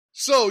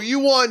So, you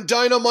want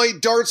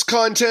dynamite darts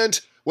content?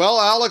 Well,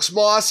 Alex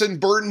Moss and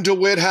Burton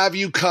DeWitt have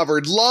you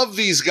covered. Love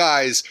these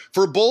guys.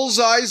 For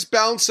bullseyes,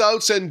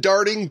 bounce-outs, and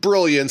darting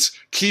brilliance,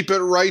 keep it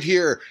right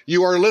here.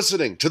 You are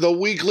listening to the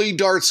weekly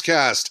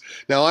Dartscast.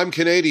 Now, I'm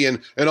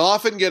Canadian and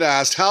often get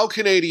asked how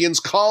Canadians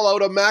call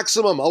out a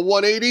maximum, a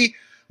 180?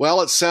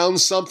 Well, it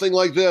sounds something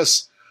like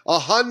this.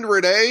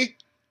 100, eh?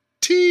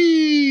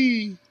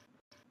 T.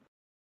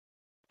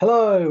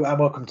 Hello and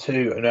welcome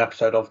to an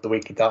episode of the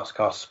Weekly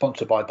Dartscast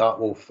sponsored by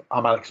Dartwolf.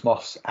 I'm Alex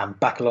Moss and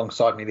back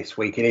alongside me this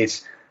week it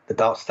is the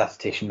darts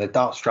statistician, the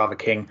darts driver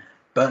king,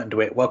 Burton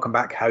DeWitt. Welcome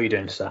back. How are you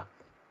doing, sir?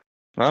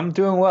 I'm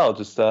doing well.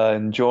 Just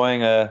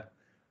enjoying a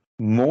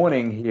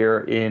morning here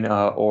in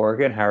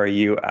Oregon. How are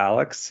you,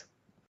 Alex?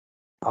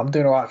 I'm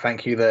doing all right,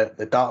 thank you.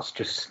 The darts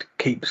just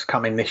keeps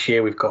coming this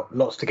year. We've got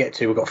lots to get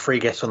to. We've got 3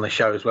 guests on the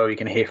show as well. You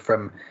can hear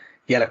from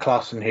Jelle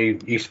Klaasen, who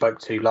you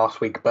spoke to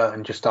last week,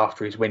 Burton, just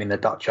after his win in the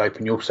Dutch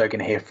Open. You're also going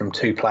to hear from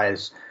 2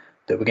 players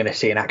that we're going to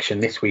see in action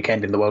this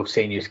weekend in the World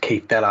Seniors,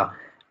 Keith Deller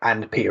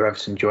and Peter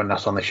Evison joining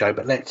us on the show.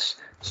 But let's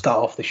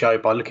start off the show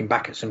by looking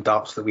back at some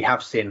darts that we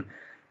have seen,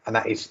 and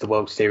that is the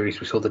World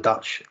Series. We saw the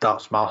Dutch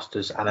Darts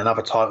Masters and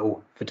another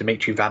title for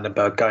Dimitri Van den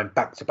Bergh going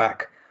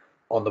back-to-back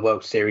on the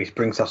World Series.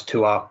 Brings us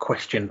to our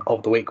question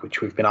of the week,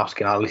 which we've been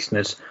asking our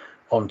listeners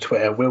on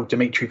Twitter. Will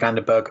Dimitri Van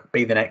den Bergh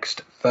be the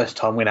next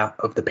first-time winner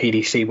of the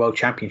PDC World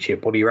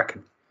Championship? What do you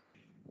reckon?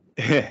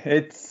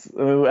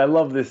 I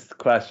love this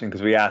question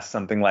because we ask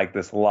something like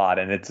this a lot,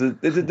 and it's a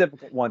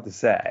difficult one to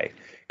say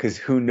because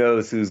who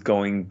knows who's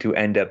going to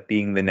end up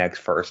being the next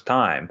first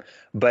time.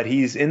 But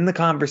he's in the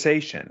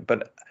conversation.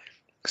 But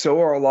so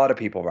are a lot of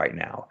people right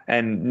now,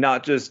 and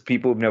not just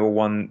people who've never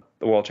won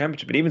the World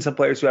Championship, but even some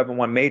players who haven't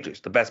won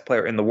majors. The best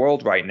player in the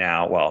world right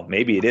now, well,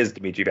 maybe it is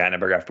Dimitri Van den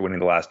Bergh after winning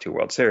the last 2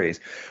 World Series,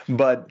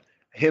 but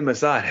him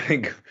aside, I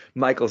think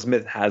Michael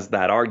Smith has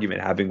that argument,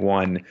 having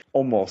won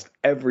almost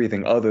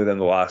everything other than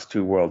the last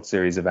 2 World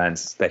Series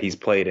events that he's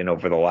played in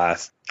over the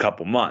last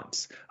couple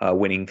months,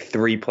 winning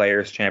 3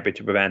 Players'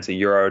 Championship events, a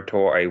Euro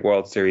Tour, a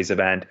World Series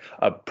event,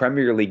 a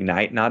Premier League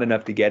night, not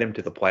enough to get him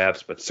to the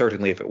playoffs, but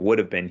certainly if it would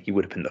have been, he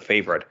would have been the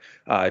favorite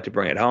to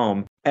bring it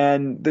home.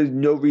 And there's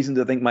no reason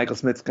to think Michael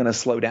Smith's going to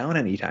slow down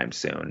anytime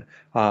soon.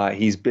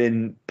 He's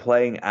been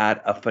playing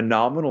at a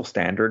phenomenal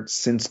standard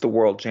since the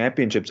World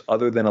Championships,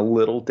 other than a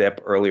little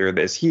dip earlier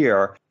this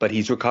year, but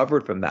he's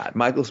recovered from that.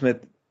 Michael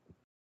Smith,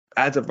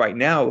 as of right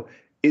now,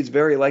 is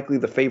very likely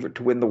the favorite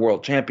to win the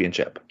World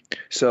Championship.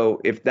 So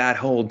if that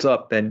holds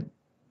up, then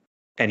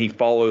and he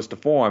follows the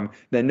form,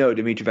 then no,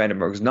 Dimitri Van den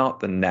Bergh is not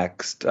the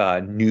next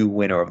new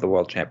winner of the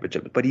World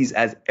Championship, but he's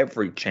has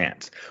every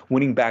chance.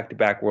 Winning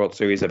back-to-back World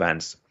Series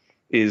events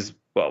is,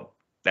 well,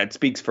 that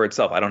speaks for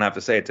itself. I don't have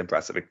to say it's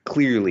impressive. It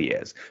clearly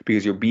is,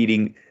 because you're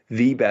beating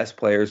the best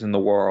players in the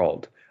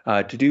world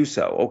to do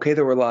so. Okay,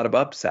 there were a lot of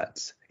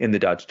upsets in the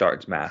Dutch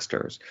Darts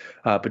Masters,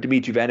 but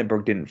Dimitri Van den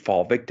Bergh didn't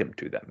fall victim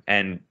to them.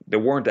 And there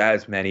weren't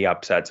as many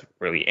upsets,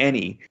 really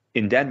any,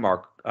 in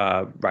Denmark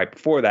right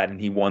before that, and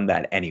he won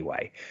that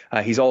anyway.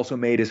 He's also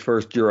made his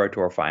first Euro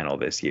Tour final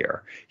this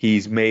year.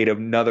 He's made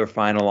another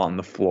final on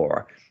the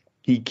floor.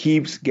 He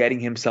keeps getting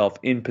himself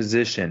in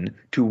position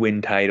to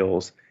win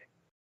titles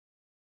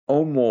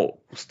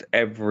almost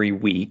every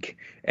week,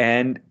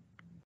 and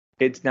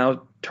it's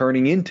now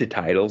turning into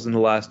titles in the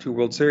last 2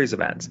 World Series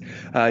events.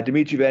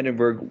 Dimitri Van den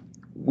Bergh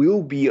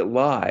will be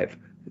alive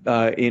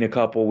in a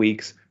couple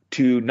weeks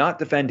to not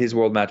defend his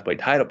World Matchplay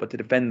title, but to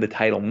defend the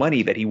title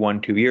money that he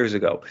won 2 years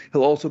ago.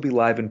 He'll also be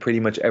live in pretty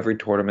much every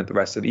tournament the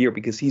rest of the year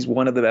because he's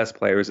one of the best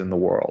players in the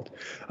world.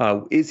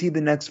 Is he the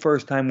next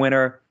first-time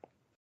winner?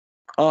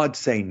 I'd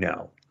say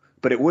no,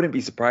 but it wouldn't be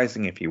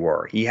surprising if he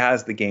were. He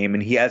has the game,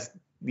 and he has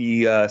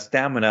the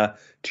stamina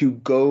to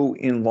go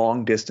in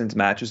long distance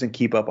matches and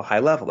keep up a high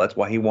level. That's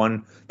why he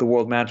won the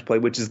World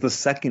Matchplay, which is the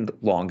second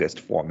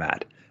longest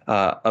format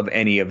of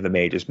any of the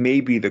majors.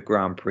 Maybe the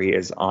Grand Prix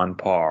is on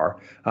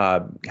par,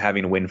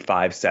 having to win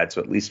 5 sets,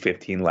 so at least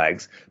 15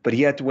 legs, but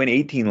he had to win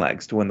 18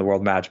 legs to win the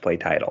World Matchplay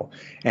title,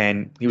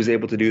 and he was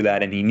able to do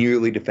that, and he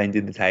nearly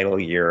defended the title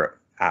a year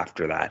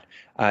after that.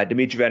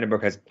 Dimitri Van den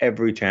Bergh has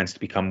every chance to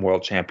become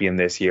world champion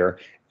this year,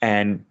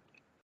 and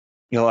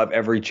he'll have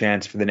every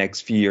chance for the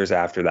next few years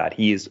after that.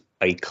 He is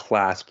a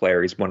class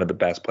player. He's one of the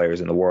best players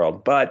in the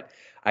world. But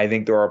I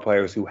think there are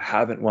players who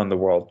haven't won the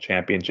World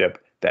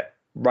Championship that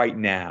right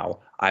now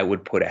I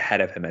would put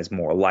ahead of him as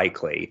more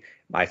likely.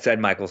 I said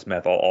Michael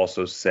Smith. I'll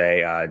also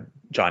say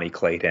Johnny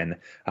Clayton.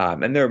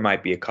 And there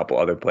might be a couple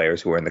other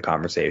players who are in the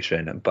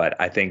conversation. But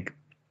I think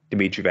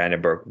Dimitri Van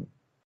den Bergh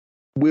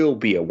will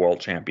be a world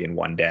champion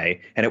one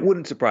day. And it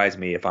wouldn't surprise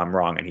me if I'm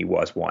wrong and he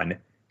was one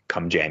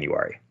come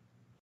January.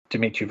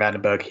 Dimitri Van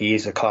den Bergh, he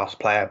is a class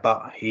player,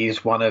 but he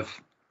is one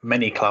of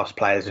many class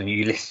players, and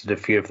you listed a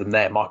few of them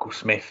there. Michael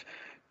Smith,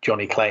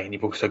 Johnny Clayton.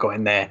 You've also got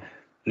in there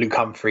Luke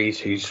Humphries,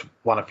 who's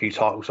won a few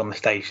titles on the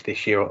stage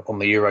this year on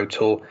the Euro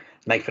Tour.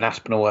 Nathan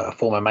Aspinall, a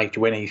former major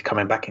winner, he's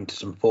coming back into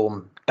some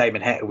form.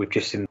 Damon Heta, we've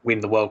just seen win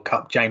the World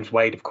Cup. James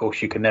Wade, of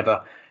course, you can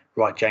never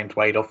write James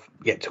Wade off,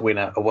 yet to win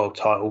a world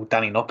title.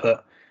 Danny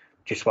Noppert,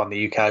 just won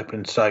the UK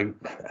Open. So,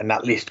 and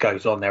that list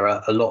goes on. There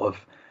are a lot of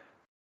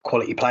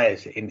quality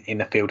players in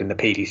the field in the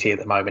PDC at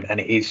the moment, and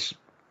it is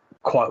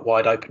quite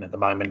wide open at the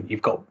moment.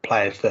 You've got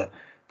players that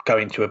go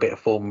into a bit of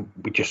form.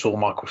 We just saw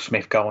Michael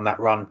Smith go on that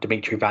run.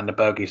 Dimitri van der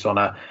Berg is on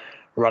a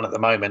run at the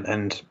moment.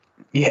 And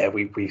yeah,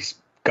 we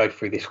go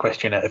through this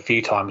question a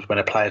few times. When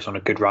a player's on a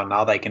good run,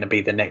 are they going to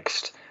be the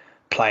next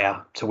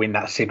player to win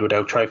that Sid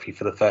Waddell Trophy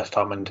for the first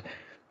time? And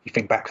you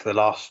think back to the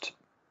last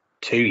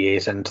 2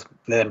 years and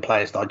then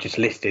players that I just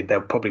listed,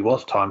 there probably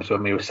was times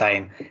when we were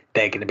saying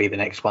they're going to be the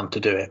next one to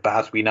do it. But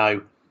as we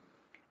know,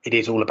 it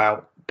is all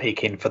about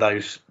peaking for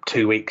those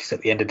 2 weeks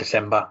at the end of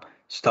December,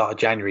 start of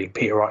January.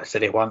 Peter Wright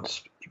said it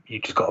once, you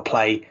just got to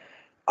play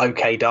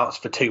okay darts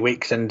for 2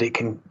 weeks and it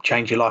can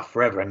change your life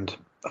forever. And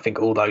I think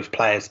all those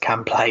players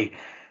can play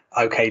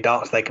okay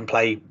darts. They can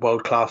play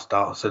world-class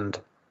darts. And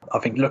I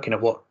think looking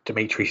at what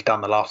Dimitri's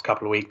done the last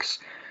couple of weeks,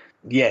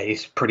 yeah,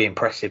 it's pretty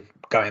impressive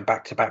going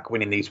back-to-back,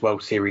 winning these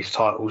World Series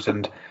titles.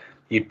 And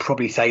you'd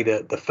probably say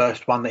that the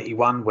first one that he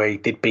won, where he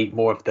did beat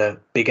more of the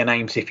bigger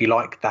names, if you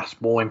like, that's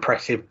more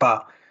impressive.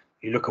 But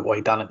you look at what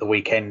he done at the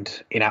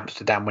weekend in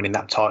Amsterdam, winning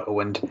that title,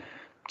 and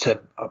to,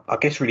 I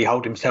guess, really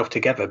hold himself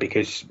together,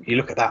 because you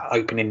look at that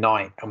opening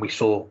night and we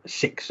saw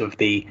 6 of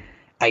the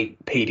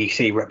 8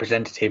 PDC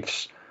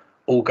representatives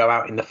all go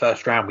out in the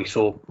first round. We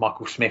saw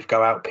Michael Smith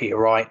go out, Peter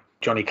Wright,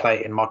 Johnny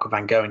Clayton, Michael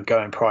Van Gogh and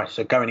Gerwyn Price.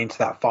 So going into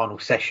that final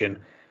session,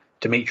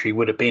 Dimitri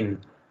would have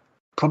been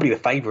probably the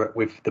favourite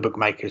with the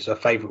bookmakers, a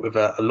favourite with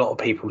a lot of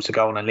people to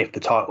go on and lift the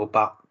title.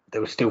 But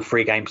there were still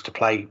 3 games to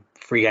play,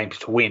 3 games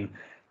to win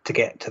to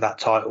get to that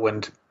title.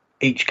 And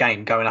each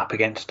game going up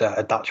against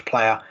a Dutch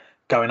player,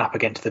 going up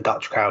against the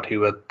Dutch crowd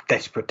who were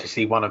desperate to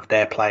see one of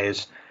their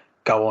players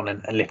go on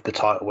and lift the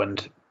title,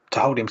 and to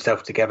hold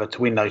himself together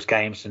to win those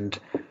games and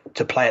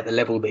to play at the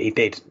level that he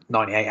did,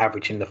 98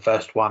 average in the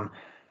first one,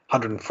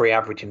 103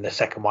 average in the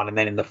second one, and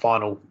then in the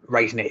final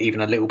raising it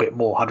even a little bit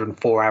more,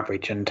 104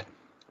 average, and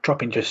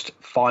dropping just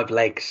 5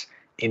 legs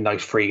in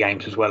those 3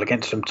 games as well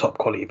against some top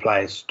quality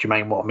players.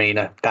 Jermaine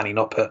Wattimena, Danny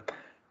Noppert,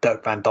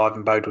 Dirk van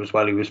Dijvenbode as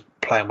well, who was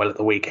playing well at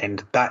the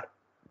weekend. That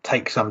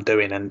takes some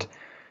doing, and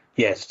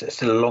yes, it's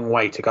still a long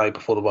way to go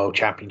before the World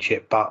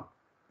Championship, but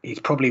he's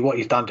probably, what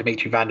he's done,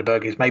 Dimitri van der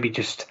Berg, is maybe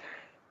just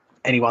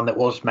anyone that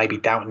was maybe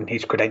doubting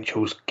his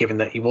credentials, given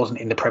that he wasn't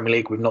in the Premier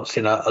League. We've not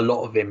seen a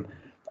lot of him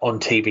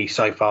on TV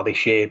so far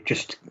this year,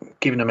 just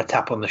giving him a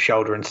tap on the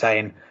shoulder and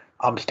saying,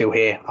 I'm still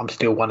here, I'm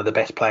still one of the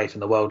best players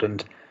in the world,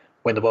 and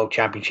when the World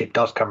Championship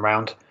does come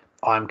round,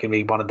 I'm going to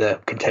be one of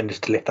the contenders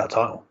to lift that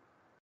title.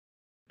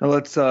 Now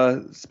let's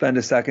spend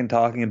a second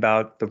talking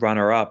about the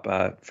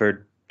runner-up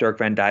for Dirk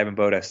van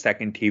Dijvenbode, a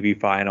second TV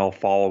final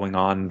following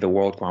on the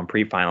World Grand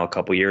Prix final a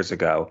couple years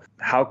ago.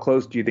 How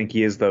close do you think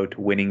he is, though,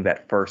 to winning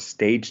that first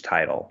stage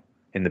title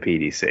in the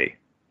PDC?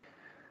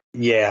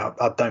 Yeah,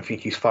 I don't think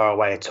he's far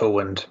away at all.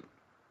 And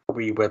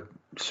we were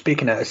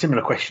speaking a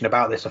similar question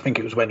about this. I think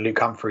it was when Luke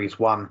Humphries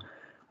won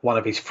one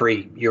of his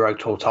 3 Euro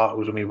Tour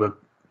titles, and we were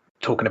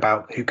talking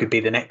about who could be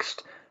the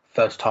next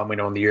first-time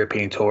winner on the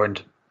European Tour, and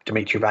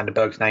Dimitri van der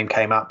Berg's name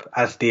came up,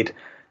 as did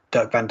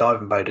Dirk van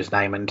Dijvenbode's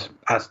name, and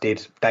as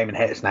did Damon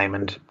Hetter's name,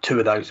 and 2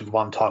 of those have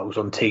won titles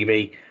on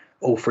TV,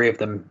 all 3 of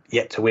them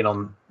yet to win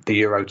on the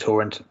Euro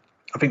Tour. And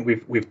I think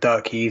with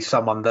Dirk, he's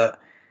someone that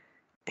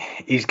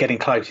is getting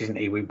close, isn't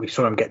he? We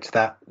saw him get to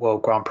that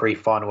World Grand Prix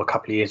final a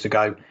couple of years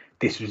ago.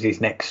 This was his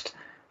next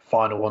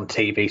final on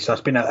TV, so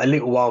it's been a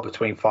little while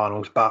between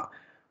finals, but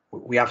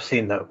we have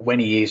seen that when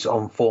he is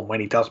on form, when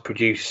he does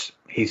produce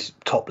his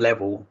top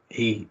level,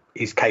 he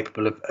is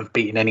capable of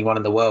beating anyone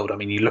in the world. I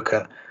mean, you look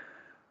at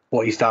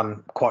what he's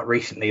done quite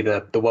recently,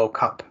 the World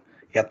Cup.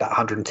 He had that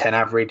 110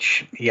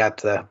 average. He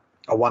had a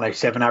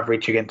 107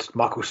 average against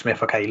Michael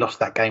Smith. Okay, he lost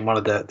that game, one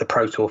of the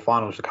Pro Tour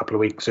finals a couple of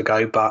weeks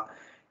ago. But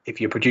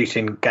if you're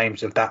producing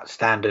games of that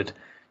standard,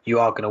 you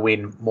are going to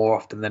win more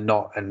often than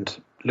not. And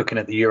looking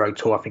at the Euro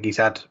Tour, I think he's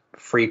had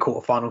 3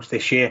 quarterfinals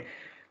this year.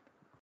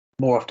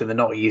 More often than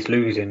not, he is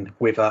losing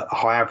with a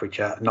high average,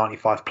 a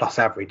 95 plus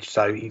average.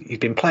 So he's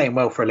been playing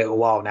well for a little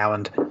while now.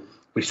 And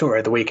we saw it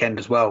at the weekend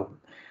as well.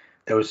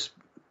 There was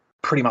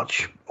pretty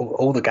much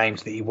all the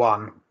games that he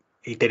won,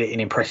 he did it in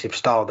impressive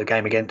style. The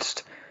game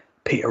against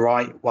Peter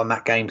Wright, won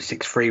that game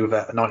 6-3 with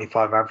a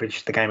 95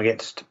 average. The game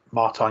against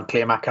Martijn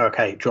Kleermaker,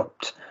 okay, it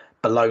dropped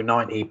below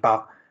 90,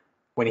 but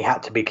when he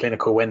had to be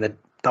clinical, when the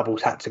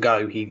doubles had to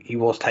go, he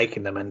was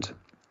taking them. And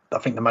I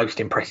think the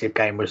most impressive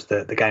game was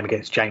the game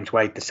against James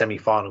Wade, the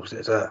semi-finals. It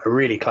was a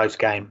really close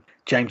game.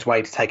 James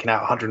Wade's taken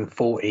out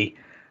 140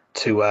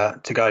 to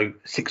go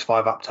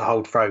 6-5 up to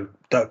hold throw.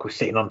 Dirk was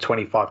sitting on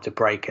 25 to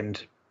break, and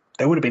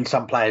there would have been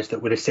some players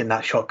that would have seen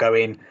that shot go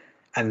in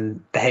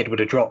and the head would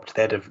have dropped.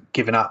 They'd have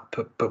given up.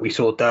 But we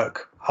saw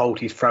Dirk hold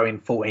his throw in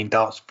 14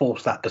 darts,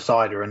 force that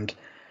decider, and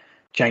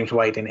James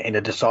Wade in a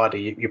decider,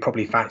 you're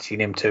probably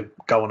fancying him to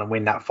go on and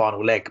win that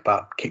final leg,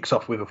 but kicks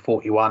off with a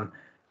 41.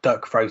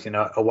 Dirk throws in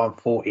a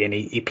 140, and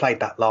he played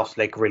that last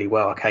leg really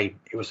well. Okay,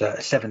 it was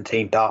a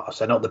 17 dart,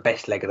 so not the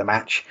best leg of the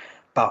match,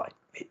 but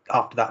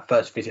after that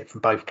first visit from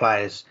both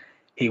players,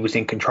 he was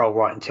in control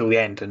right until the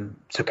end and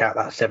took out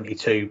that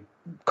 72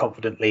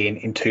 confidently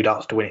in 2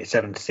 darts to win it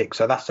 7-6.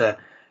 So that's a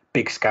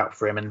big scalp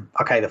for him. And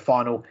okay, the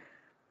final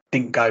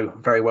didn't go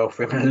very well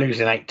for him,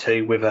 losing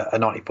 8-2 with a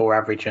 94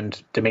 average,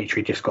 and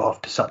Dimitri just got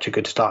off to such a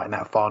good start in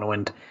that final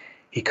and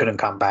he couldn't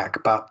come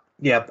back. But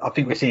yeah, I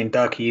think we're seeing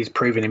Durkee is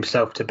proving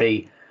himself to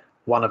be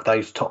one of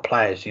those top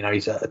players. You know,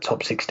 he's a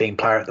top 16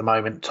 player at the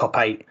moment. Top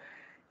 8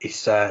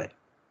 is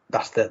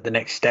that's the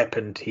next step,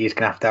 and he's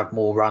going to have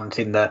more runs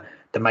in the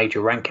major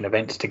ranking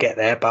events to get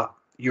there. But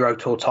Euro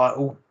Tour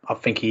title, I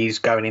think he's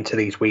going into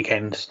these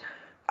weekends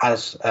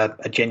as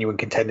a genuine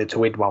contender to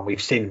win one.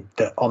 We've seen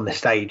that on the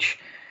stage.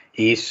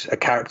 He is a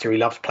character. He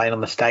loves playing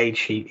on the stage.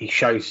 He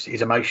shows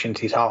his emotions,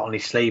 his heart on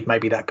his sleeve.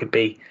 Maybe that could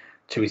be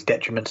to his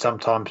detriment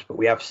sometimes, but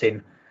we have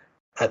seen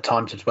at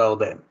times as well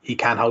that he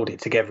can hold it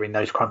together in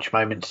those crunch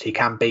moments. He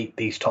can beat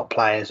these top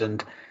players,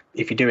 and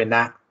if you're doing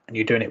that and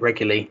you're doing it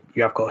regularly,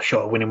 you have got a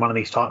shot at winning one of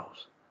these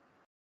titles.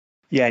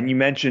 Yeah, and you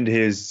mentioned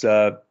his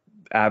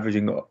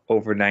averaging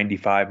over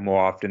 95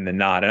 more often than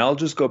not. And I'll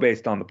just go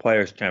based on the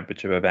Players'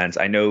 Championship events.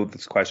 I know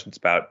this question's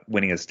about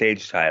winning a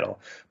stage title,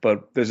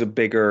 but there's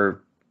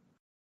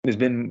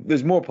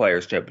more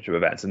Players' Championship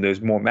events, and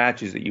there's more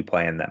matches that you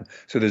play in them.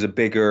 So there's a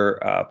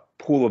bigger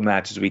pool of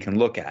matches we can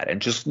look at.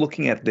 And just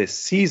looking at this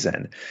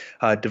season,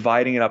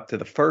 dividing it up to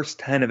the first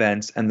 10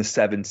 events and the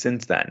 7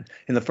 since then.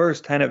 In the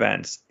first 10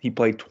 events, he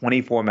played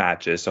 24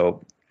 matches,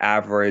 so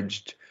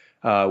averaged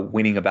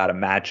winning about a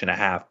match and a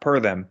half per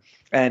them.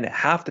 And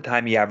half the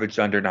time he averaged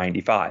under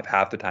 95,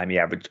 half the time he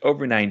averaged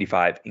over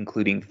 95,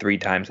 including 3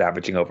 times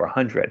averaging over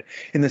 100.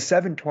 In the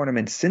 7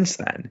 tournaments since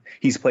then,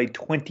 he's played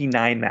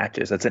 29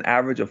 matches. That's an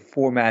average of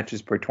 4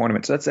 matches per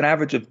tournament. So that's an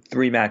average of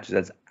 3 matches.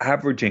 That's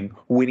averaging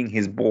winning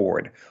his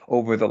board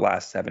over the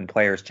last 7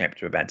 Players'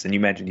 Championship events. And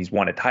you mentioned he's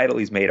won a title.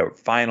 He's made a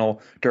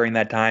final during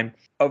that time.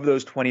 Of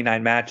those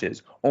 29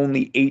 matches,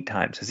 only 8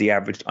 times has he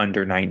averaged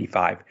under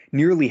 95.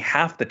 Nearly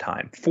half the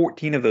time,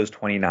 14 of those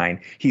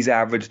 29, he's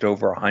averaged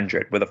over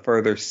 100, with a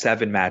further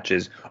 7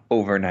 matches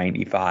over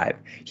 95.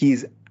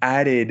 He's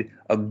added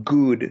a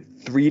good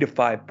 3 to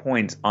 5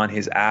 points on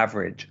his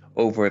average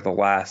over the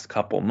last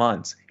couple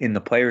months in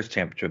the Players'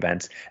 Championship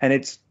events, and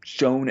it's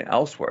shown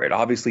elsewhere. It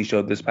obviously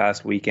showed this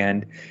past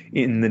weekend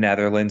in the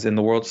Netherlands in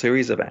the World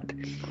Series event.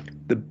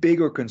 The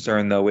bigger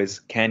concern, though,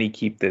 is can he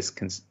keep this?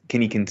 Can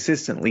he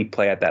consistently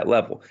play at that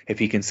level? If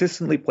he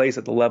consistently plays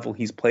at the level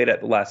he's played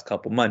at the last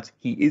couple months,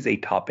 he is a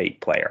top 8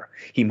 player.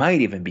 He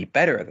might even be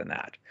better than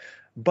that.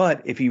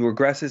 But if he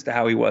regresses to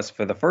how he was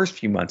for the first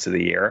few months of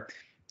the year,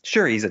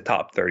 sure, he's a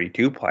top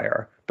 32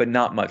 player, but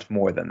not much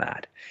more than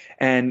that.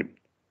 And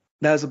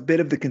that's a bit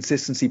of the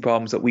consistency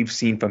problems that we've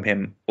seen from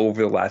him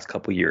over the last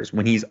couple of years.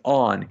 When he's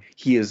on,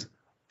 he is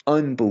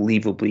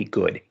unbelievably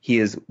good. He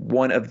is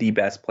one of the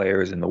best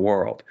players in the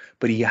world,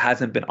 but he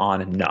hasn't been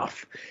on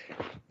enough.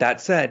 That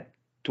said,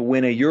 to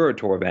win a Euro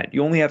Tour event,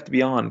 you only have to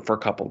be on for a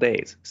couple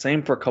days.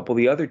 Same for a couple of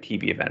the other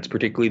TV events,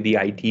 particularly the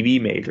ITV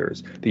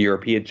majors, the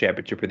European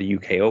Championship or the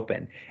UK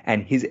Open.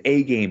 And his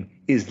A game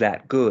is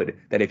that good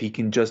that if he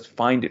can just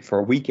find it for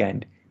a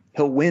weekend,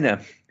 he'll win a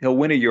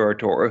Euro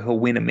Tour or he'll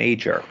win a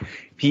major.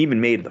 He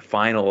even made the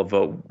final of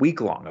a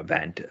week-long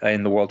event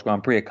in the World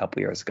Grand Prix a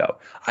couple years ago.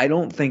 I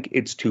don't think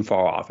it's too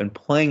far off. And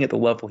playing at the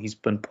level he's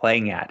been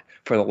playing at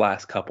for the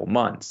last couple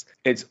months,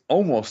 it's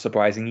almost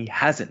surprising he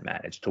hasn't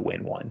managed to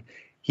win one.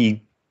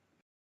 He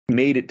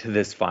made it to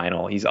this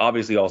final. He's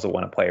obviously also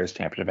won a Players'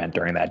 Championship event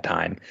during that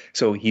time.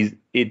 So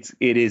it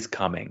is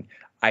coming.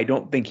 I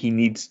don't think he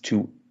needs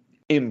to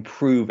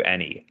improve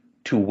any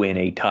to win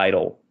a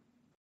title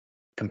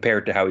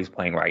compared to how he's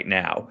playing right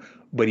now,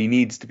 but he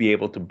needs to be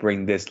able to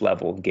bring this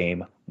level of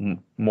game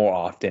more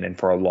often and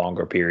for a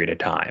longer period of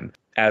time.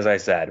 As I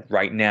said,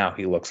 right now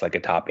he looks like a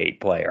top 8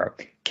 player.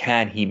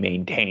 Can he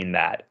maintain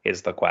that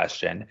is the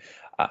question.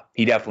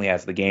 He definitely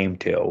has the game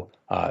to.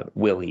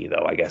 Will he,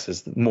 though, I guess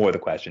is more the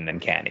question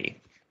than can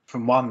he.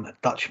 From one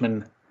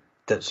Dutchman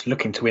that's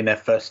looking to win their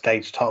first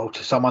stage title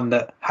to someone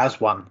that has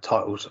won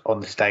titles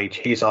on the stage,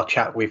 here's our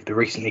chat with the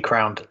recently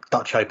crowned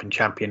Dutch Open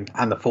champion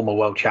and the former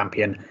world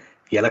champion,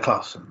 Jelle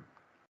Klaasen.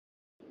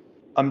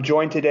 I'm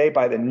joined today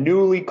by the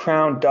newly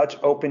crowned Dutch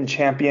Open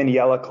champion,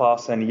 Jelle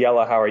Klaasen.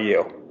 Jelle, how are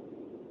you?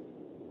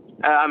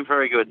 I'm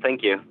very good,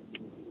 thank you.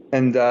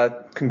 And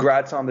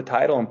congrats on the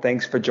title, and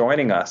thanks for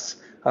joining us.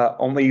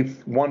 Only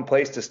one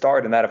place to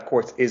start, and that, of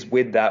course, is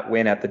with that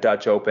win at the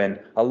Dutch Open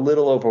a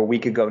little over a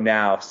week ago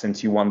now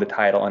since you won the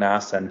title in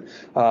Essen.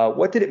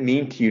 What did it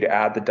mean to you to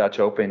add the Dutch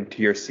Open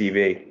to your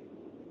CV?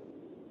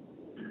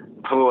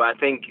 Oh, I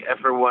think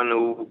everyone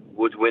who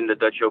would win the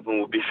Dutch Open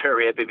would be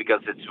very happy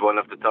because it's one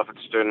of the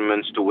toughest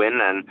tournaments to win.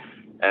 And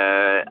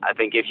I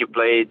think if you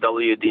play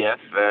WDF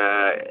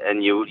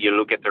and you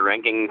look at the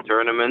ranking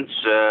tournaments,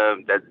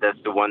 that's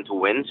the one to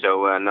win.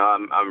 So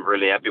no, I'm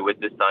really happy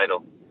with this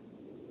title.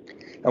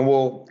 And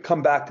we'll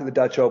come back to the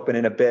Dutch Open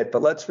in a bit,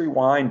 but let's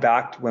rewind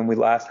back to when we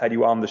last had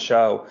you on the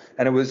show.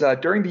 And it was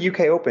during the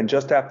UK Open,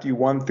 just after you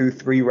won through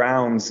 3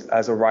 rounds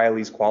as a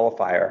Riley's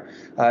qualifier.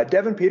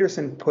 Devin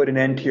Peterson put an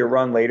end to your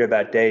run later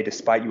that day,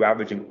 despite you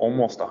averaging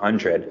almost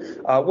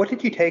 100. What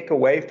did you take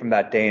away from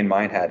that day in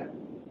Minehead?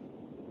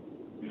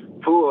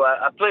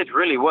 I played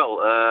really well.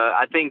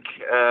 I think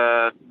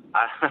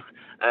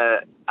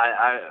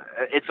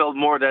it felt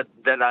more that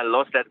I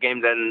lost that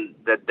game than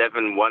that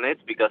Devin won it,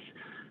 because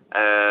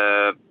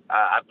I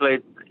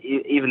played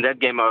even that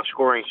game. I was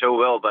scoring so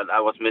well, but I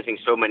was missing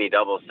so many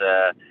doubles.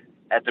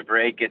 At the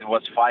break, it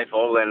was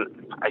 5-0, and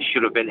I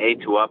should have been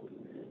 8-2 up.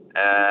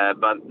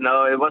 But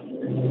no, it was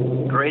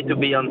great to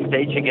be on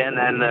stage again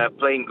and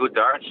playing good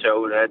darts.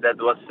 So that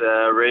was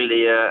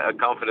really a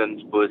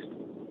confidence boost.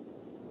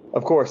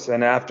 Of course,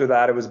 and after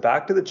that, it was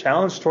back to the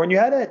Challenge Tour, and you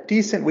had a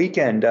decent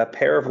weekend, a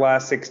pair of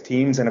last 6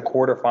 teams and a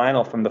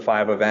quarterfinal from the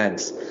 5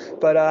 events.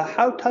 But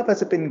how tough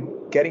has it been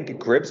getting to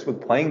grips with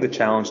playing the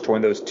Challenge Tour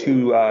in those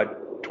 2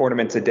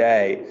 tournaments a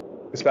day,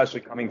 especially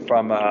coming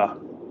from a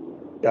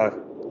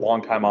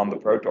long time on the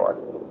Pro Tour?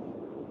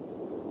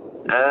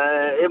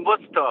 It was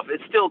tough.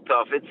 It's still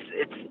tough. It's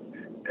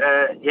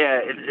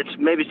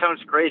maybe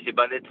sounds crazy,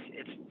 but it's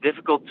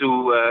difficult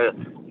to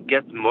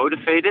get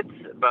motivated.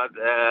 But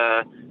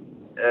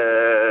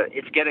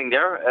it's getting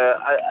there.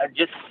 I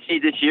just see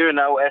this year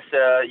now as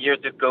a year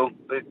to go,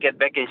 get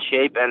back in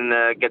shape and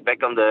get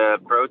back on the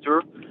Pro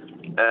Tour.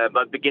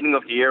 But beginning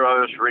of the year, I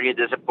was really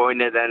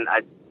disappointed, and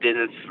I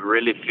didn't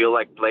really feel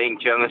like playing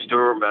Challenge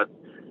Tour. But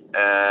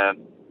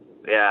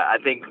I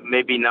think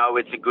maybe now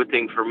it's a good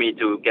thing for me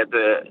to get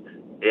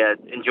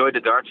enjoy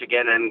the darts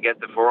again and get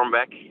the form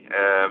back.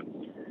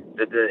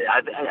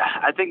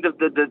 I think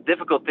the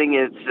difficult thing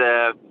is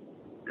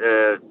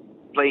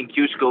playing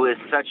Q School is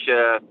such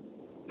a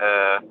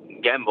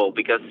gamble,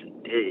 because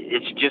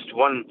it's just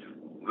 1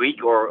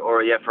 week, or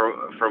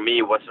for me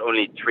it was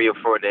only 3 or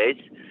 4 days,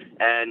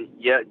 and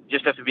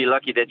just have to be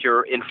lucky that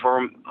you're in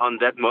form on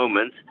that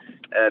moment,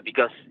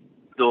 because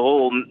the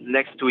whole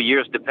next 2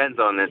 years depends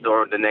on it,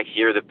 or the next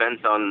year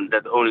depends on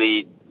that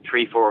only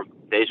 3-4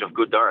 days of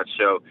good darts.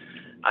 So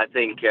I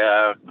think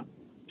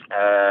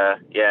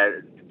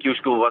Q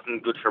School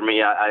wasn't good for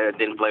me. I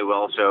didn't play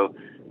well, so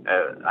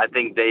I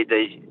think they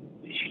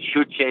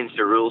should change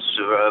the rules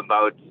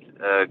about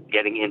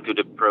getting into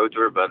the Pro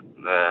Tour, but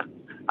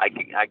I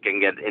can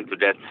get into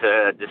that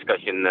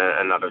discussion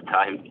another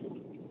time.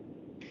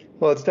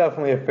 Well, it's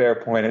definitely a fair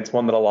point. It's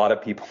one that a lot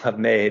of people have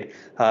made.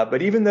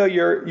 But even though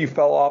you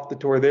fell off the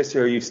tour this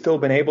year, you've still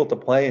been able to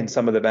play in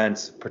some of the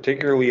events,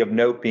 particularly of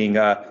note being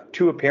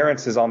 2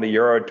 appearances on the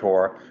Euro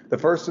Tour. The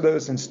first of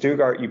those in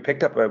Stuttgart, you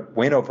picked up a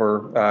win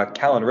over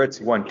Callan Ritz,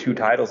 who won 2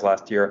 titles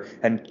last year,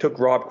 and took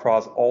Rob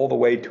Cross all the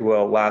way to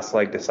a last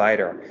leg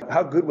decider.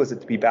 How good was it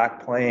to be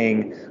back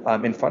playing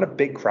in front of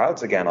big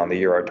crowds again on the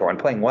Euro Tour and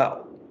playing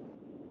well?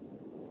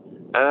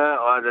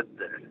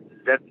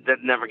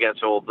 That never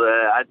gets old.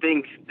 I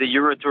think the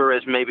Euro Tour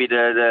is maybe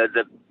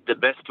the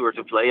best tour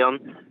to play on.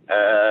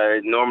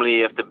 Normally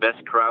you have the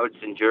best crowds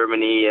in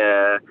Germany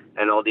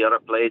and all the other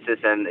places,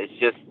 and it's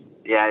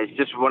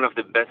just one of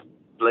the best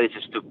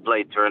places to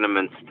play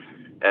tournaments.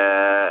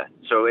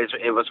 So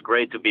it was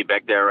great to be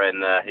back there,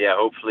 and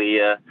hopefully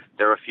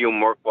there are a few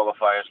more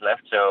qualifiers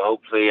left. So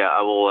hopefully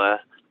I will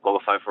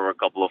qualify for a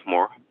couple of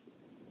more.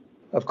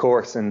 Of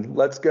course, and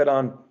let's get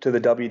on to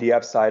the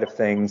WDF side of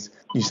things.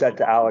 You said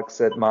to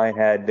Alex at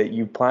Minehead that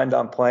you planned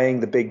on playing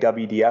the big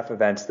WDF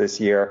events this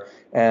year,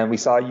 and we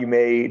saw you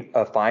made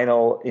a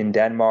final in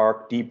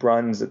Denmark, deep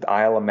runs at the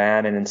Isle of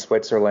Man and in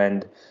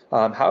Switzerland.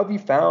 How have you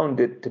found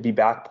it to be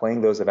back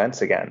playing those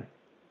events again?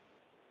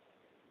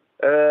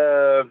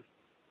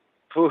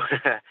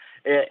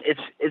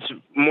 It's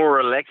more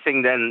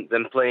relaxing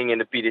than playing in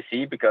the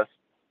PDC, because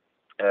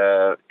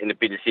in the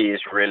PDC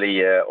is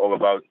really all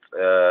about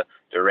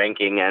the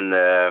ranking and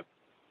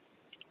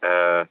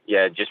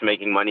just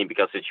making money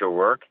because it's your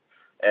work.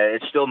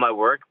 It's still my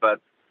work, but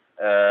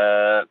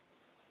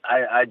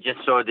I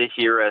just saw this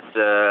year as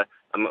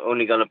I'm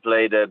only going to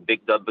play the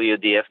big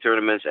WDF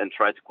tournaments and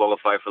try to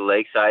qualify for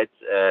Lakeside.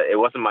 It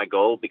wasn't my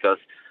goal, because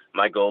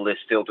my goal is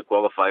still to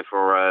qualify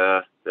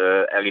for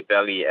the Ali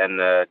Pally and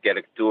get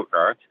a tour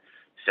card.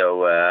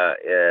 So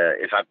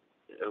if I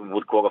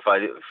would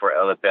qualify for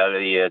Ali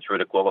Pally through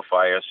the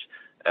qualifiers,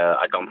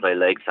 I can't play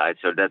Lakeside.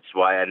 So that's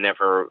why I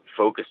never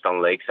focused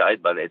on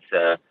Lakeside. But it's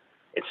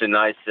a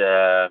nice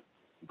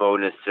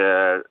bonus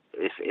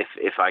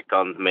if I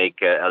can't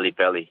make Ali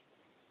Pally.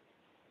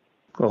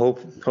 Well,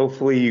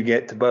 hopefully you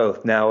get to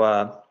both.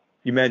 Now,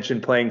 you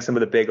mentioned playing some of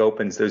the big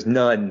opens. There's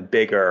none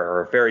bigger,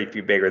 or very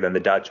few bigger, than the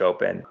Dutch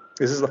Open.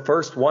 This is the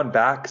first one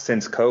back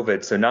since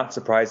COVID, so not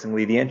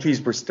surprisingly, the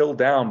entries were still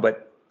down,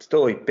 but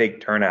still a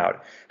big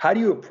turnout. How do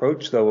you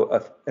approach, though,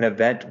 an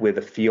event with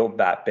a field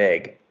that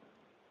big?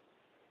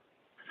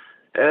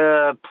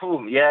 I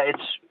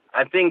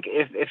think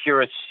if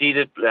you're a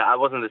seeded, I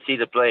wasn't a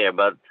seeded player,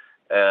 but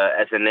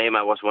as a name,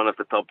 I was one of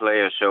the top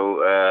players.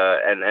 So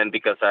and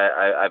because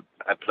I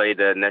played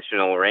the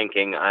national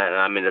ranking, and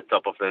I'm in the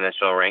top of the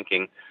national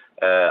ranking,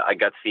 I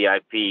got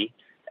VIP,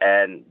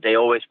 and they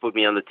always put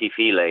me on the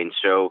TV lane.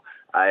 So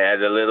I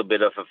had a little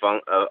bit of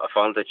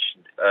advantage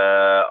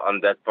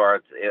on that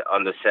part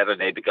on the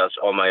Saturday, because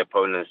all my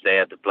opponents, they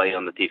had to play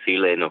on the TV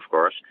lane, of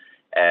course.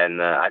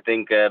 And I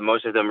think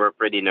most of them were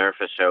pretty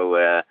nervous.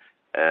 So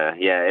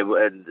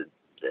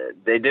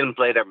they didn't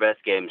play their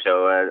best game.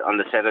 So on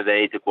the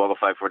Saturday to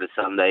qualify for the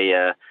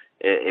Sunday,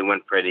 it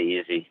went pretty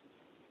easy.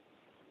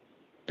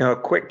 Now, a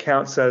quick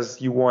count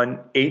says you won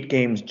 8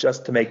 games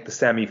just to make the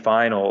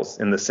semifinals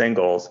in the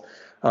singles.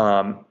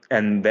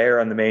 And there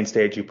on the main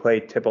stage, you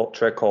played Tybalt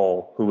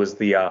Trickhole, who was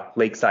the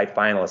Lakeside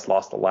finalist,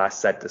 lost the last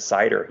set to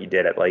Cider he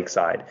did at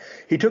Lakeside.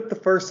 He took the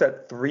first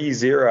set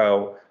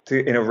 3-0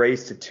 in a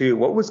race to 2.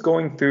 What was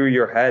going through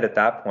your head at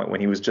that point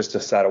when he was just a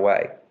set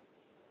away?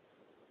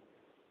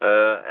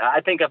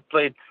 I think I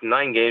played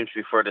 9 games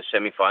before the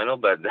semifinal,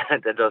 but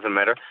that doesn't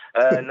matter.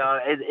 No,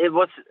 it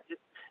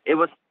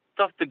was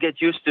tough to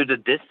get used to the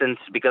distance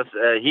because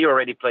he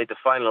already played the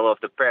final of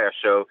the pair,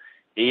 so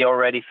he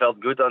already felt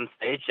good on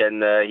stage,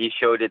 and he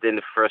showed it in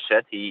the first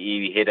set.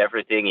 He hit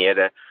everything. He had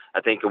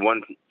I think a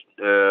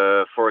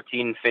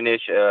 1-14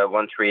 finish,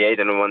 1-3-8,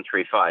 and a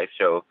 1-3-5.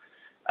 So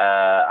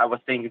I was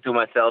thinking to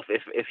myself,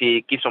 if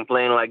he keeps on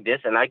playing like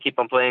this, and I keep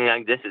on playing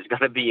like this, it's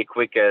gonna be a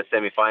quick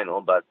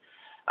semifinal. But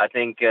I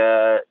think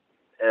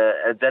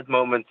at that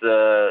moment,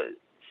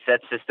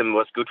 set system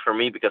was good for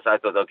me because I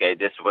thought, okay,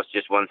 this was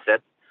just one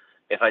set.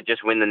 If I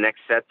just win the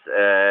next set,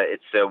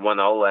 it's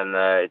 1-0 and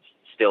it's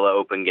still an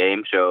open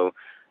game. So,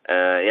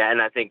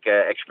 and I think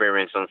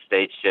experience on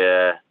stage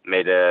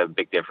made a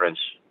big difference.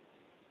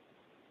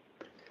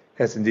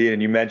 Yes, indeed.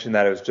 And you mentioned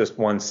that it was just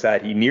one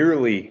set. He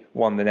nearly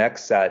won the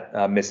next set,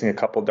 missing a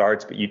couple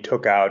darts, but you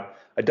took out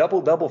a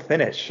double-double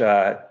finish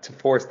to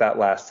force that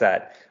last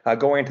set.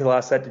 Going into the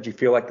last set, did you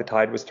feel like the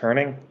tide was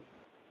turning?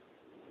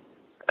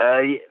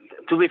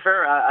 To be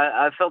fair,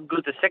 I felt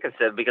good the second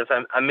set because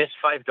I missed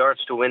 5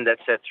 darts to win that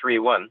set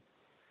 3-1.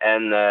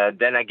 And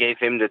then I gave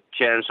him the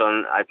chance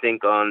on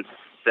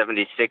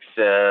 76.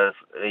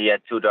 He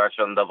had 2 darts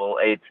on double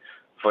 8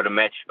 for the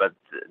match, but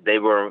they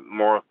were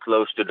more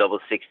close to double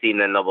 16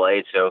 than double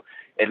 8. So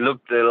it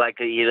looked like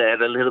he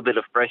had a little bit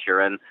of pressure.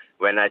 And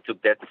when I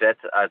took that set,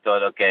 I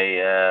thought,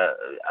 okay,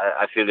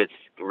 I feel it's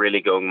really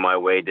going my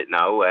way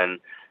now. And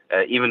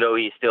even though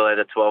he still had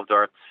a 12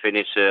 dart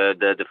finish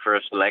the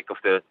first leg of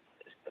the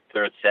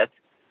third set,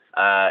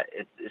 I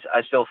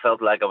still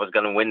felt like I was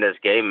going to win this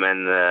game.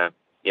 And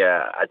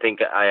I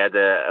think I had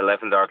a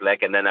 11 dart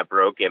leg, and then I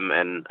broke him,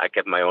 and I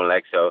kept my own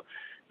leg. So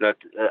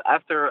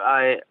after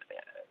I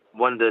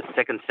won the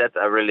second set,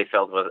 I really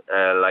felt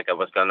like I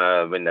was going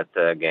to win that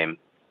game.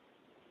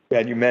 Yeah,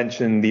 you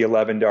mentioned the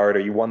 11 darter.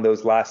 You won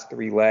those last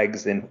 3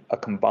 legs in a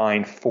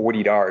combined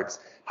 40 darts.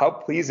 How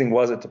pleasing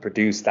was it to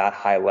produce that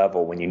high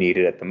level when you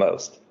needed it the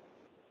most?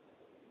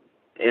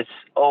 It's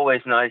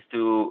always nice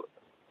to,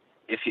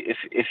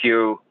 if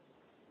you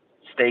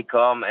stay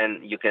calm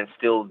and you can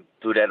still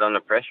do that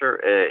under pressure,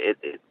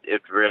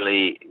 it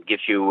really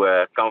gives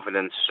you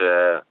confidence,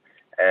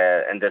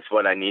 and that's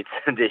what I need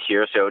this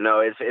year. So no,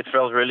 it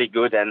felt really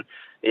good, and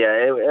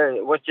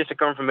it was just a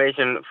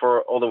confirmation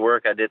for all the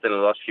work I did in the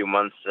last few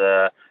months,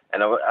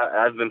 and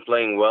I've been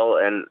playing well,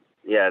 and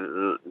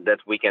that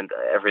weekend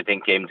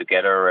everything came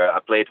together. I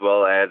played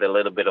well. I had a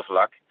little bit of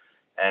luck,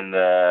 and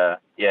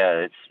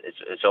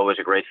it's always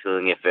a great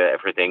feeling if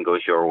everything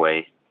goes your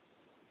way.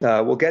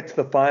 We'll get to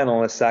the final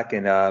in a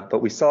second,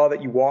 but we saw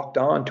that you walked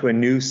on to a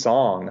new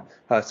song,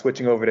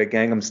 switching over to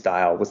Gangnam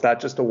Style. Was that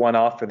just a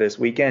one-off for this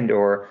weekend,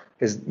 or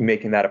is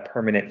making that a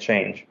permanent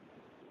change?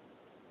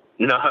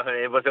 No,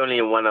 it was only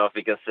a one-off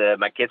because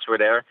my kids were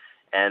there,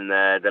 and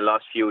the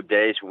last few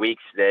days,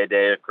 weeks,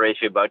 they're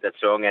crazy about that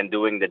song and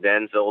doing the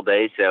dance all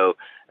day. So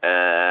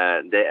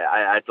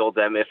I told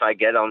them if I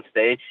get on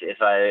stage, if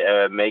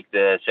I make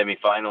the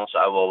semifinals,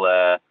 I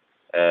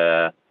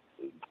will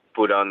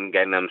put on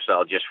Gangnam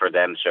Style just for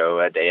them.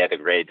 So they had a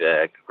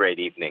great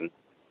evening.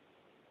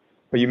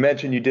 Well, you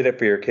mentioned you did it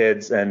for your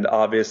kids, and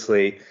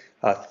obviously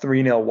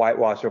 3-0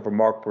 whitewash over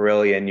Mark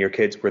Barillion. Your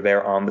kids were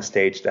there on the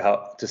stage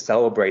to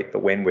celebrate the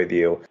win with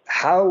you.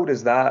 How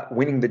does that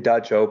winning the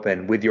Dutch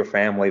Open with your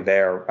family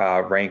there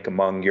rank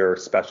among your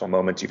special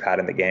moments you've had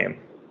in the game?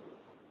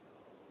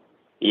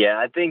 Yeah,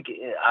 I think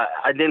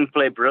I didn't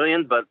play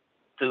brilliant, but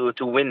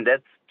to win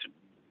that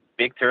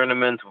big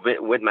tournament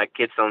with my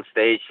kids on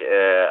stage,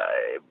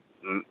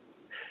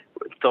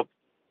 top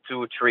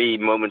 2-3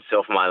 moments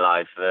of my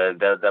life.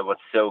 That was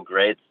so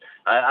great.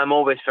 I'm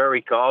always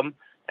very calm,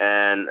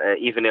 and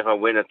even if I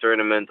win a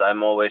tournament,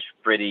 I'm always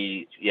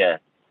pretty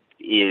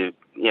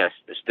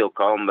still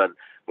calm. But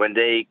when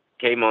they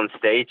came on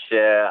stage,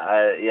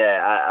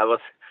 I was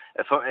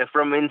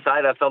from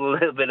inside. I felt a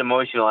little bit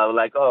emotional. I was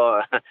like,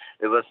 oh,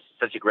 it was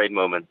such a great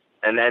moment,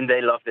 and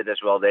they loved it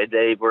as well.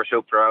 They were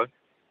so proud.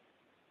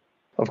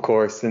 Of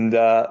course, and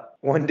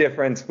one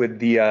difference with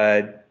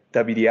the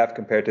WDF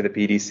compared to the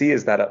PDC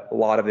is that a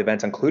lot of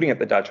events, including at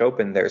the Dutch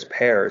Open, there's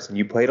pairs, and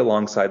you played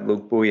alongside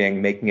Luke Bouyeng,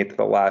 making it to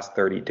the last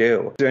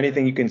 32. Is there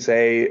anything you can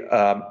say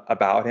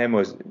about him?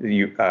 Was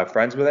you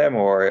friends with him,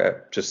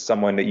 or just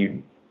someone that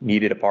you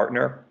needed a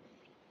partner?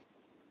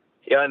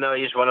 Yeah, no,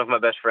 he's one of my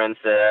best friends.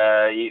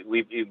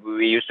 We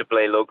used to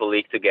play local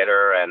league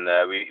together, and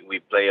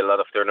we play a lot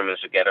of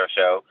tournaments together.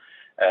 So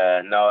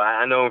no,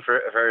 I know him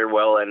very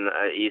well, and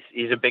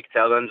he's a big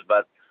talent,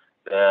 but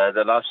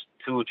the last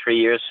 2-3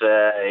 years,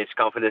 his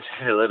confidence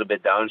is a little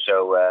bit down.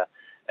 So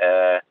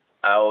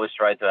I always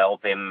try to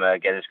help him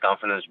get his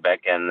confidence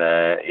back, and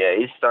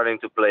he's starting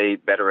to play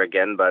better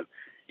again. But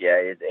yeah,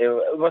 it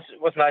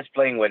was nice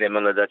playing with him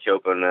on the Dutch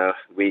Open.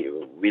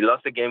 We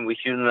lost the game we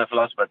shouldn't have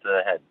lost, but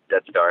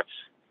that's darts.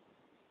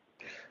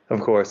 Of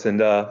course, and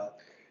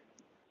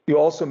you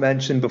also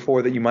mentioned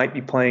before that you might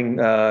be playing,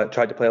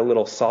 tried to play a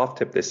little soft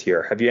tip this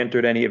year. Have you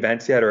entered any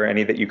events yet, or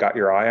any that you got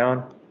your eye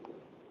on?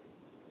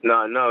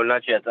 No,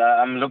 not yet.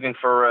 I'm looking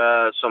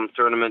for some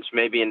tournaments,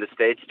 maybe in the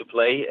States, to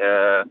play,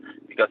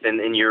 because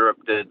in Europe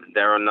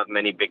there are not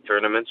many big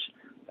tournaments.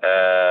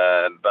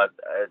 But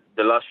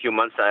the last few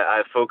months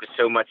I focused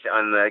so much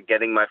on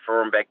getting my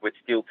form back with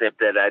steel tip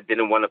that I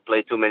didn't want to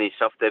play too many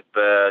soft tip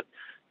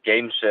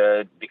games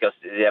because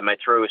my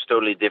throw is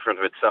totally different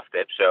with soft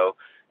tip. So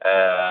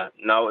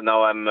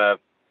now I'm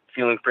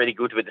feeling pretty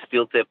good with the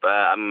steel tip.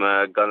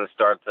 I'm gonna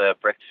start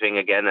practicing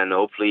again, and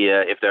hopefully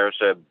if there's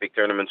a big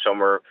tournament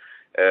somewhere.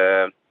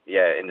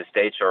 In the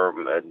States, or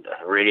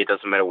really it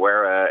doesn't matter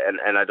where,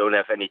 and I don't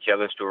have any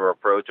challenge tour or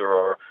pro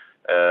tour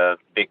or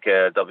big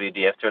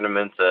WDF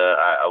tournament,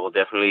 I will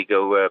definitely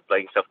go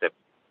playing soft tip.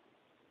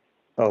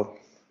 Oh,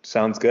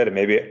 sounds good. And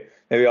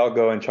maybe I'll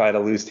go and try to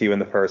lose to you in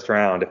the first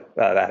round if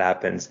that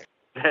happens.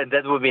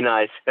 That would be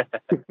nice.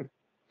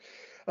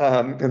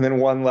 And then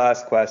one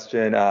last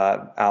question.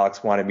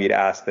 Alex wanted me to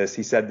ask this.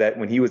 He said that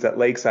when he was at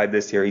Lakeside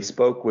this year, he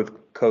spoke with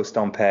Co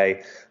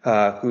Stompe,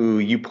 who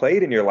you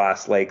played in your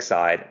last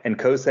Lakeside. And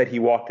Co said he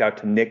walked out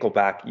to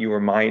Nickelback, You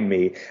Remind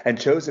Me, and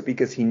chose it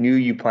because he knew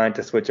you planned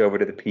to switch over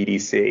to the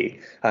PDC.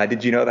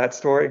 Did you know that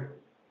story?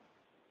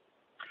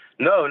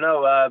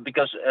 No,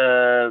 because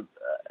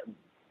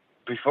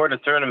before the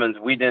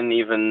tournament, we didn't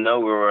even know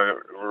we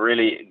were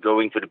really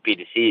going to the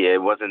PDC. It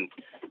wasn't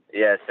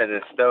set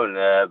in stone.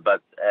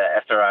 But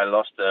after I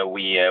lost,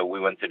 we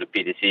went to the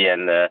PDC,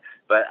 and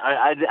but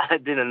I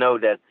didn't know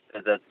that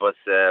was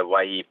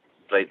why he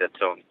played that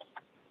song.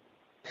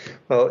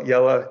 Well,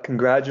 Jelle,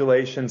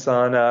 congratulations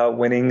on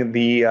winning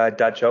the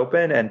Dutch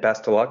Open, and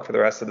best of luck for the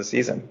rest of the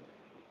season.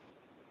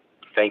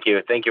 Thank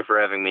you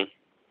for having me.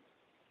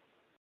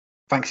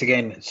 Thanks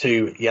again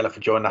to Jelle for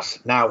joining us.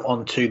 Now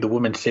on to the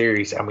Women's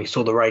Series, and we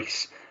saw the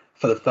race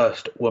for the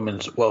first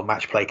Women's World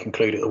Matchplay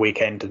conclude at the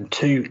weekend, and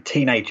two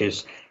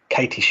teenagers,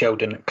 Katie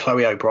Sheldon,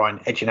 Chloe O'Brien,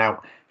 edging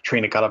out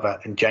Trina Gulliver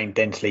and Jane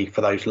Densley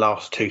for those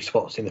last two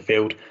spots in the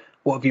field.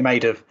 What have you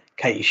made of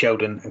Katie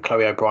Sheldon and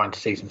Chloe O'Brien's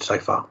season so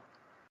far?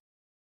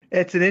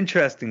 It's an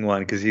interesting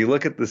one because you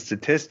look at the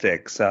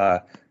statistics.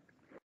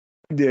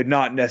 They're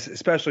not necessarily,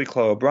 especially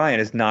Chloe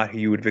O'Brien is not who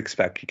you would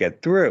expect to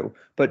get through.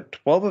 But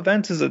 12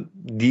 events is a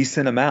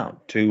decent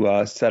amount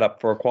to set up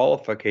for a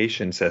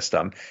qualification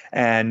system.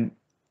 And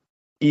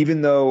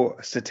even though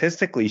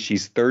statistically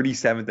she's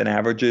 37th in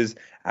averages,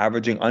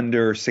 averaging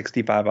under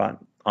 65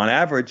 on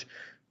average,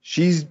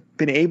 she's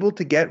been able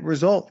to get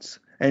results.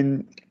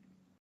 And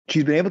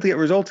she's been able to get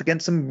results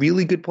against some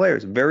really good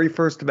players. Very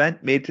first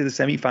event, made it to the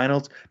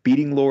semifinals,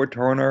 beating Laura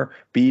Turner,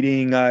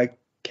 beating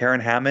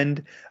Karen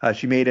Hammond.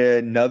 She made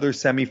another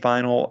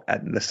semifinal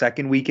at the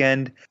second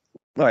weekend.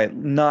 All right,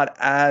 not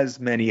as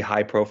many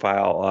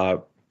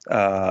high-profile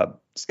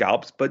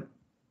scalps, but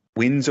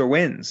wins are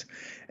wins.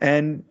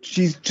 And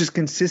she's just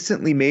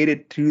consistently made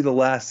it to the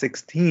last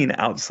 16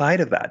 outside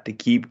of that to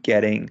keep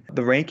getting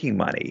the ranking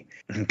money.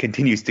 And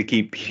continues to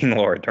keep beating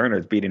Laura Turner.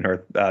 It's beating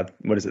her,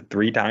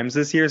 3 times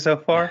this year so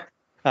far?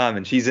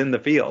 And she's in the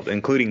field,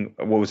 including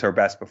what was her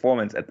best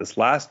performance at this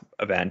last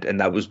event, and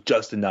that was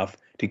just enough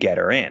to get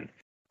her in.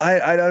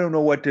 I don't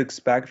know what to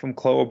expect from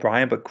Chloe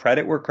O'Brien, but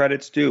credit where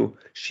credit's due.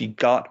 She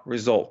got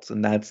results,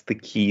 and that's the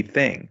key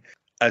thing.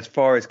 As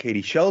far as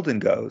Katie Sheldon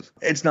goes,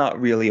 it's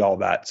not really all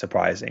that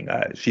surprising.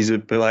 She's a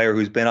player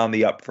who's been on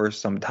the up for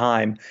some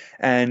time,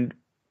 and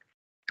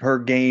her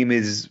game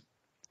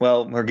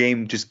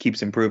just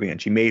keeps improving. And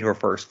she made her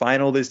first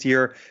final this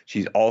year.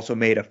 She's also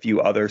made a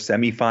few other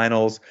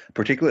semifinals,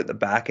 particularly at the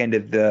back end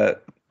of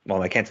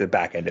I can't say the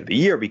back end of the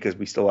year because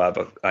we still have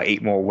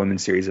 8 more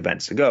Women's Series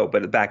events to go, but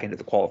at the back end of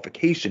the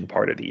qualification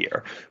part of the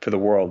year for the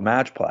World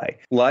Matchplay.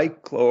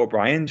 Like Chloe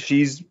O'Brien,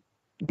 she's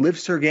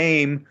lifts her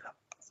game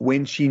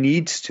when she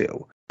needs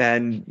to.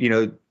 And,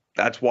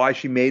 that's why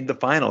she made the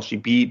final. She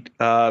beat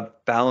Fallon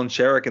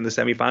Sherrick in the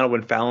semifinal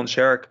when Fallon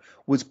Sherrick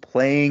was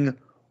playing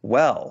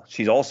well.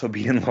 She's also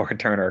beaten Laura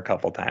Turner a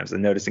couple times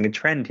and noticing a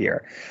trend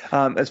here.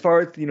 As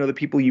far as, the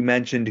people you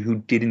mentioned who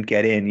didn't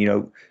get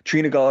in,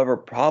 Trina Gulliver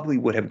probably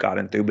would have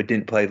gotten through, but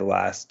didn't play the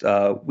last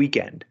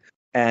weekend.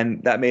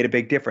 And that made a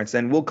big difference.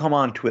 And we'll come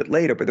on to it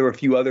later, but there were a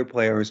few other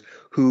players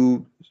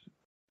who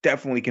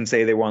definitely can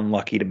say they were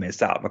unlucky to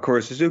miss out.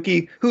 Mikuru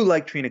Suzuki, who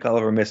like Trina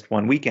Gulliver missed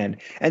one weekend,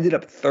 ended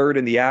up 3rd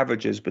in the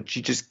averages, but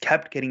she just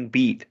kept getting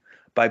beat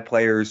by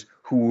players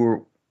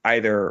who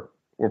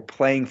were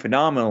playing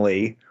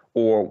phenomenally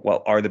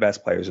or are the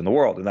best players in the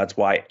world. And that's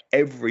why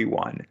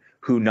everyone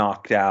who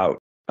knocked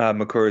out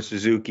Mikuru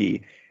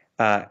Suzuki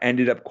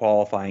ended up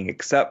qualifying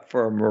except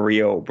for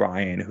Maria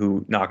O'Brien,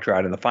 who knocked her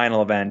out in the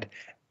final event,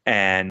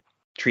 and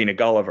Trina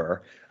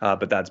Gulliver,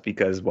 but that's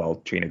because, well,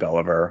 Trina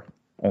Gulliver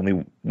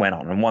only went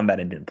on and won that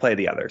and didn't play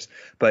the others.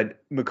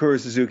 But Mikuru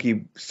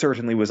Suzuki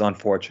certainly was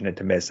unfortunate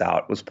to miss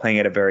out, was playing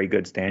at a very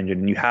good standard,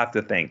 and you have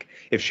to think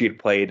if she had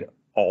played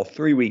all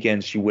 3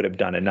 weekends, she would have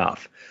done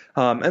enough.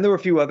 And there were a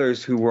few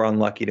others who were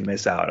unlucky to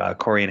miss out.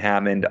 Corian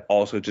Hammond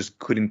also just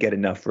couldn't get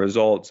enough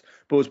results,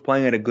 but was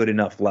playing at a good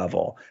enough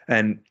level.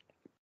 And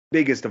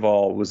biggest of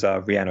all was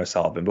Rhiannon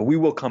Sullivan, but we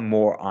will come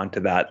more onto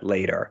that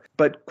later.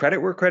 But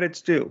credit where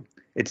credit's due.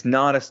 It's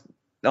not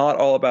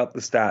all about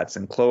the stats,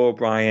 and Chloe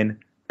O'Brien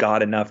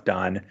got enough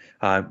done.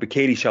 But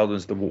Katie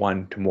Sheldon's the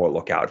one to more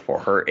look out for.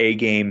 Her A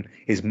game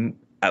is,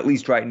 at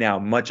least right now,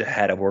 much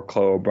ahead of where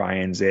Chloe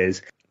O'Brien's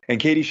is. And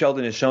Katie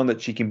Sheldon has shown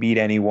that she can beat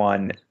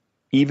anyone,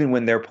 even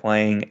when they're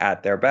playing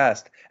at their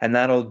best. And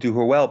that'll do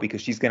her well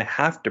because she's going to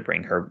have to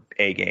bring her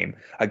A game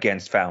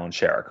against Fallon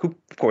Sherrick, who,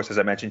 of course, as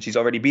I mentioned, she's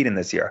already beaten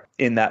this year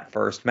in that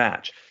first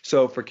match.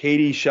 So for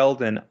Katie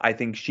Sheldon, I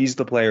think she's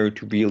the player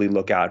to really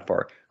look out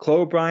for.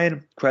 Chloe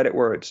O'Brien, credit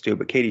where it's due,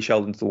 but Katie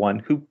Sheldon's the one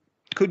who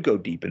could go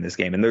deep in this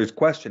game. And there's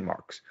question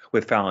marks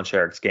with Fallon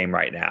Sherrick's game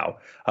right now.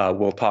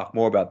 We'll talk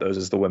more about those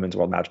as the Women's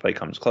World Matchplay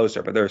comes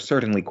closer, but there are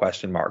certainly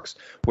question marks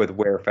with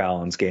where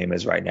Fallon's game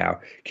is right now.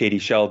 Katie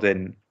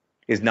Sheldon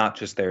is not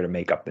just there to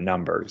make up the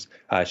numbers.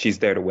 She's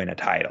there to win a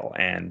title.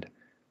 And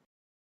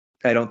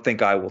I don't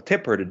think I will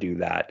tip her to do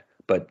that,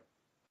 but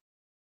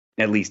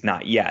at least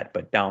not yet,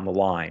 but down the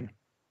line,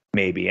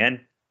 maybe.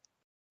 And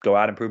go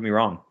out and prove me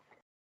wrong.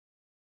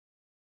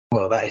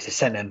 Well, that is a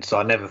sentence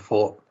I never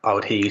thought I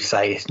would hear you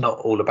say. It's not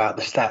all about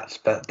the stats,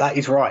 but that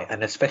is right.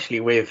 And especially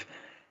with,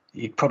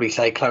 you'd probably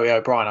say Chloe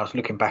O'Brien. I was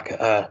looking back at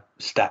her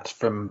stats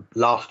from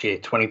last year,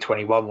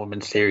 2021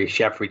 Women's Series.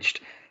 She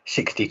averaged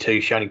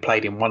 62. She only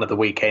played in one of the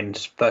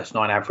weekends. First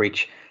 9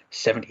 average,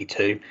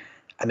 72.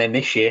 And then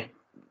this year,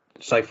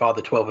 so far,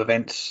 the 12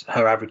 events,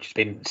 her average has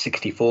been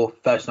 64.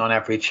 First 9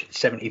 average,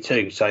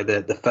 72. So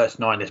the first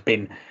 9 has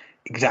been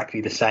exactly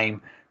the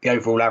same. The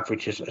overall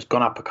average has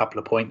gone up a couple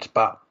of points,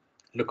 but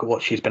look at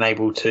what she's been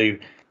able to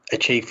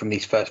achieve from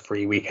these first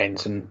 3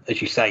 weekends. And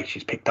as you say,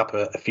 she's picked up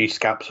a few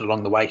scalps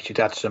along the way. She's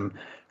had some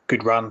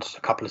good runs,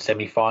 a couple of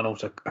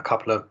semi-finals, a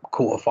couple of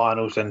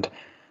quarter-finals. And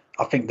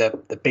I think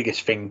the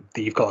biggest thing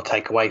that you've got to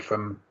take away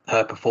from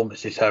her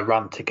performance is her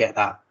run to get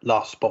that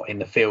last spot in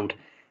the field.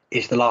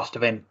 Is the last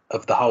event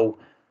of the whole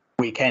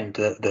weekend,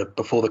 the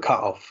before the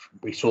cut-off.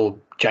 We saw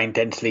Jane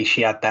Densley,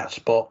 she had that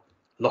spot,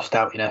 lost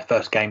out in her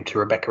first game to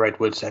Rebecca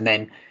Edwards, and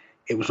then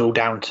it was all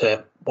down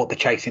to what the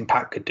chasing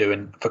pack could do.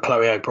 And for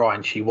Chloe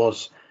O'Brien, she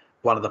was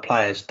one of the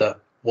players that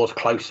was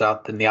closer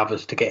than the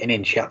others to getting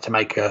in. She had to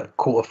make a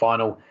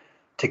quarterfinal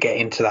to get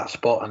into that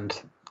spot, and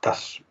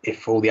that's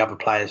if all the other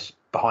players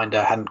behind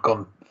her hadn't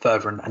gone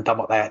further and done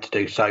what they had to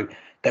do. So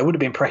there would have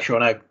been pressure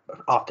on her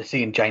after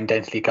seeing Jane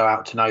Densley go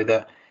out to know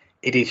that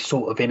it is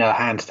sort of in her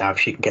hands now. If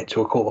she can get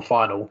to a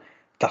quarterfinal,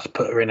 that's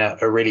put her in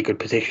a really good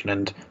position.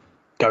 And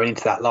going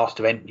into that last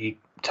event, you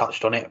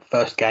touched on it,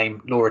 first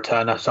game, Laura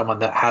Turner, someone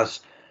that has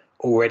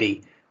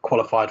already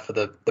qualified for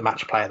the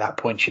match play at that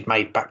point. She'd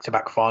made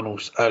back-to-back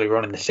finals earlier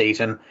on in the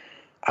season.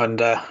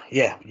 And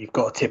you've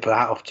got to tip her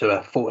hat off to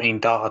a 14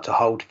 darter to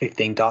hold,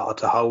 15 darter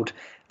to hold.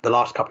 The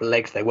last couple of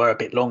legs, they were a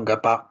bit longer,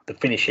 but the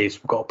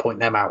finishes, we've got to point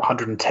them out.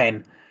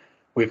 110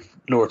 with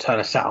Laura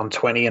Turner sat on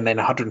 20, and then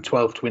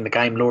 112 to win the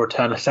game. Laura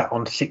Turner sat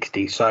on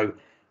 60. So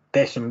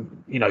there's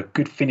some,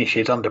 good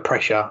finishes under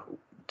pressure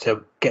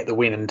to get the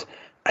win, and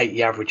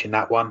 80 average in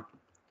that one.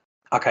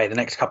 Okay, the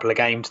next couple of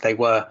games, they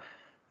were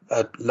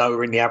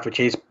lower in the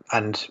averages,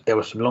 and there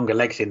were some longer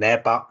legs in there,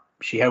 but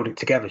she held it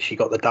together. She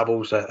got the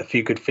doubles, a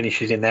few good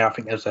finishes in there. I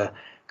think there was a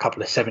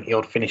couple of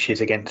 70-odd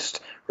finishes against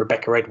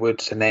Rebecca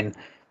Edwards, and then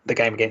the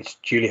game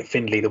against Juliet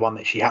Findlay, the one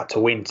that she had to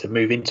win to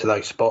move into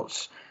those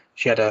spots.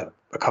 She had a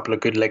couple of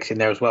good legs in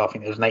there as well. I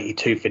think there was an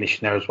 82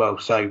 finish in there as well.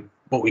 So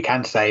what we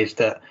can say is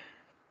that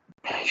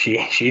she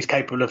is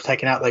capable of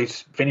taking out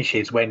those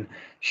finishes when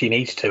she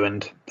needs to,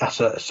 and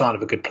that's a sign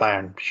of a good player.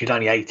 And she's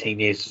only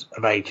 18 years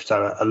of age,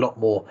 so a lot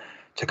more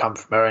to come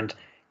from her. And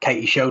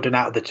Katie Sheldon,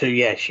 out of the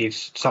two,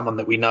 she's someone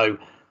that we know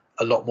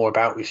a lot more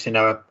about. We've seen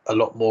her a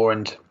lot more,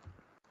 and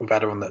we've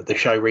had her on the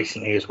show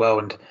recently as well,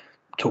 and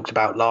talked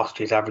about last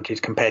year's averages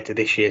compared to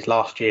this year's.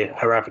 Last year,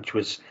 her average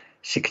was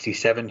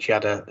 67. She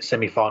had a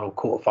semi-final,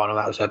 quarter-final.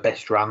 That was her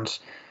best runs.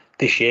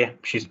 This year,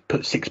 she's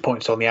put 6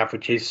 points on the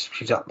averages.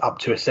 She's up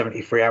to a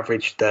 73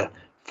 average. The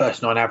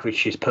first 9 average,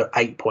 she's put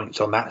 8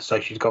 points on that. So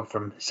she's gone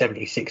from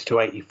 76 to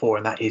 84,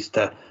 and that is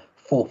the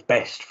 4th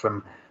best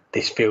from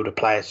this field of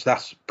players. So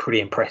that's pretty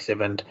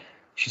impressive. And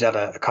she's had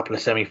a couple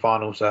of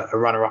semi-finals, a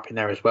runner-up in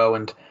there as well.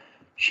 And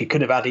she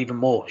could have had even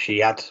more. She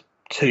had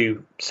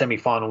 2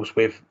 semi-finals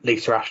with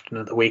Lisa Ashton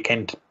at the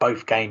weekend,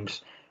 both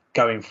games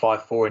going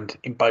 5-4. And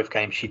in both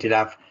games, she did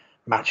have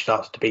match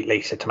starts to beat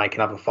Lisa to make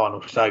another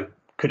final. So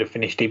could have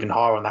finished even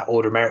higher on that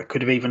order of merit,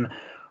 could have even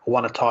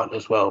won a title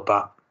as well.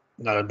 But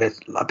there's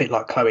a bit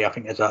like Chloe. I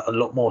think there's a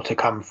lot more to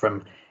come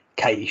from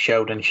Katie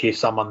Sheldon. She is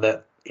someone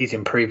that is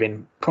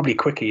improving probably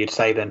quicker, you'd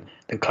say, than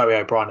Chloe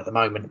O'Brien at the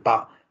moment.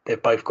 But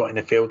they've both got in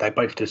the field. They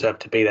both deserve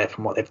to be there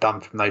from what they've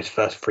done from those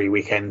first 3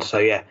 weekends. So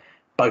yeah,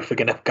 both are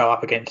going to go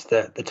up against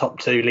the top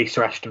two,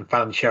 Lisa Ashton,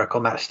 Fallon Sherrock,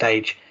 on that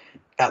stage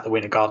at the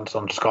Winter Gardens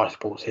on Sky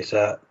Sports. It's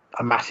a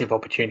massive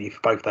opportunity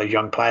for both those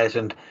young players,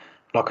 and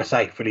like I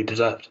say, fully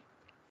deserved.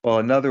 Well,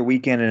 another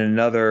weekend and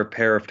another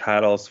pair of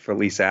titles for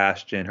Lisa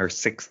Ashton, her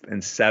 6th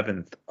and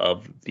 7th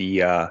of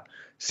the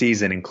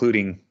season,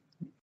 including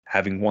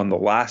having won the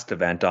last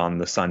event on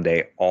the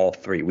Sunday, all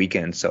 3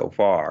 weekends so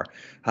far.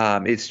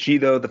 Is she,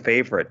 though, the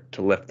favorite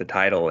to lift the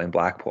title in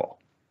Blackpool?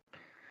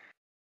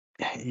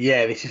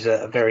 Yeah, this is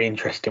a very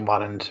interesting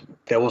one, and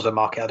there was a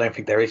market. I don't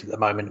think there is at the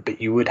moment, but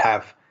you would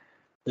have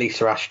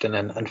Lisa Ashton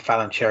and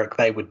Fallon Sherrock.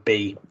 They would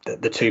be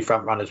the two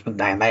front runners, wouldn't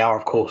they? And they are,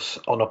 of course,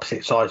 on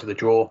opposite sides of the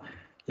draw.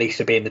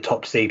 Lisa being the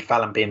top seed,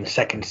 Fallon being the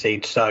second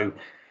seed. So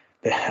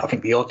I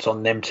think the odds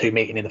on them two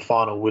meeting in the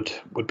final would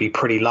be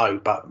pretty low.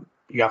 But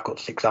you have got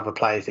 6 other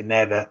players in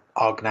there that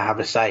are going to have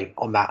a say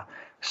on that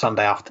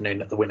Sunday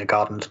afternoon at the Winter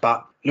Gardens.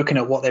 But looking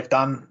at what they've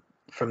done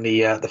from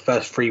the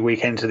first 3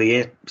 weekends of the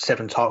year,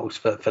 7 titles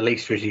for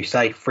Lisa, as you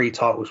say, 3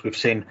 titles we've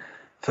seen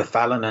for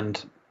Fallon,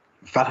 and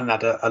Fallon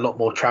had a lot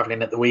more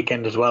travelling at the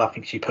weekend as well. I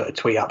think she put a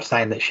tweet up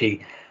saying that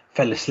she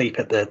fell asleep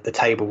at the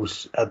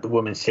tables at the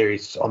Women's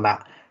Series on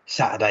that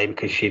Saturday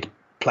because she'd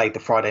played the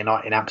Friday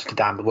night in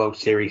Amsterdam, the World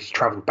Series,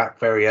 travelled back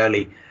very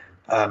early,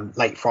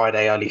 late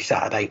Friday, early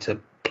Saturday to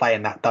play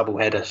in that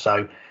doubleheader.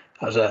 So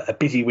that was a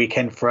busy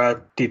weekend for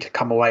her. Did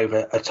come away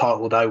with a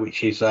title though,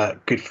 which is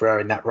good for her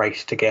in that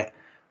race to get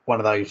one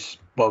of those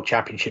World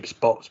Championship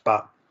spots.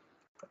 But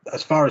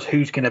as far as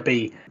who's going to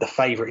be the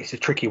favourite, it's a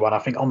tricky one. I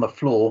think on the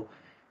floor,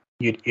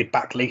 you'd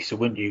back Lisa,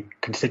 wouldn't you,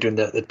 considering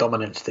the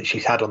dominance that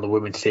she's had on the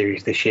Women's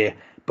Series this year.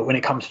 But when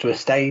it comes to a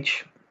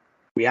stage,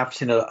 we have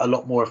seen a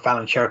lot more of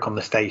Fallon Sherrock on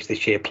the stage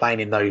this year, playing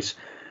in those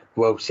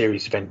World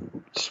Series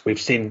events. We've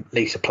seen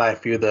Lisa play a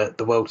few of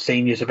the World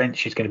Seniors events.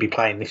 She's going to be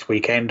playing this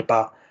weekend.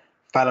 But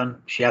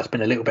Fallon, she has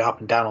been a little bit up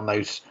and down on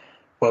those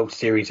World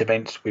Series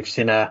events. We've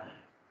seen her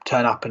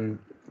turn up and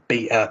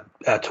beat a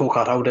tour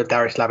card holder,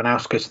 Darius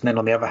Labanauskas, and then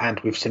on the other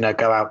hand, we've seen her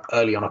go out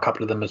early on a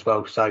couple of them as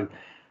well. So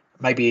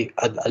maybe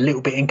a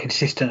little bit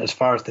inconsistent as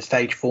far as the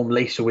stage form.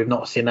 Lisa, we've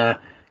not seen her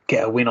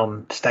get a win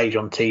on stage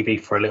on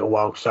TV for a little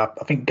while. So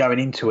I think going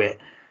into it,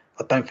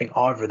 I don't think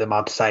either of them,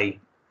 I'd say,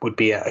 would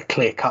be a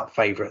clear-cut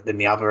favourite than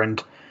the other.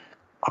 And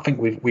I think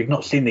we've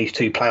not seen these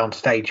two play on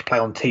stage, play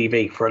on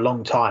TV for a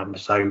long time.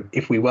 So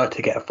if we were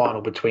to get a final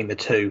between the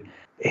two,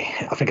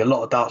 I think a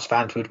lot of darts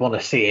fans would want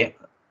to see it.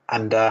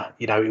 And,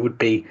 it would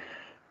be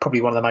probably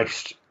one of the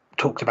most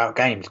talked about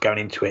games going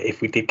into it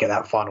if we did get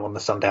that final on the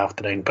Sunday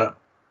afternoon. But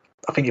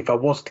I think if I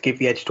was to give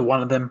the edge to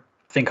one of them,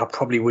 I think I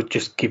probably would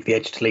just give the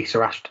edge to Lisa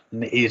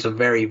Ashton. It is a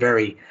very,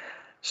 very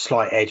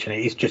slight edge, and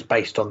it is just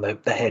based on the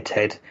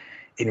head-to-head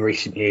in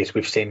recent years.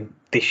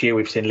 This year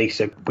we've seen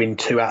Lisa win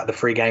 2 out of the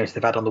 3 games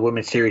they've had on the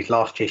Women's Series.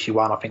 Last year she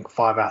won, I think,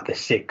 5 out of the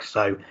 6.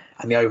 So,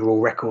 and the overall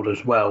record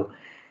as well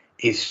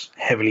is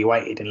heavily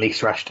weighted in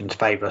Lisa Ashton's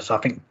favour. So I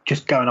think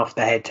just going off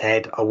the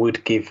head-to-head, I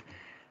would give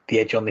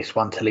the edge on this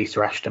one to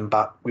Lisa Ashton.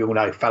 But we all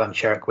know Fallon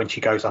Sherrock, when she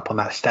goes up on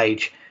that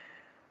stage,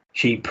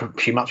 she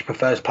much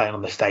prefers playing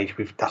on the stage.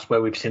 That's where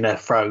we've seen her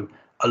throw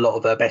a lot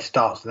of her best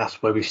darts, and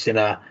that's where we've seen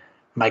her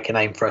make a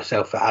name for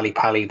herself at Ali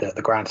Pali, the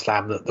Grand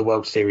Slam, the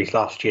World Series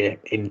last year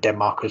in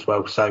Denmark as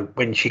well. So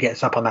when she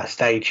gets up on that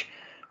stage,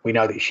 we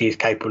know that she is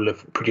capable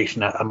of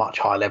producing a much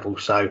higher level.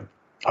 So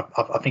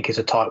I think it's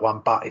a tight one.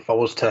 But if I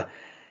was to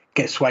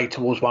get swayed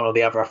towards one or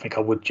the other, I think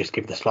I would just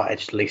give the slight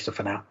edge to Lisa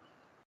for now.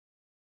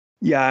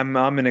 Yeah,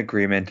 I'm in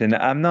agreement, and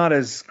I'm not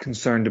as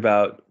concerned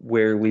about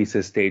where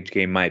Lisa's stage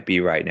game might be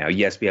right now.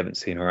 Yes, we haven't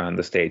seen her on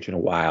the stage in a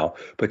while,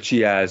 but she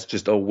has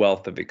just a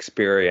wealth of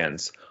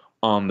experience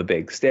on the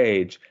big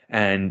stage,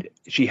 and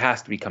she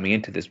has to be coming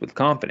into this with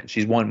confidence.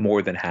 She's won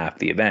more than half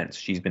the events.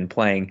 She's been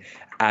playing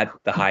at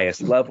the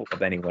highest level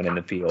of anyone in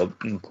the field,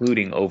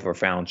 including over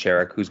Fallon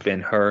Sherrock, who's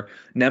been her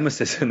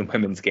nemesis in the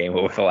women's game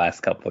over the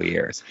last couple of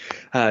years.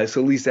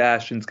 So Lisa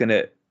Ashton's going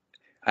to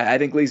I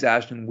think Lisa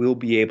Ashton will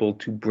be able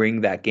to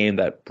bring that game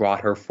that brought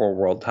her 4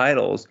 world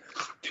titles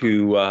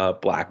to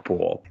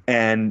Blackpool.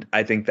 And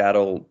I think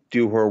that'll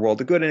do her a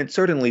world of good. And it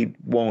certainly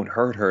won't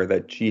hurt her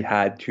that she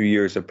had 2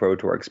 years of Pro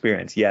Tour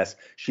experience. Yes,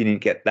 she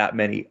didn't get that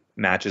many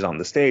matches on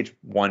the stage.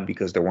 1,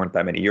 because there weren't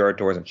that many Euro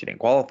Tours and she didn't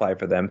qualify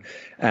for them.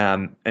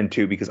 And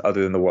 2, because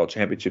other than the World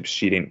Championships,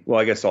 she didn't, well,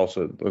 I guess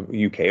also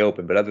the UK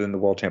Open, but other than the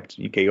World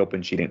Championship, UK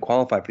Open, she didn't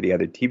qualify for the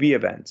other TV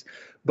events.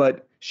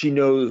 But she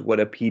knows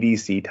what a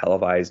PDC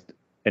televised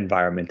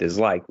environment is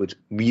like, which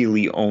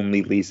really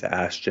only Lisa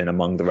Ashton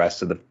among the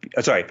rest of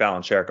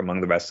Fallon Sherrock among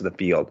the rest of the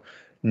field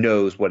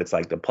knows what it's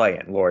like to play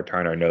in. Laura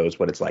Turner knows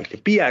what it's like to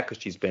be at because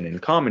she's been in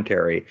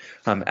commentary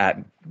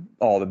at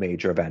all the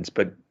major events,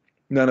 but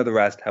none of the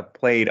rest have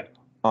played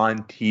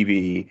on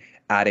TV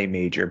at a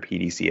major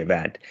PDC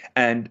event.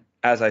 And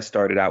as I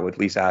started out with,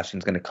 Lisa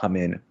Ashton's going to come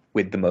in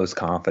with the most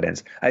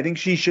confidence. I think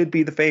she should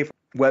be the favorite.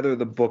 Whether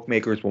the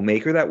bookmakers will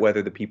make her that,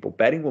 whether the people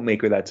betting will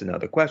make her, that's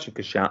another question,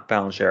 because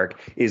Fallon Sherrock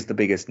is the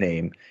biggest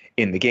name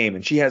in the game,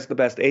 and she has the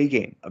best A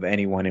game of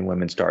anyone in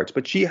women's darts.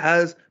 But she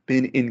has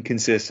been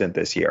inconsistent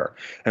this year,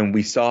 and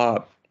we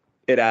saw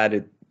it at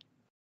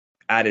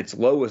its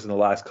lowest in the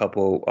last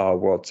couple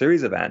World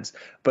Series events.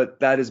 But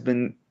that has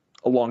been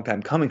a long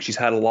time coming. She's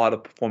had a lot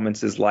of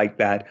performances like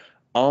that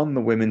on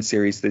the women's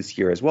series this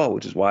year as well,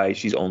 which is why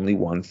she's only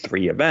won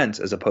 3 events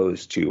as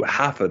opposed to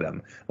half of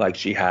them like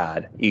she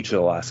had each of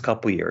the last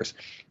couple years.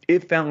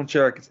 If Fallon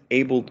Sherrock is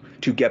able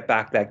to get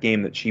back that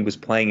game that she was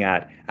playing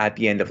at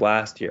the end of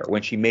last year,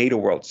 when she made a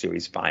World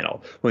Series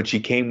final, when she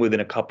came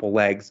within a couple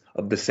legs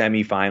of the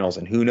semifinals,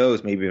 and who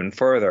knows, maybe even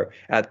further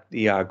at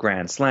the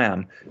Grand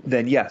Slam,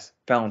 then yes,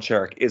 Fallon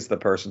Sherrock is the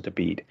person to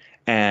beat.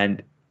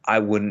 And I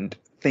wouldn't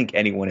think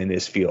anyone in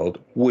this field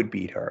would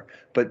beat her,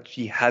 but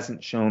she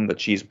hasn't shown that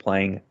she's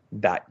playing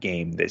that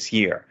game this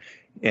year.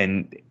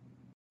 And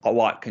a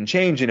lot can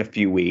change in a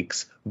few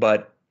weeks,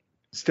 but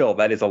still,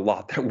 that is a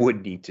lot that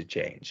would need to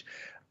change.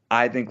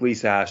 I think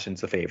Lisa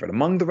Ashton's the favorite.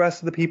 Among the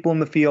rest of the people in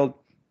the field,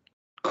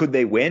 could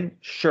they win?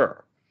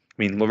 Sure.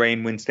 I mean,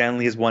 Lorraine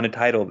Winstanley has won a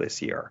title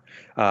this year.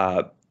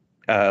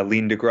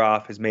 Lean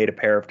DeGraaf has made a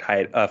pair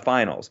of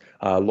finals.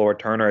 Laura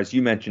Turner, as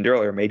you mentioned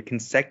earlier, made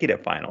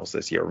consecutive finals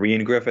this year.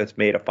 Rhian Griffiths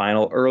made a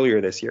final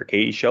earlier this year.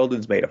 Katie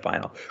Sheldon's made a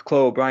final.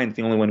 Chloe O'Brien's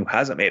the only one who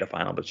hasn't made a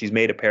final, but she's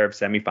made a pair of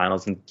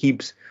semifinals and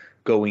keeps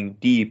going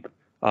deep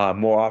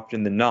more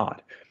often than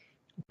not.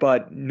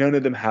 But none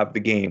of them have the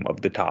game of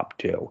the top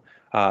 2.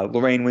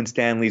 Lorraine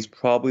Winstanley is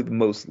probably the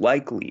most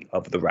likely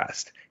of the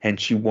rest, and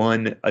she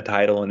won a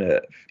title in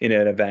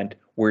an event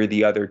where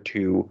the other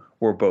 2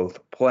 were both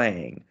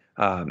playing.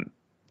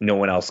 No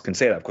one else can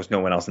say that. Of course, no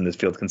one else in this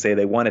field can say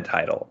they won a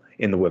title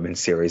in the women's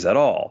series at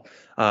all.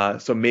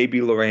 So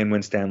maybe Lorraine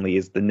Winstanley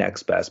is the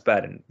next best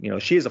bet. And,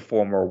 she is a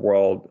former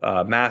world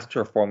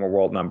master, former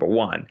world number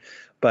 1.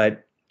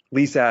 But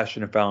Lisa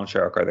Ashton and Fallon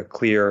Sherrock are the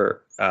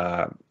clear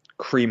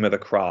cream of the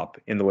crop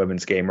in the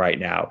women's game right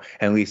now.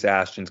 And Lisa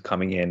Ashton's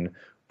coming in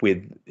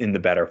the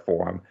better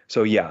form.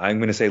 So, yeah, I'm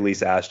going to say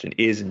Lisa Ashton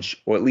is,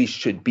 or at least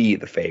should be,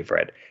 the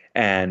favorite.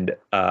 And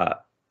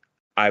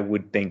I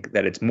would think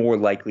that it's more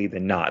likely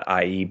than not,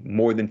 i.e.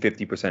 more than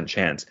 50%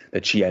 chance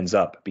that she ends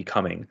up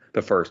becoming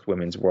the first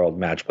women's world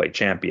match play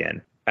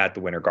champion at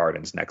the Winter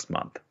Gardens next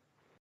month.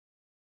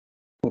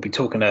 We'll be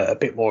talking a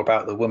bit more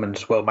about the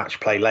women's world match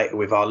play later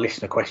with our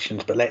listener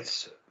questions, but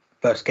let's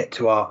first get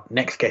to our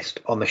next guest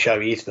on the show.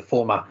 He is the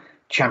former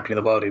champion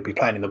of the world who'll be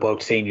playing in the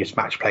World Seniors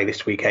Matchplay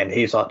this weekend.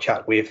 Here's our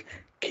chat with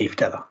Keith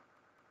Deller.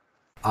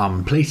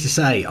 I'm pleased to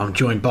say I'm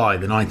joined by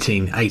the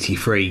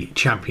 1983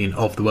 champion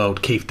of the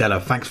world, Keith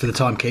Deller. Thanks for the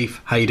time, Keith.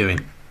 How are you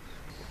doing?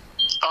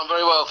 I'm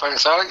very well,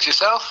 thanks, Alex.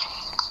 Yourself?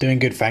 Doing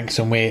good, thanks.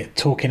 And we're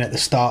talking at the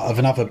start of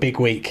another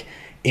big week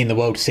in the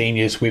World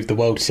Seniors, with the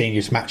World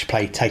Seniors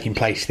Matchplay taking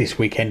place this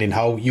weekend in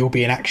Hull. You'll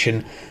be in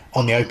action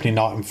on the opening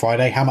night on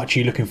Friday. How much are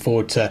you looking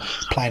forward to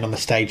playing on the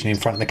stage and in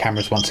front of the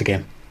cameras once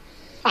again?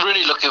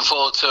 Really looking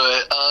forward to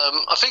it.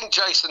 I think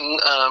Jason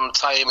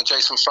Tame and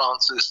Jason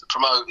Francis, the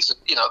promoters,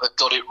 they've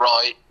got it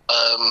right.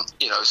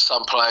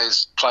 Some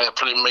players play a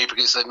preliminary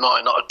because they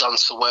might not have done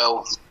so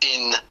well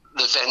in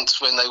the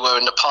events when they were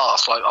in the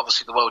past. Like,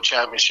 obviously, the World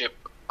Championship,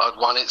 I'd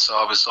won it, so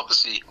I was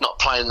obviously not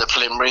playing the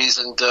preliminaries,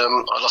 and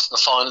I lost in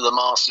the final of the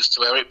Masters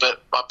to Eric,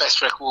 but my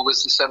best record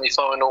was the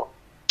semi-final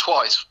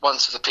twice,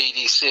 once at the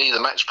PDC,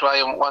 the match play,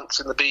 and once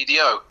in the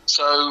BDO.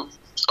 So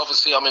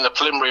obviously I'm in a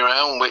preliminary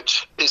round,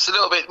 which is a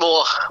little bit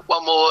more,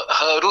 one more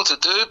hurdle to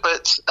do,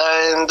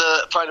 and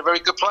playing a very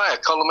good player,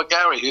 Colin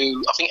McGarry,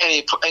 who I think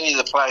any of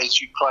the players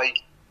you play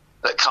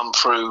that come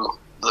through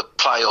the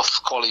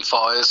playoff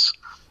qualifiers,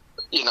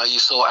 you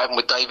saw what happened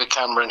with David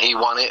Cameron, he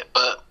won it,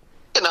 but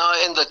at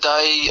the end of the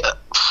day,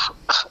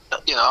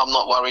 I'm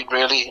not worried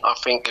really. I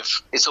think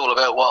if it's all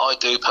about what I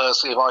do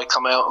personally, if I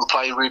come out and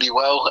play really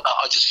well,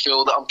 I just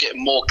feel that I'm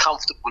getting more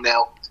comfortable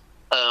now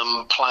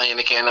playing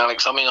again,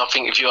 Alex. I mean, I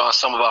think if you ask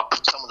some of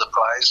the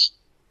players,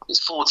 it's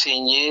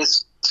 14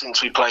 years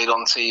since we played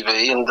on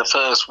TV, and the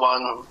first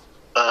one,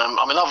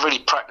 I've really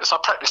practiced. I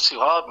practiced too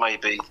hard,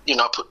 maybe.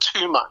 I put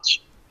too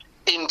much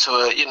into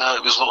it.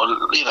 It was sort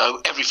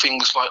of, everything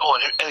was like,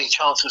 any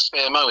chance of a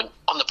spare moment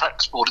on the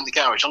practice board, in the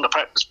garage, on the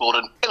practice board,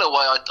 and in a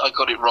way I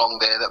got it wrong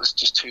there. That was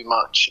just too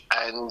much.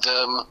 And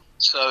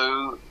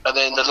and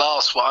then the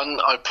last one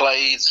I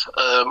played,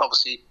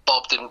 obviously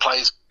Bob didn't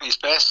play his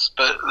best,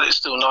 but it's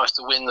still nice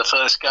to win the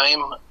first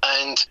game.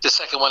 And the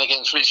second one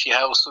against Richie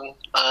Helson,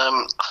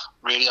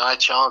 really I had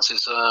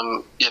chances.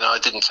 I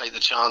didn't take the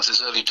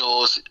chances early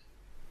doors.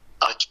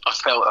 I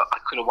felt I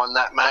could have won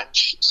that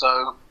match,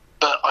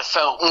 but I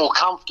felt more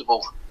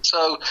comfortable.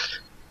 So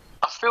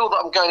I feel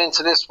that I'm going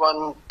into this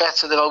one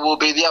better than I will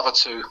be the other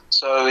two.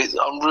 So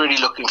I'm really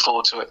looking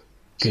forward to it.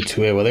 Good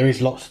to hear. Well, there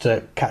is lots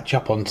to catch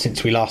up on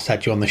since we last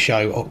had you on the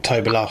show,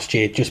 October last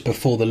year, just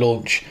before the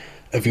launch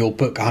of your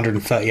book,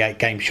 138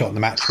 Games Shot in the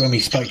Match. When we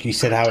spoke, you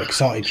said how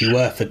excited you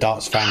were for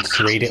darts fans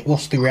to read it.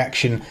 What's the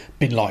reaction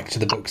been like to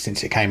the book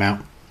since it came out?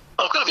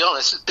 I've got to be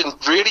honest, it's been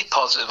really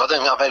positive. I don't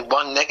think I've had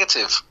one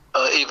negative,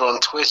 either on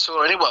Twitter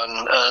or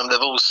anyone.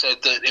 They've all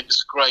said that it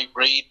was a great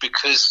read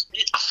because,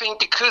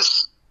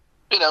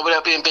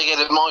 without being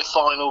big-headed, my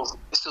final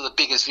is still the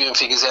biggest viewing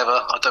figures ever.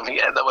 I don't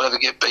think that will ever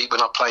get beat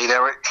when I played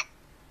Eric.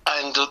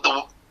 And,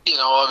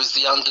 I was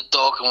the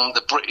underdog, and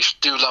the British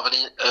do love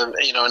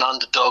an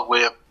underdog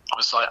where I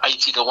was like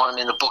 80-1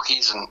 in the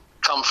bookies and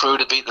come through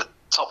to beat the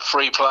top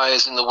 3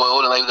 players in the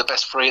world, and they were the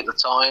best 3 at the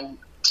time.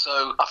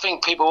 So I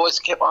think people always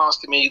kept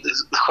asking me the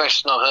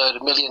question I've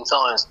heard a million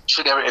times: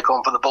 should Eric have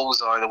gone for the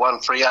bullseye, the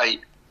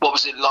 138? What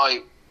was it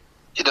like,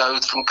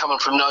 from coming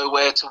from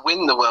nowhere to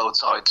win the world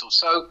title?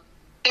 So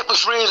it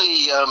was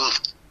really,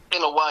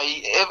 in a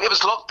way, it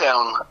was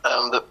lockdown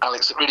that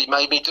Alex that really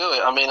made me do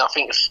it. I mean, I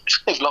think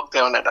if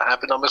lockdown hadn't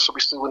happened, I probably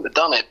still wouldn't have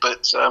done it.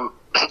 But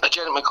a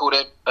gentleman called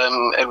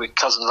Edward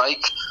Cousin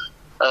Lake,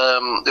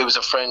 who was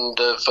a friend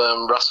of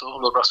Lord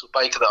Russell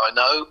Baker that I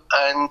know,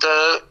 and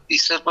he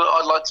said, well,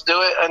 I'd like to do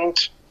it,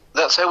 and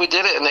that's how we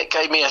did it. And it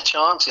gave me a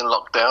chance in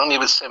lockdown. He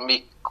would send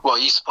me,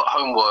 he used to put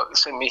homework,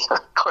 send me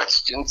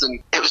questions,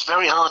 and it was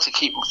very hard to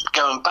keep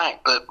going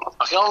back. But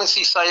I can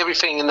honestly say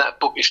everything in that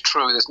book is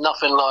true. There's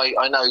nothing like,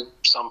 I know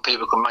some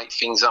people can make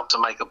things up to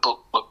make a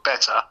book look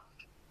better.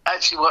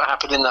 Actually, what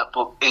happened in that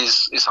book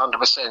is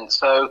 100%.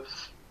 So,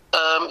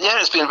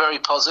 it's been very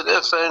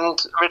positive and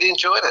really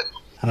enjoyed it.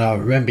 And I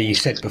remember you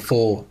said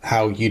before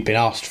how you'd been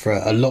asked for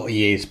a lot of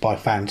years by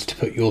fans to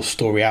put your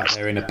story out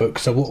there in a book.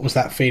 So what was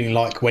that feeling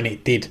like when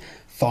it did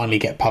finally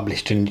get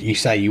published? And you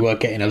say you were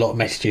getting a lot of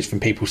messages from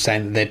people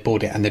saying that they'd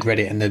bought it and they'd read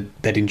it and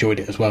they'd enjoyed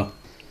it as well.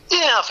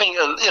 Yeah, I think,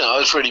 I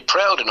was really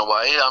proud in a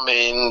way. I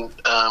mean,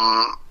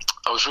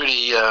 I was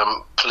really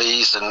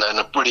pleased and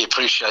really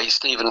appreciate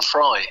Stephen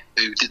Fry,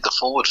 who did the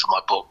forward for my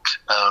book.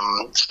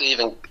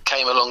 Stephen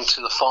came along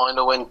to the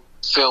final when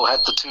Phil had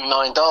the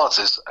 2-9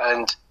 darters,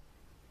 and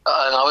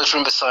I always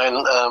remember saying,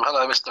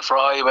 hello, Mr.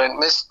 Fry. He went,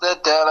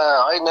 Mr.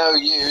 Della, I know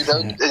you.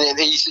 And then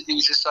he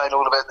was just saying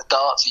all about the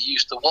darts he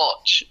used to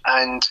watch.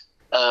 And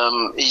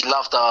he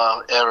loved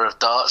our era of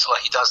darts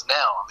like he does now.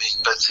 I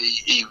mean, but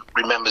he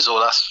remembers all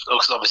us,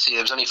 because obviously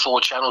there was only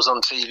 4 channels on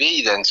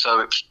TV then.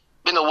 So it's,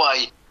 in a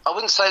way, I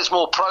wouldn't say it's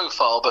more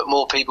profile, but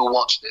more people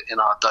watched it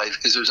in our day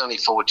because there was only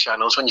 4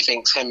 channels. When you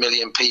think 10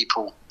 million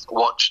people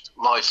watched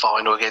my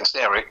final against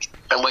Eric,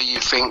 and where you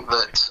think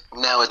that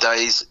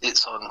nowadays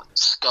it's on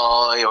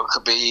Sky or it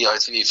could be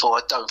ITV4,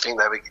 I don't think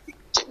they would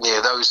get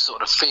near those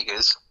sort of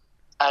figures.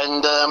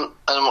 And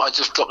I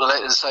just dropped a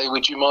letter to say,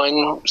 would you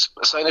mind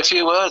saying a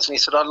few words? And he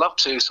said, I'd love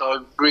to. So I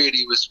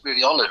really was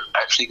really honoured,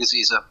 actually, because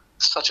he's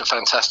such a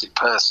fantastic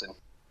person.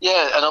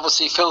 Yeah, and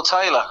obviously Phil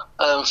Taylor.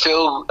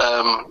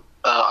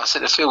 I said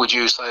to Phil, would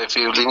you say a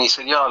few? And he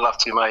said, yeah, I'd love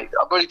to, mate.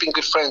 I've already been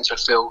good friends with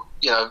Phil.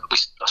 I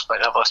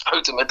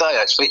spoke to him today,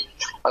 actually.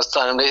 I was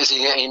telling him, is he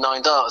getting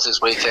 9 darts this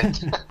weekend?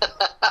 But,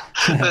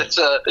 and I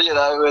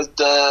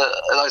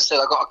said,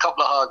 I've got a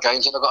couple of hard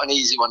games and I've got an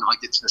easy one if I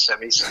get to the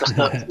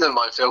semis. Never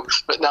mind, Phil.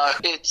 But no,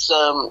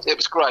 it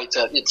was great.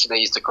 To me,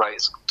 it's the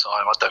greatest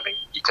time. I don't think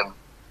you can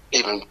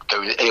even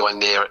go anywhere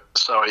near it.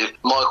 Sorry.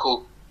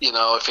 Michael,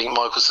 I think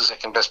Michael's the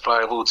second best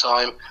player of all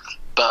time.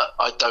 But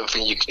I don't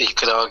think you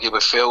could argue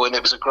with Phil, and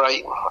it was a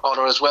great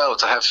honour as well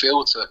to have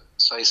Phil to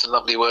say some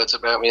lovely words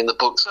about me in the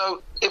book.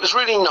 So it was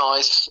really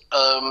nice,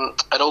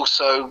 and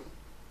also,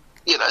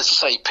 as I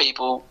say,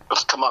 people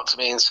have come up to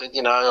me and said,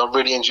 I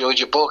really enjoyed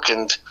your book,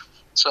 and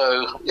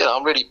so,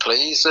 I'm really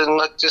pleased,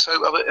 and I just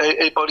hope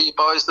anybody who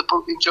buys the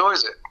book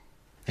enjoys it.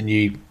 And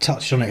you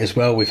touched on it as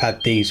well. We've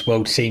had these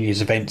World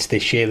Seniors events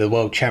this year, the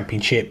World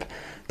Championship,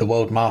 the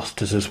World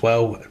Masters as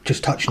well.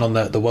 Just touching on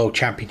the World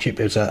Championship,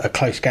 it was a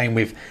close game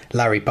with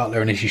Larry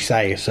Butler, and as you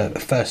say, it's the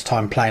first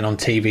time playing on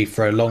TV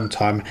for a long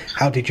time.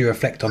 How did you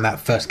reflect on that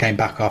first game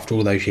back after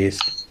all those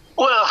years?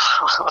 Well,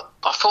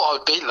 I thought I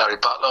would beat Larry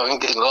Butler, I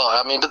didn't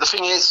lie. I mean, but the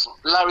thing is,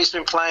 Larry's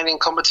been playing in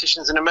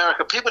competitions in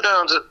America. People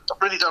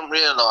really don't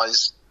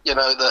realise,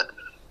 that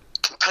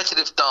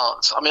competitive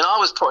darts, I mean, I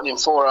was putting in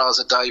 4 hours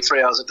a day,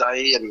 3 hours a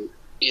day, and,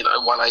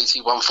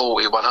 180,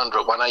 140,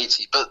 100,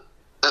 180, but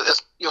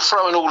you're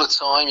throwing all the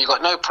time, you've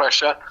got no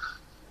pressure,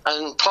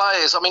 and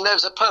players, I mean, there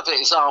was a perfect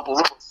example.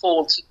 Robert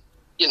Thornton,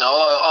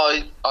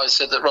 I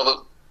said that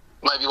Robert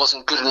maybe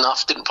wasn't good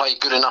enough, didn't play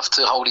good enough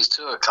to hold his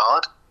tour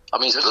card. I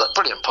mean, he's a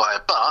brilliant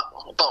player,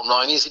 but bottom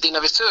line is he didn't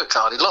have his tour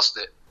card, he lost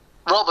it.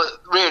 Robert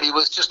really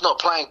was just not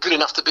playing good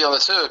enough to be on the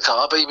tour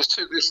card, but he was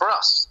too good for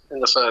us in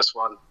the first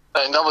one.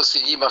 And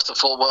obviously he must have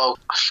thought, well,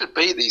 I should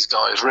beat these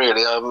guys,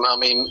 really. I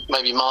mean,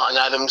 maybe Martin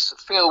Adams.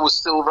 Phil was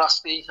still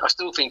rusty. I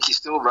still think he's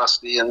still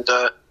rusty. And,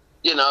 and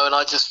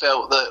I just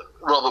felt that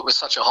Robert was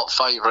such a hot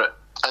favourite.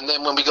 And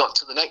then when we got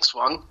to the next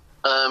one,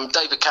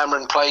 David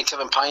Cameron played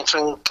Kevin Painter,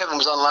 and Kevin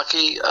was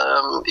unlucky.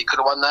 He could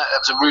have won that. It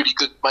was a really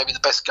good, maybe the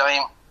best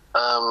game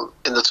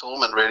in the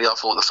tournament, really. I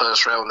thought the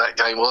first round that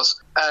game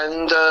was.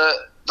 And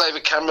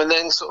David Cameron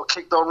then sort of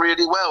kicked on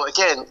really well.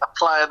 Again, a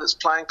player that's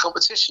playing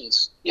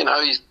competitions.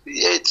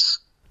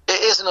 It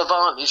it is an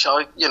advantage.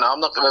 I'm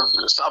not going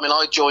to. I mean,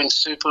 I joined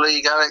Super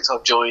League, Alex.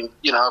 I've joined.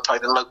 I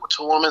played in local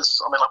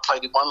tournaments. I mean, I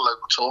played in one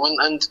local tournament,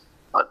 and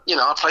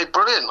I played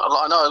brilliant.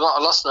 I know I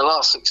lost in the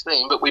last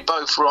 16, but we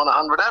both were on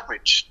 100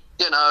 average.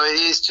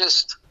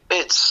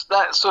 It's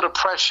that sort of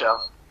pressure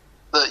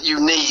that you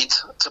need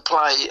to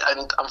play,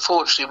 and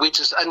unfortunately we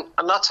just and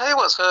I'll tell you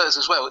what's hurt us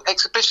as well.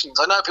 Exhibitions.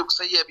 I know people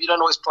say, yeah, but you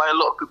don't always play a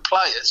lot of good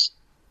players,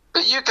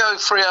 but you go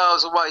 3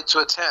 hours away to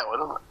a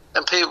town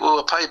and people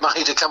are paid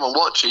money to come and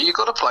watch you. You've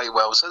got to play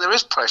well, so there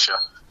is pressure,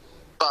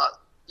 but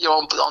you're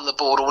on the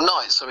board all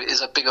night, so it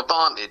is a big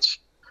advantage.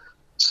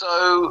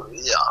 So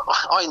yeah,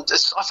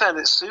 I found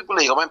it Super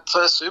League. I went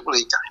first Super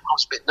League game. I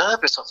was a bit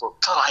nervous. I thought,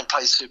 God, I ain't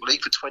played Super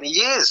League for 20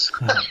 years.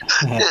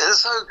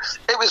 So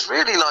it was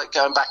really like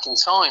going back in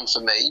time for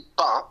me.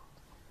 But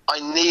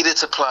I needed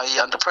to play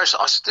under pressure.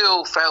 I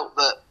still felt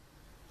that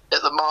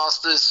at the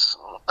Masters,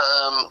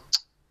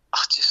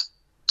 just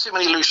too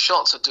many loose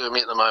shots are doing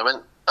me at the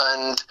moment,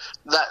 and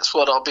that's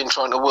what I've been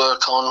trying to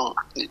work on.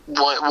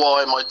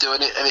 Why am I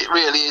doing it? And it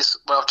really is.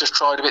 Well, I've just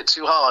tried a bit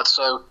too hard.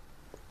 So.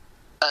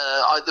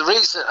 The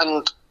reason,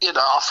 and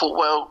I thought,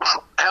 well,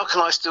 how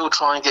can I still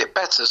try and get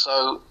better?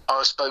 So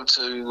I spoke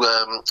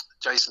to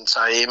Jason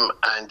Tame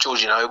and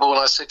Georgie Noble, and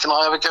I said, can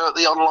I have a go at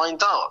the online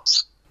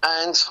darts?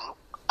 And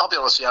I'll be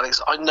honest with you,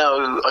 Alex, I knew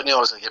I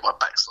was going to get my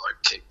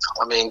backside kicked.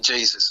 I mean,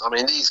 Jesus. I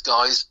mean, these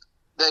guys,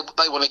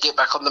 they want to get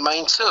back on the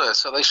main tour,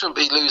 so they shouldn't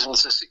be losing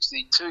to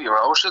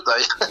 62-year-olds, should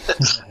they?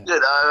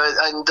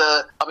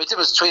 The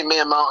difference between me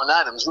and Martin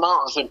Adams,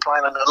 Martin's been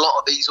playing on a lot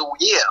of these all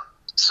year,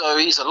 so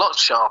he's a lot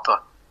sharper.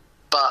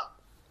 But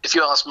if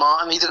you ask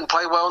Martin, he didn't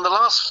play well in the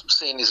last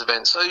seniors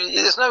event. So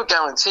there's no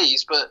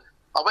guarantees, but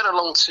I went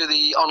along to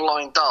the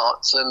online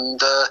darts and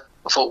I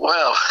thought,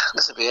 wow,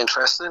 this would be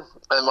interesting.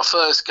 And my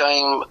first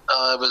game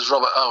was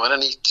Robert Owen,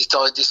 and he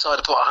decided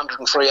to put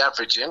 103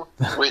 average in,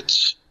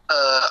 which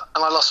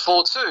and I lost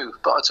 4-2,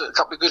 but I took a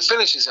couple of good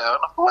finishes out.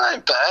 I thought, well, that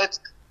ain't bad.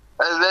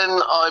 And then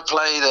I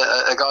played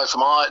a guy from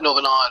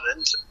Northern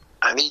Ireland,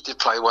 and he did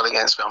play well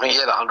against me. I think he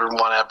had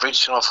 101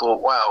 average, and I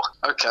thought, wow,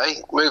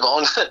 okay, move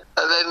on. And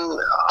then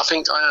I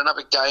think I had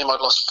another game,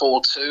 I'd lost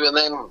 4-2, and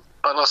then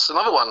I lost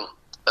another one,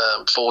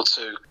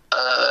 4-2.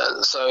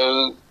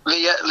 So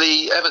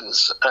Lee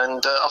Evans,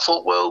 and I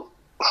thought, well,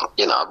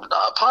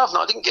 apart from that,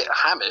 I didn't get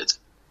hammered,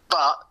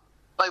 but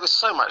they were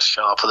so much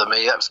sharper than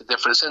me. That was the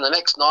difference. And the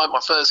next night,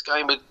 my first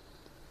game, I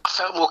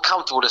felt more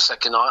comfortable the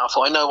second night. I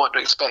thought, I know what to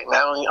expect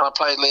now. And I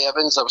played Lee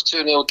Evans. I was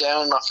 2-0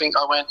 down, and I think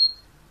I went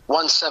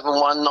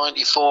 171,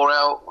 94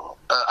 out,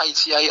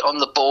 88 on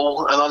the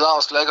ball, and the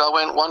last leg I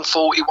went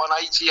 140,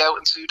 180 out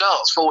and 2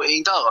 darts,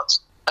 14 darts.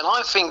 And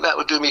I think that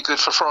would do me good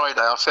for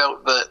Friday. I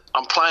felt that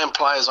I'm playing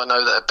players I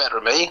know that are better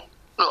than me.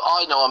 Look,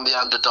 I know I'm the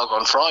underdog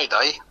on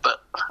Friday,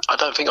 but I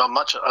don't think I'm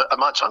a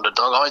much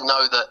underdog. I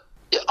know that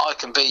I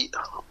can beat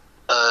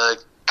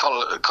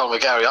Colin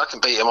McGarry. I can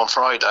beat him on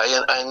Friday,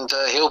 and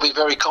he'll be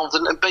very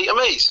confident in beating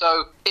me.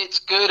 So it's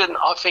good, and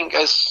I think,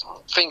 as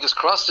fingers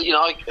crossed, that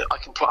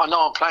I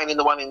know I'm playing in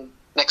the one in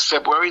next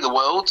February, the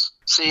World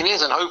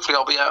Seniors, and hopefully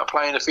I'll be able to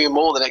play in a few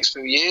more the next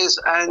few years,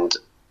 and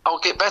I'll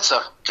get better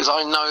because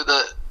I know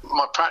that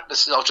my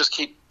practices. I'll just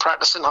keep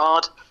practicing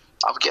hard.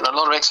 I'm getting a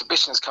lot of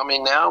exhibitions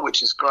coming now,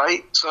 which is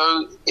great.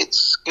 So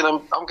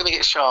I'm going to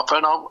get sharper,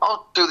 and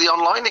I'll do the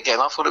online again.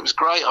 I thought it was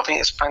great. I think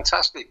it's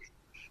fantastic.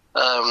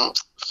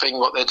 Thing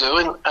what they're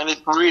doing, and it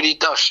really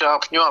does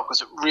sharpen you up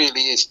because it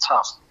really is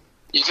tough.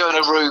 You go in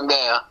a room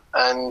there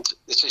and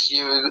it's just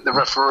you, the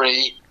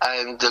referee,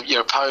 and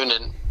your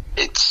opponent.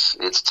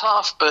 It's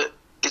tough, but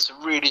it's a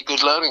really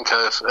good learning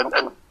curve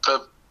and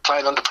for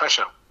playing under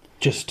pressure.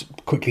 Just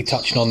quickly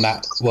touching on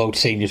that World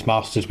Seniors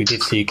Masters, we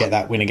did see you get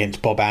that win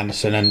against Bob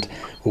Anderson, and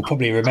we'll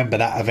probably remember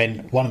that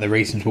event. One of the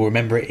reasons we'll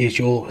remember it is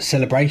your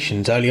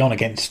celebrations early on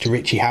against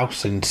Richie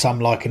House, and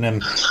some liking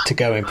them to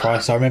go in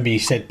price. I remember you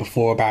said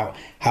before about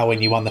how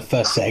when you won the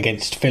first set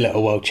against Phil at a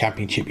World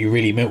Championship, you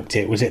really milked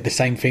it. Was it the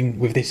same thing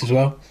with this as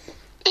well?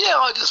 Yeah,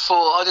 I just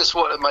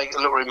wanted to make a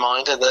little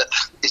reminder that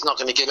he's not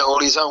going to get it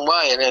all his own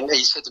way. And then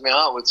he said to me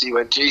afterwards, he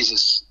went,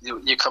 Jesus,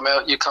 you come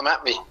at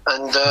me.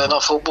 And I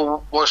thought,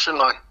 well, why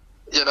shouldn't I?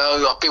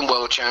 I've been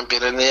world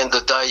champion, and at the end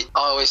of the day, I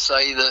always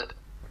say that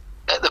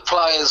the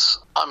players,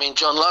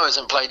 John Lowe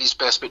hasn't played his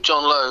best, but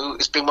John Lowe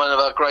has been one of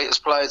our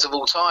greatest players of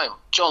all time.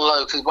 John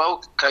Lowe could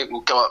well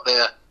go up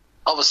there.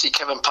 Obviously,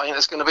 Kevin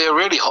Painter's going to be a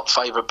really hot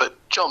favourite, but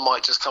John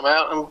might just come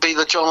out and be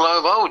the John Lowe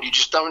of old. You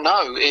just don't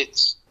know.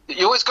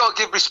 You always got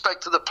to give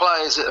respect to the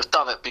players that have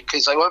done it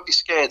because they won't be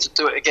scared to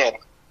do it again.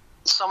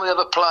 Some of the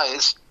other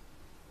players,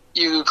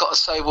 you've got to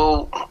say,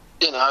 well,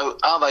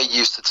 are they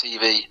used to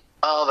TV?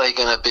 Are they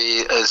going to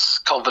be as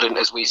confident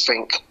as we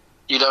think?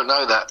 You don't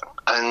know that.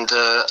 And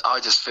I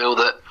just feel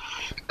that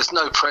there's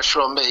no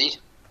pressure on me.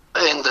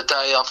 At the end of the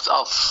day,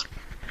 I've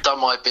done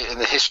my bit in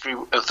the history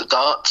of the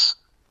darts.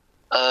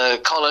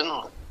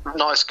 Colin,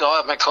 nice guy.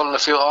 I've met Colin a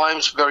few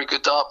times, very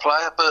good dart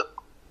player. But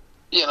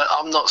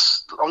I'm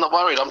not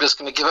worried. I'm just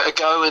going to give it a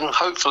go and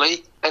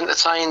hopefully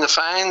entertain the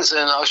fans.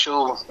 And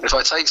if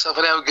I take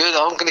something out good,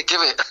 I'm going to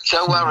give it.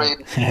 Don't worry.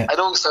 And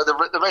also,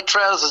 the red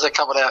trousers are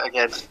coming out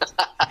again.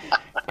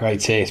 Great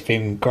to see. It's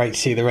been great to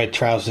see the red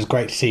trousers.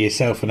 Great to see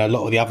yourself and a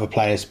lot of the other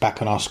players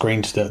back on our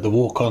screens. The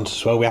walk-ons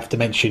as well. We have to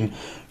mention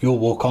your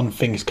walk-on.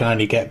 Things can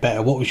only get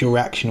better. What was your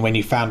reaction when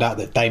you found out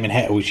that Damon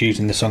Heta was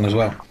using the song as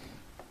well?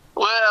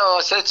 Well,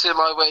 I said to him,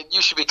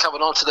 you should be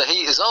coming on to the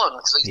Heaters On,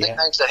 because his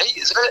nickname's the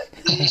Heaters, isn't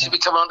it? You should be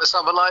coming on to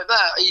something like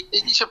that.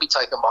 He should be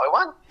taken by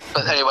one.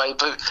 But anyway,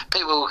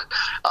 people,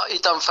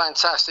 he's done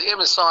fantastic. Him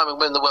and Simon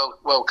win the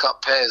World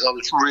Cup pairs. I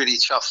was really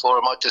chuffed for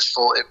him. I just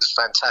thought it was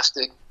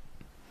fantastic.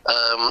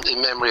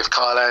 In memory of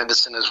Kyle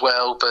Anderson as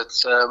well. But, it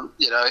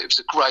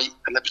was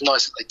and it was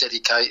nice that they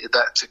dedicated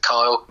that to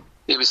Kyle.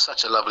 He was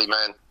such a lovely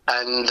man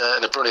and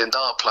a brilliant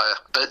dart player.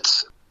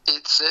 But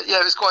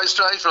it was quite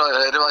strange when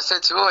I heard him. I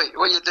said to him, "Oi,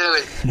 what are you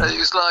doing?" It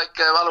was like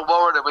Alan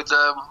Warren with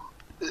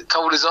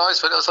cold as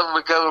ice, but it was something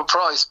with Govan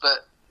Price.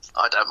 But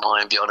I don't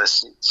mind, be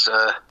honest.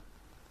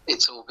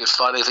 It's all good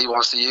fun if he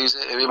wants to use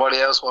it. If anybody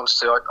else wants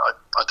to,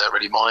 I don't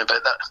really mind.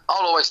 But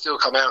I'll always still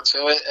come out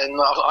to it, and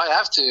I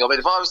have to. I mean,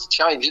 if I was to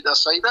change it, they'll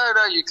say,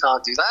 no, you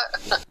can't do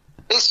that.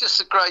 It's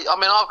just a great... I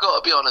mean, I've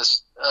got to be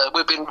honest.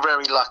 We've been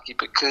very lucky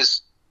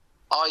because...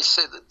 I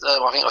said,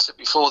 I think I said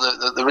before,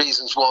 that the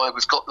reasons why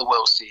we've got the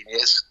World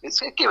Seniors,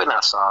 it's giving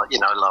us our,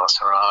 last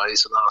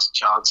hurrahs, the last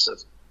chance of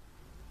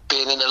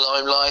being in the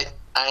limelight,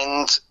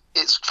 and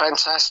it's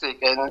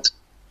fantastic. And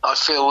I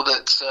feel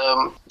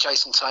that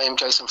Jason Tame,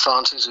 Jason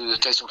Francis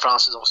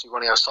obviously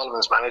Ronnie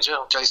O'Sullivan's manager,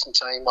 Jason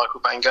Tame, Michael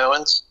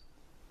Bangowens,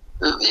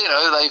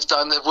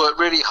 they've worked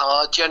really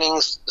hard.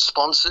 Jennings, the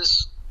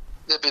sponsors,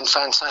 they've been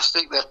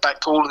fantastic. They've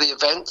backed all of the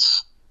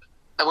events.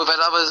 And we've had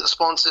other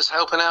sponsors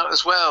helping out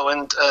as well,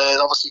 and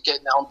obviously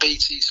getting it on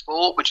BT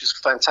Sport, which is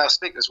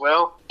fantastic as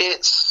well.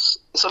 It's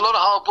a lot of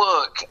hard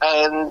work,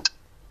 and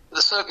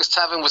the Circus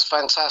Tavern was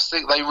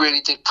fantastic. They really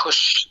did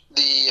push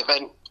the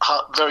event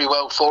very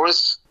well for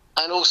us.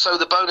 And also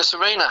the bonus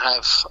arena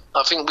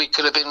I think we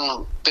could have been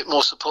a bit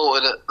more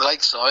supported at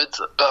Lakeside,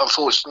 but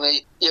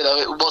unfortunately,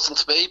 it wasn't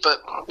to be.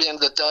 But at the end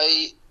of the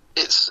day,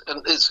 it's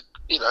an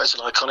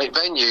iconic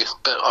venue,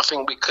 but I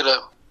think we could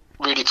have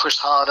really pushed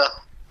harder.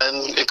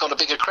 And it got a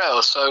bigger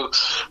crowd, so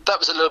that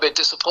was a little bit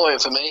disappointing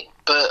for me.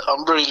 But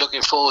I'm really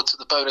looking forward to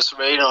the bonus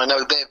arena. I know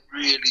they've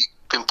really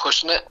been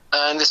pushing it,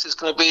 and this is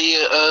going to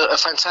be a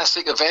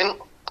fantastic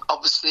event.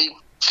 Obviously,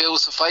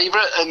 Phil's the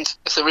favourite, and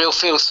if the real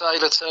Phil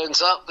Saylor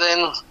turns up,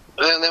 then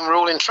we're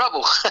all in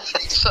trouble.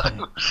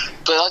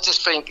 But I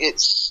just think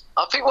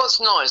I think what's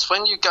nice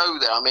when you go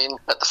there. I mean,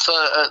 at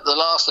the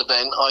last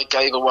event, I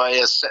gave away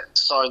a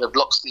sign of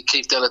Loxley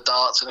Keith Della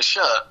darts and a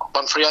shirt,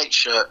 138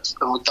 shirt,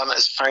 and we've done it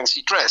as a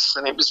fancy dress,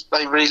 and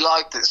they really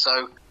liked it.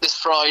 So this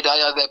Friday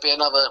there'll be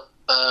another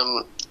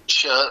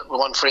shirt, a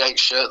 138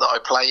 shirt that I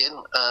play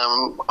in.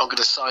 I'm going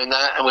to sign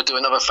that, and we'll do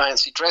another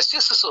fancy dress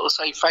just to sort of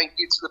say thank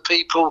you to the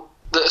people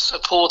that are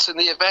supporting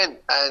the event.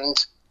 And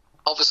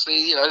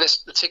obviously,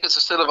 the tickets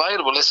are still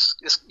available.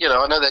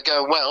 I know they're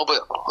going well,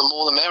 but the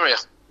more the merrier.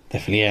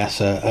 Definitely, yeah,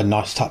 that's a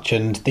nice touch.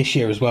 And this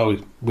year as well,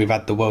 we've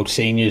had the World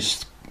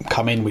Seniors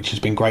come in, which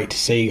has been great to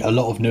see. A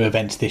lot of new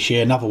events this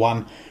year. Another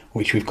one,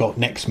 which we've got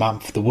next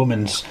month, the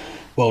Women's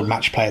World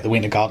Matchplay at the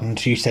Winter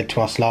Gardens. You said to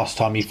us last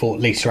time you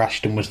thought Lisa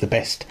Ashton was the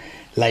best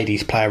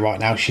ladies player right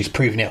now. She's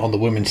proven it on the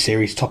Women's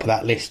Series, top of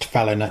that list,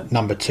 Fallon at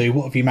number 2.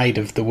 What have you made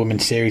of the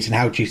Women's Series, and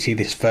how do you see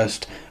this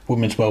first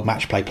Women's World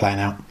Matchplay playing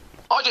out?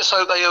 I just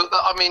hope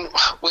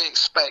we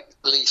expect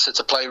Lisa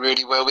to play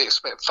really well. We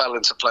expect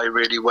Fallon to play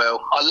really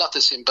well. I love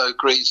to see Bo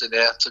Greaves in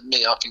there. To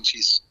me, I think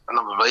she's an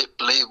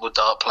unbelievable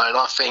dart player. And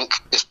I think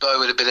if Bo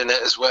would have been in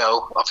it as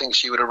well, I think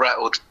she would have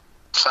rattled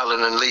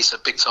Fallon and Lisa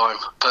big time,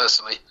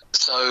 personally.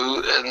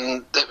 So,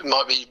 and it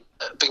might be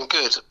been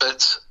good.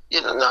 But,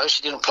 no,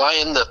 she didn't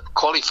play in the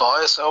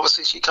qualifier, so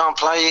obviously she can't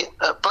play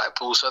at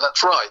Blackpool, so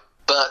that's right.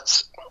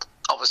 But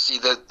obviously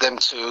them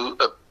two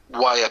are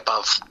way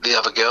above the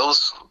other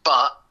girls.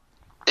 But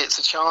it's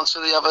a chance for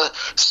the other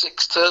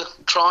 6 to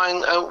try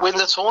and win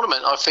the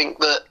tournament. I think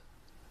that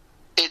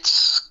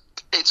it's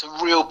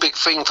a real big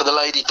thing for the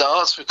lady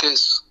darts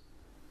because,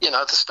 if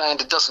the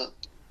standard doesn't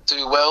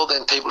do well,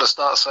 then people will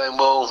start saying,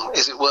 well,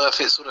 is it worth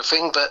it, sort of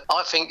thing. But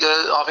I think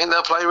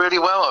they'll play really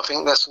well. I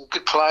think there's some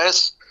good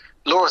players.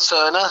 Laura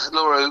Turner,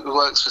 who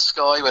works for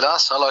Sky with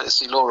us. I like to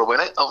see Laura win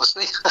it,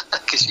 obviously,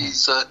 because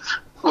she's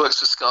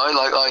works for Sky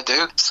like I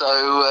do.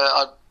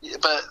 So,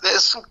 but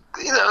there's some,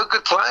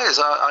 good players.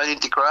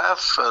 Indy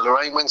Graf,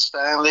 Lorraine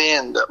Winstanley,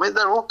 and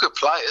they're all good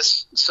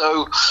players.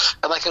 So,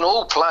 and they can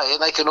all play,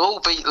 and they can all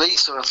beat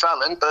Lisa and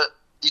Fallon. But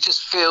you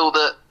just feel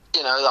that,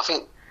 I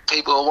think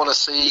people will want to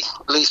see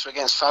Lisa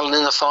against Fallon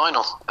in the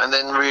final, and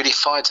then really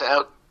fight it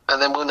out,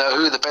 and then we'll know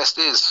who the best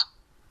is.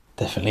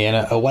 Definitely,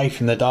 and away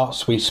from the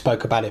darts, we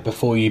spoke about it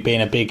before, you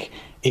being a big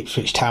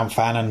Ipswich Town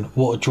fan, and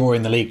what a draw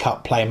in the League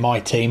Cup playing my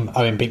team,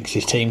 Owen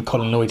Binks' team,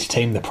 Colin Lloyd's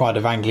team, the pride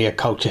of Anglia,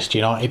 Colchester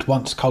United.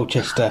 Once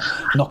Colchester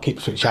knock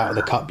Ipswich out of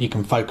the Cup, you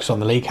can focus on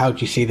the league. How do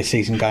you see the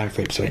season going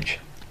for Ipswich?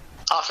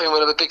 I think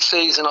we'll have a big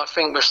season. I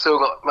think we've still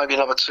got maybe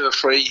another 2 or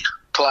 3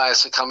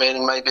 players to come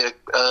in. Maybe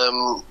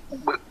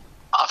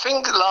I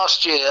think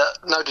last year,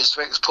 no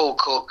disrespect, Paul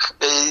Cook.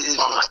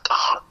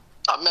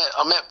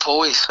 I met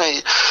Paul. He's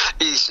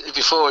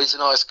a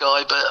nice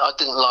guy, but I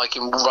didn't like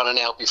him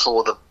running out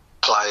before the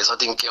players. I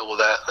didn't get all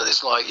that.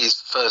 It's like he's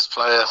the first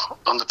player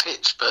on the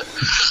pitch, but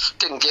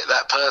didn't get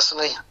that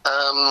personally.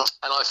 And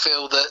I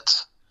feel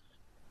that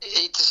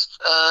he just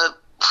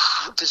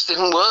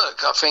didn't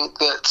work. I think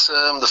that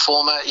the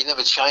format, he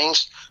never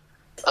changed.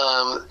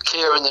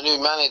 Kieran, the new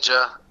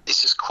manager,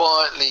 is just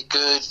quietly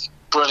good,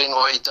 brilliant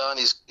what he's done.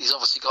 He's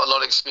obviously got a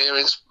lot of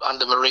experience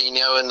under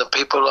Mourinho and the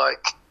people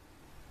like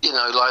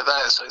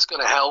that, so it's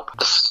going to help.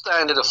 The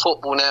standard of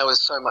football now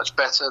is so much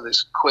better.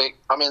 It's quick.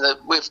 I mean,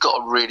 we've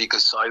got a really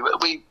good side.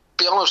 We,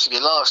 be honest with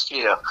you, last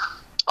year,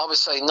 I would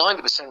say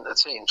 90% of the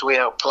teams we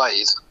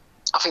outplayed.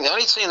 I think the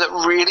only team that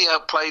really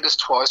outplayed us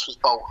twice was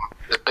Bolton.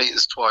 They beat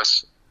us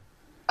twice.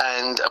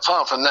 And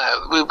apart from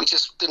that, we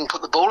just didn't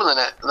put the ball in the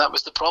net. And that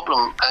was the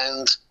problem.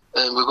 And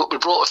we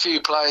brought a few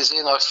players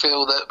in. I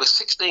feel that with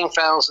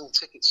 16,000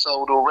 tickets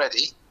sold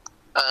already,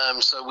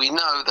 so we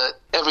know that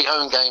every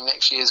home game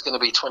next year is going to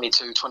be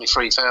 22,000,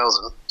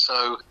 23,000.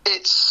 So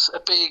it's a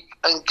big...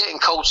 And getting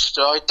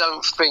Colchester, I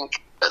don't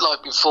think,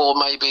 like before,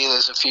 maybe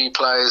there's a few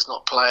players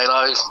not playing.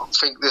 I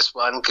think this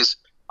one, because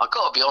I've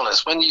got to be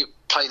honest, when you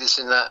play this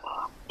in that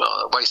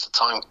waste of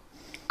time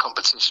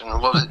competition,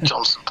 what was it,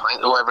 Johnson playing,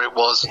 whoever it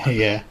was,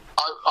 yeah.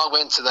 I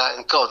went to that,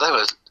 and God,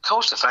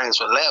 Colchester fans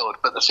were loud.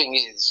 But the thing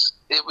is,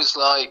 it was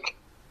like...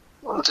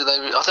 I don't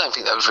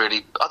think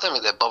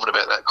they're bothered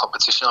about that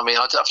competition. I mean,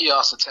 if you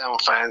ask the town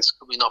fans,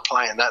 could we not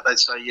play in that? They'd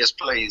say, yes,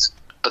 please.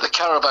 But the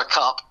Carabao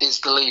Cup is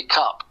the League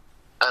Cup.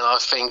 And I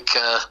think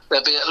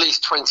there'll be at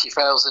least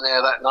 20,000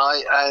 there that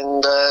night.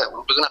 And we're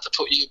going to have to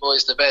put you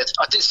boys to bed.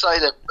 I did say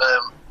that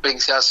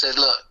Banks, I said,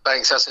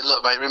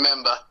 look, mate,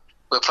 remember,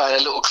 we're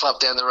playing a little club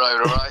down the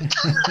road, all right?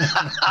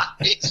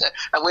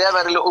 And we've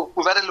had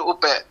a little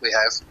bet, we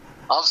have.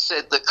 I've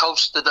said that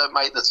Colchester don't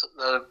make the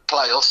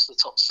playoffs, the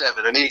top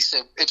 7, and he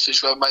said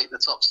Ipswich won't make the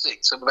top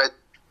 6. So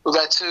we've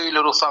had 2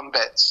 little fun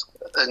bets,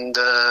 and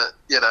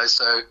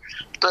so.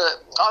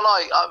 But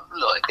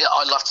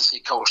I love to see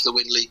Colchester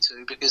win League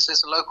 2 because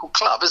it's a local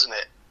club, isn't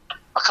it?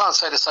 I can't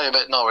say the same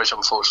about Norwich,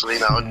 unfortunately.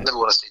 No, I never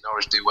want to see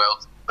Norwich do well,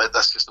 but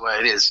that's just the way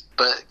it is.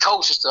 But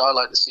Colchester, I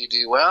like to see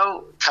do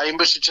well.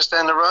 Cambridge are just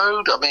down the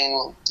road. I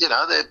mean,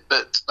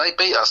 but they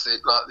beat us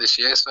this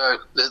year, so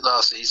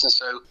last season,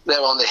 so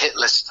they're on the hit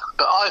list.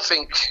 But I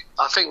think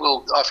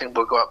we'll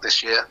go up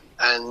this year,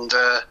 and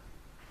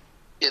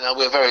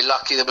we're very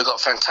lucky that we've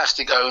got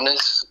fantastic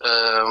owners.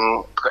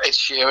 We've got Ed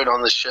Sheeran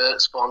on the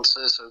shirt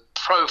sponsors. So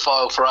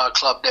profile for our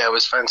club now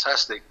is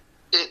fantastic.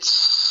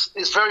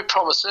 It's very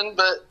promising,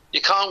 but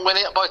you can't win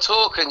it by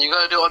talking. You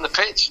got to do it on the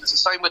pitch. It's the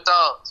same with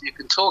darts. You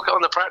can talk it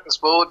on the practice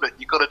board, but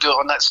you've got to do it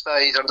on that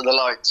stage under the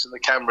lights and the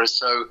cameras.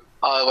 So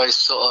I always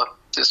sort of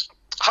just,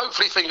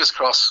 hopefully, fingers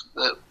crossed,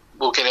 that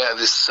we'll get out of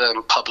this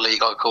pub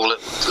league, I call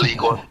it,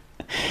 League One.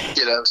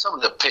 Some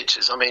of the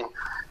pitches. I mean,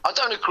 I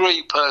don't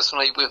agree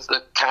personally with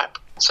the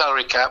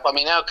salary cap. I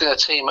mean, how can a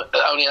team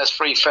that only has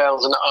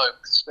 3,000 at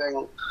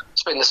home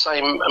spend the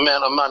same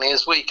amount of money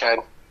as we can?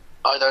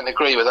 I don't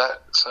agree with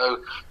that.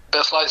 So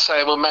that's like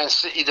saying, well, Man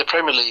City, the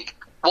Premier League.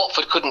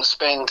 Watford couldn't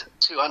spend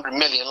 200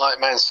 million like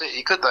Man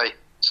City, could they?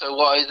 So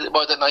why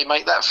don't they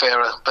make that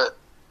fairer? But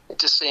it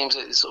just seems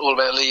that it's all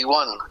about League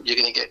One. You're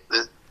going to get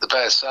the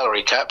best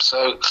salary cap.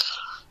 So,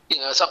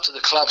 it's up to the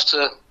clubs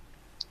to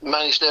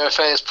manage their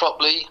affairs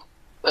properly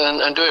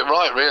and do it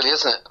right, really,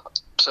 isn't it?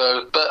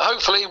 So, but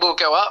hopefully we'll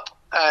go up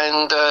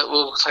and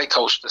we'll take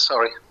Colchester,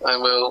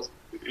 and we'll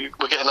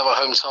get another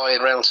home tie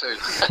in round 2.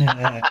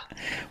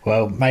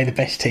 Well, may the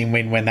best team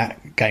win when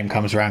that game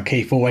comes around.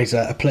 Keith, always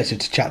a pleasure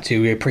to chat to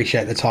you. We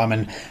appreciate the time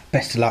and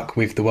best of luck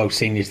with the World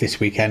Seniors this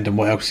weekend and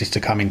what else is to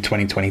come in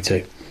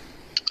 2022.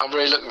 I'm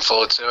really looking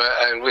forward to it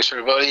and wish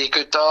everybody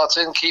good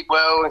darting, keep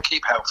well and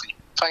keep healthy.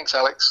 Thanks,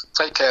 Alex.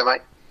 Take care,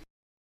 mate.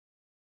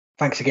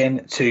 Thanks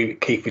again to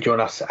Keith for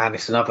joining us, and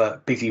it's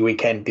another busy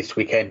weekend this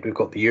weekend. We've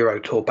got the Euro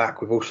Tour back.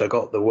 We've also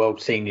got the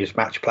World Seniors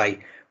Matchplay.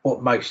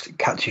 What most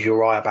catches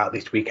your eye about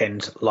this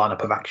weekend's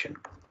lineup of action?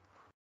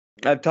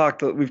 We've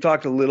talked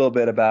a little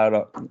bit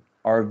about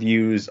our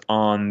views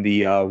on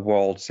the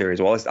World Series.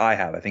 Well, at least I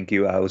have. I think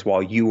it was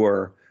while you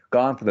were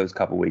gone for those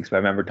couple of weeks, but I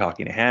remember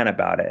talking to Han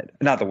about it.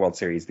 Not the World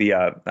Series,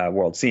 the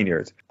World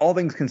Seniors. All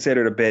things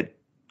considered, a bit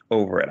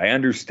over it. I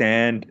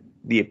understand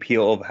the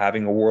appeal of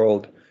having a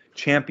World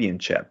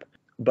Championship,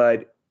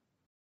 but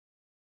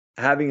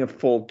having a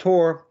full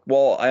tour,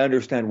 well, I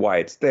understand why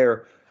it's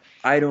there.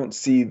 I don't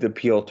see the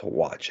appeal to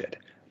watch it.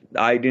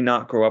 I did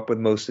not grow up with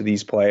most of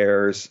these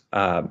players.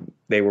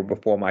 They were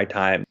before my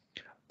time.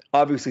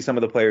 Obviously, some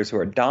of the players who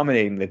are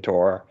dominating the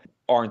tour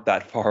aren't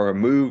that far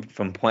removed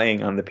from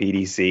playing on the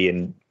PDC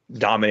and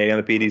dominating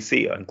on the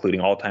PDC,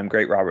 including all-time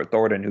great Robert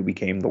Thornton, who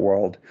became the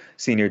world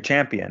senior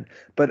champion.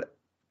 But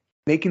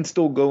they can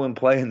still go and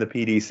play in the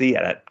PDC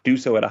and do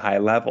so at a high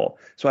level.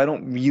 So I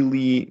don't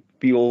really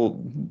feel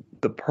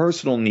the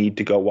personal need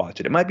to go watch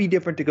it. It might be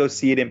different to go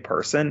see it in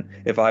person.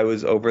 If I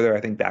was over there,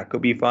 I think that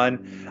could be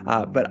fun.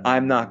 But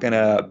I'm not going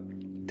to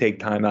take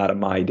time out of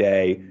my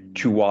day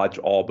to watch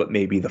all but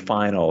maybe the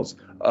finals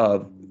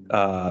of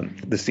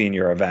the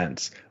senior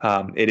events.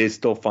 It is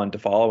still fun to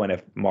follow, and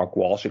if Mark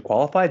Walsh had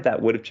qualified,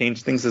 that would have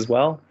changed things as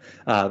well.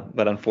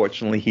 But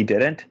unfortunately, he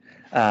didn't.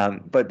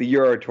 But the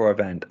Euro Tour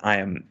event, I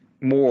am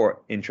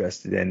more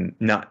interested in,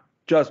 not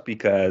just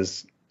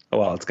because,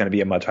 well, it's going to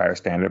be a much higher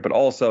standard, but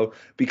also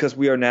because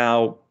we are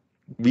now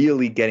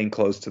really getting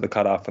close to the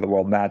cutoff for the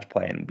World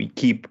Matchplay, and we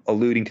keep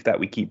alluding to that,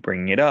 we keep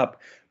bringing it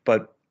up,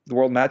 but the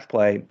World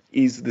Matchplay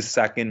is the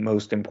second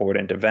most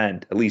important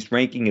event, at least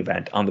ranking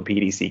event, on the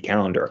PDC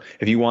calendar.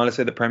 If you want to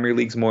say the Premier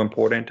League's more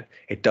important,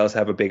 it does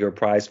have a bigger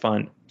prize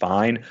fund,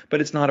 fine, but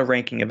it's not a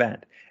ranking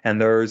event. And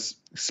there's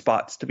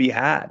spots to be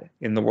had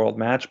in the World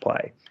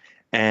Matchplay.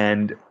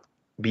 And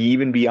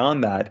even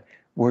beyond that,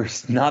 we're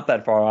not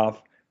that far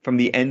off from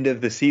the end of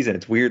the season.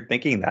 It's weird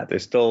thinking that.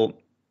 There's still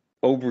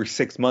over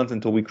 6 months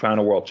until we crown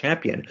a world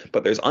champion,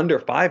 but there's under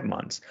 5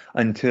 months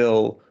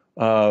until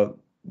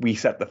we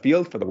set the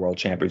field for the World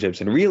Championships,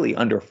 and really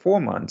under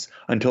 4 months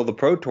until the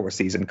Pro Tour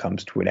season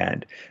comes to an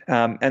end.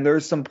 And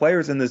there's some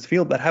players in this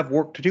field that have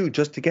work to do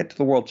just to get to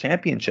the World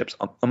Championships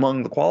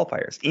among the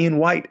qualifiers. Ian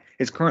White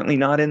is currently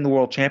not in the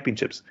World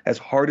Championships, as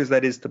hard as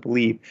that is to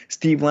believe.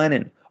 Steve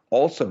Lennon,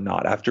 also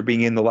not, after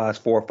being in the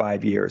last 4 or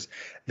 5 years.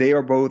 They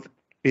are both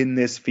in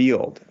this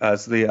field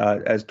as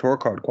tour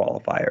card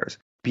qualifiers.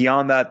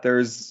 Beyond that,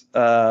 there's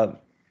Jermaine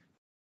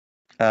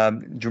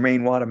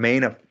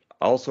Watamena,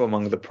 also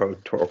among the Pro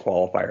Tour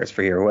qualifiers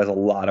for here, who has a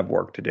lot of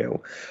work to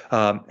do.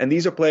 And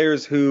these are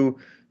players who,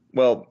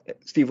 well,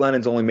 Steve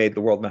Lennon's only made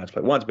the World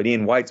Matchplay once, but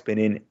Ian White's been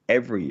in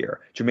every year.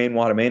 Jermaine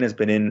Watamena has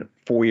been in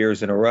 4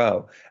 years in a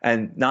row.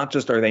 And not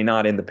just are they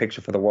not in the picture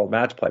for the World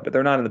Matchplay, but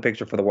they're not in the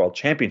picture for the World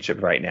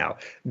Championship right now.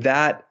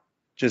 That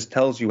just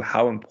tells you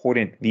how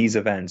important these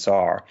events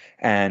are,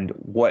 and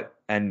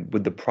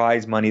with the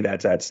prize money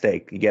that's at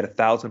stake. You get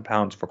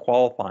 £1,000 for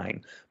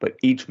qualifying, but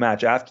each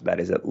match after that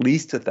is at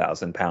least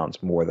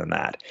 £1,000 more than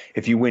that.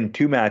 If you win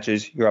 2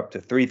 matches, you're up to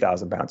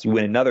 £3,000. You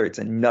win another, it's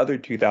another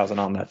 $2,000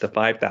 on that to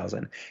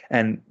 $5,000.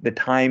 And the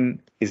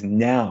time is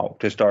now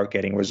to start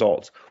getting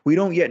results. We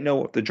don't yet know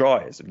what the draw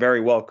is. It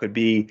very well could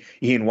be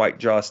Ian White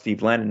draws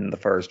Steve Lennon in the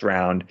first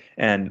round,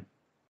 and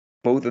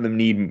both of them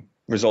need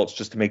results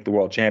just to make the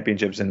World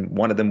Championships, and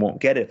one of them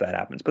won't get it if that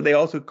happens. But they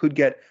also could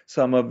get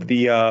some of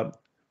the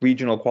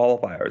regional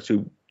qualifiers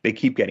who they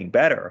keep getting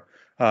better,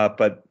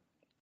 but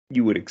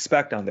you would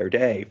expect on their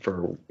day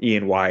for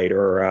Ian White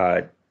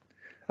or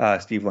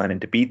Steve Lennon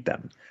to beat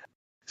them.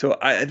 So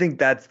I think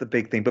that's the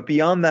big thing. But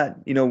beyond that,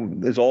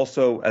 there's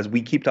also, as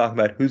we keep talking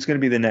about, who's going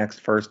to be the next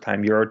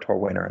first-time Euro Tour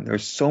winner. And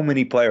there's so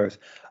many players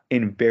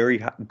in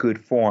very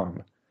good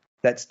form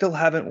that still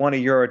haven't won a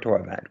Euro Tour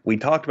event. We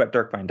talked about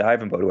Dirk van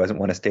Dijvenbode, who hasn't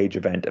won a stage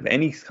event of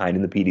any kind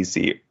in the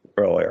PDC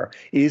earlier.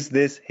 Is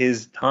this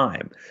his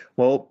time?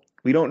 Well,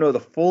 we don't know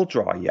the full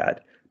draw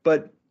yet,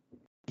 but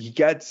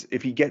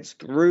if he gets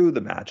through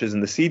the matches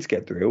and the seeds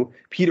get through,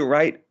 Peter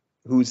Wright,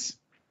 who's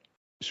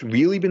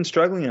really been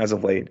struggling as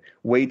of late,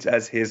 waits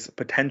as his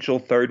potential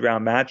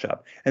third-round matchup.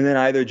 And then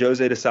either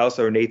Jose de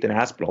Sousa or Nathan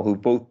Aspinall,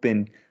 who've both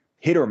been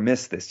hit or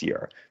miss this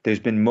year. There's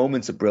been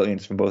moments of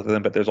brilliance from both of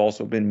them, but there's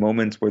also been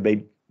moments where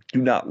they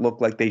do not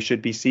look like they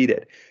should be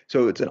seeded.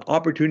 So it's an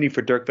opportunity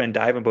for Dirk van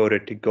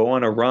Dijvenbode to go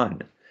on a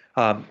run.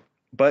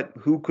 But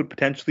who could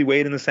potentially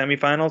wait in the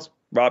semifinals?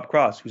 Rob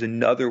Cross, who's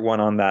another one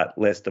on that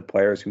list of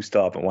players who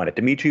still haven't won it.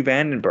 Dimitri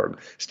Vandenberg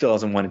still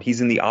hasn't won it.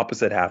 He's in the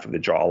opposite half of the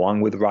draw, along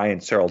with Ryan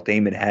Searle,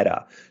 Damon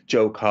Hedda,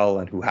 Joe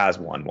Cullen, who has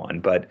won one,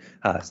 but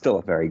still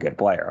a very good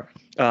player.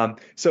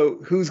 So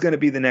who's going to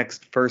be the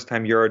next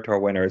first-time Euro Tour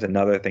winner is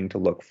another thing to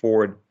look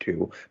forward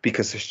to,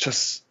 because there's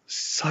just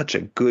such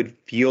a good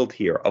field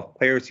here of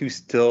players who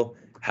still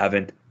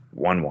haven't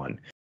won one.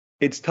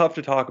 It's tough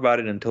to talk about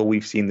it until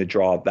we've seen the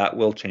draw. That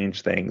will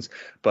change things,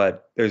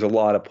 but there's a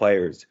lot of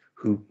players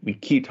who we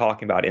keep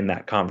talking about in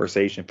that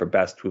conversation for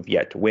best who have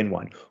yet to win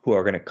one, who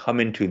are going to come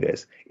into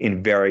this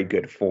in very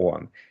good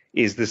form.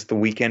 Is this the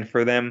weekend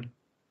for them?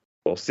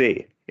 We'll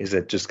see. Is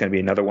it just going to be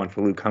another one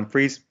for Luke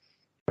Humphries?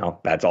 Well,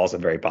 that's also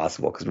very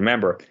possible, because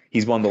remember,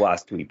 he's won the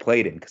last 2 he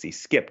played in because he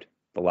skipped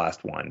the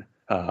last one.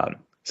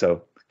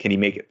 So can he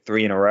make it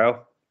 3 in a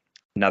row?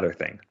 Another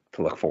thing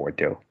to look forward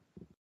to.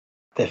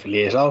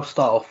 Definitely is. I'll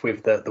start off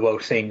with the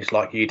World Seniors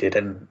like you did,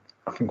 and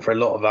I think for a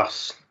lot of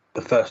us,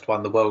 the first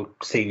one, the World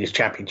Seniors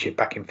Championship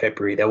back in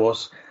February, there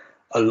was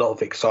a lot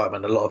of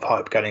excitement, a lot of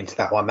hype going into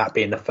that one, that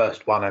being the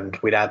first one, and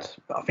we'd had,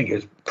 I think it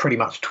was pretty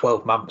much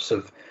 12 months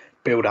of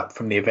build-up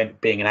from the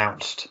event being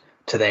announced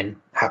to then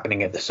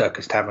happening at the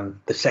Circus Tavern.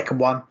 The second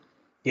one,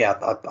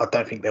 I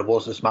don't think there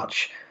was as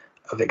much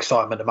of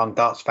excitement among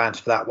darts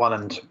fans for that one,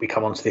 and we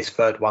come on to this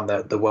third one,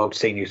 the World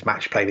Seniors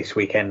Matchplay this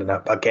weekend,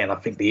 and again, I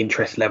think the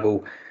interest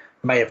level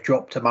may have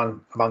dropped among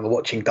the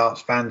watching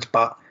darts fans,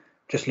 but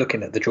just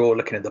looking at the draw,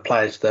 looking at the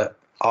players that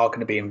are going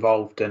to be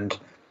involved, and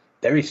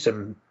there is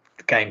some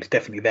games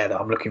definitely there that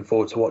I'm looking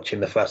forward to watching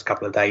the first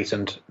couple of days.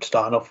 And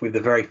starting off with the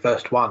very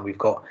first one, we've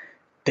got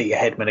Dita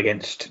Hedman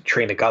against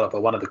Trina Gulliver,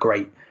 one of the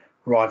great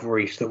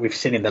rivalries that we've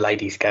seen in the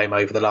ladies' game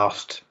over the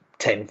last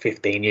 10,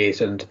 15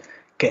 years, and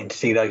getting to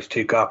see those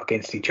two go up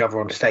against each other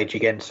on stage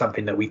again,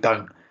 something that we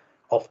don't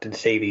often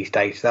see these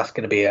days. So that's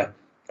going to be a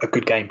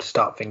good game to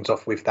start things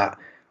off with. That,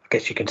 I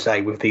guess you can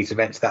say, with these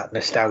events, that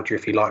nostalgia,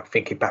 if you like,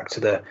 thinking back to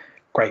the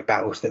great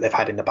battles that they've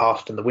had in the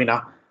past, and the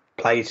winner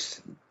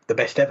plays the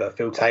best ever,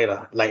 Phil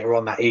Taylor, later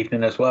on that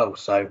evening as well.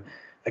 So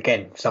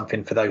again,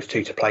 something for those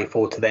two to play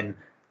for, to then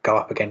go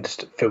up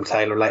against Phil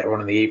Taylor later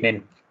on in the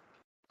evening.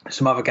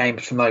 Some other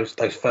games from those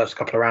first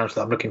couple of rounds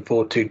that I'm looking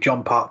forward to: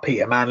 John Park,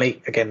 Peter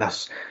Manley. Again,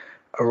 that's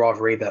a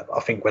rivalry that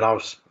I think when I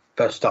was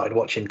first started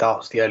watching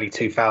darts, the early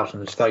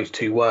 2000s, those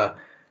two were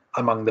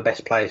among the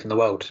best players in the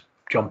world.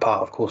 John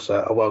Park, of course,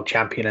 a world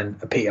champion,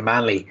 and Peter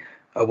Manley,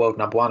 a world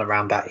number one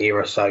around that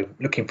era. So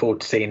looking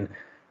forward to seeing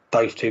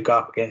those two go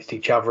up against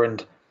each other.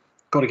 And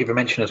got to give a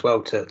mention as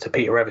well to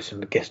Peter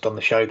Evison, the guest on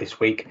the show this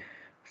week.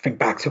 Think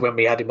back to when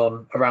we had him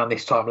on around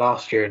this time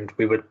last year, and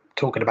we were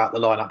talking about the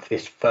lineup for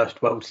this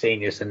first World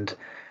Seniors, and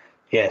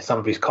yeah, some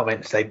of his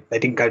comments, they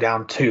didn't go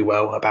down too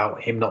well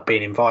about him not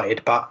being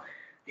invited, but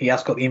he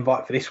has got the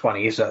invite for this one.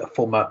 He is a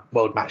former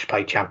World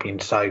Matchplay champion,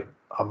 so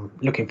I'm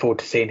looking forward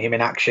to seeing him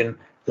in action.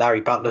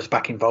 Larry Butler's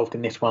back involved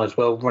in this one as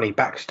well. Ronnie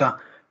Baxter,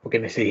 we're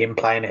going to see him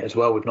playing it as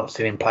well. We've not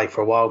seen him play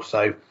for a while,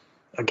 so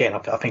again,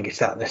 I think it's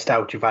that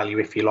nostalgia value,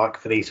 if you like,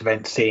 for these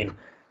events, seeing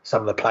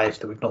some of the players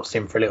that we've not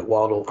seen for a little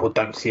while, or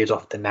don't see as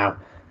often now.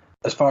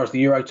 As far as the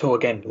Euro Tour,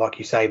 again, like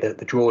you say, the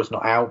draw is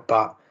not out,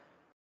 but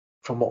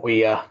from what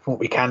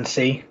we can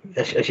see,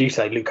 as you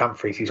say, Luke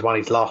Humphries, he's won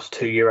his last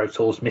two Euro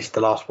Tours, missed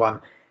the last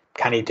one.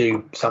 Can he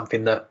do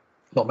something that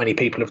not many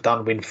people have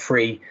done, win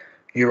 3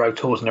 Euro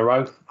Tours in a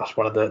row? That's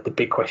one of the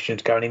big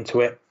questions going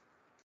into it.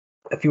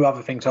 A few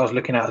other things I was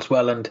looking at as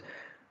well, and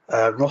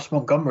Ross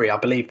Montgomery, I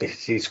believe this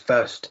is his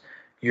first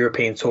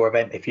European Tour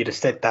event. If you'd have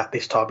said that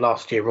this time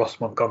last year, Ross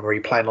Montgomery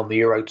playing on the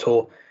Euro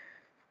Tour,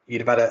 you'd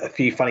have had a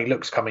few funny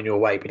looks coming your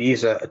way. But he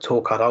is a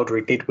tour card holder.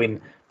 He did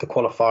win the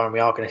qualifier, and we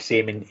are going to see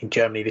him in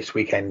Germany this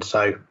weekend.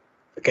 So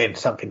again,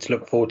 something to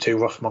look forward to.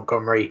 Ross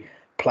Montgomery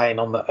playing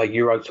on a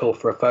Euro Tour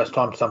for a first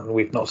time, something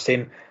we've not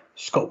seen.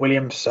 Scott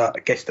Williams, a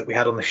guest that we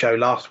had on the show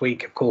last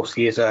week, of course,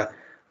 he is a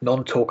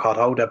non-tour card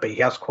holder, but he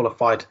has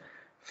qualified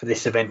for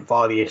this event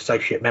via the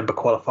associate member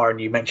qualifier.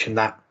 And you mentioned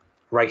that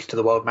race to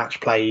the World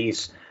Matchplay.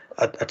 He's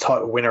a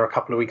title winner a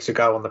couple of weeks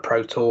ago on the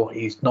Pro Tour.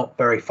 He's not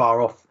very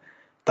far off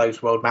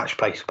those World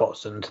Matchplay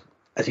spots. And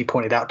as he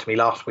pointed out to me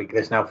last week,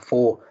 there's now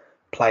 4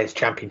 Players'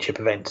 Championship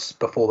events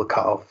before the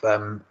cut-off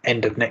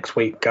end of next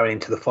week, going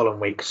into the following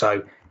week.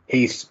 So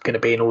he's going to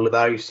be in all of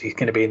those. He's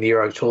going to be in the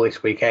Euro Tour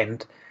this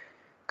weekend.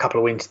 A couple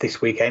of wins this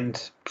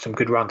weekend, some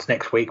good runs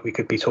next week. We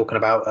could be talking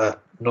about a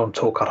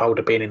non-tour card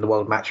holder being in the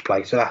World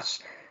Matchplay. So that's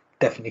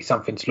definitely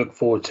something to look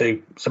forward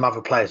to. Some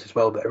other players as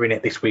well that are in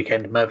it this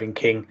weekend: Mervyn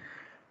King,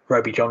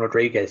 Roby John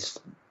Rodriguez,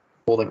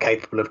 more than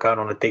capable of going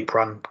on a deep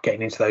run,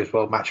 getting into those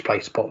World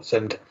Matchplay spots.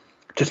 And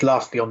just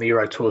lastly, on the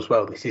Euro Tour as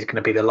well, this is going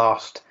to be the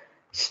last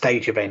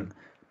stage event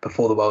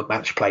before the World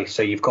Matchplay.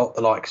 So you've got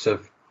the likes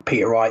of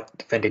Peter Wright,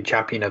 defending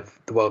champion of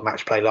the World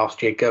Matchplay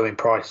last year, Gerwyn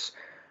Price,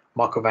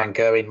 Michael Van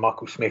Gerwen,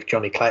 Michael Smith,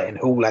 Johnny Clayton,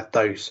 who all had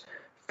those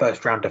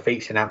first round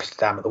defeats in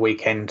Amsterdam at the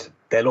weekend.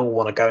 They'll all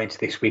want to go into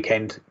this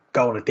weekend,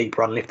 go on a deep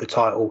run, lift the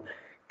title,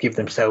 give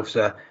themselves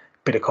a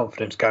bit of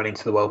confidence going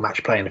into the World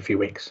Matchplay in a few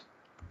weeks.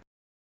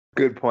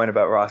 Good point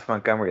about Ross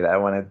Montgomery.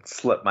 That one had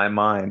slipped my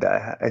mind.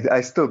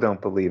 I still don't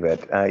believe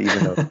it,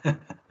 even though.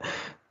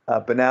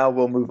 But now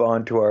we'll move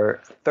on to our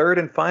third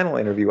and final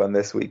interview on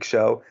this week's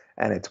show,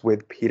 and it's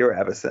with Peter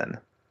Evison.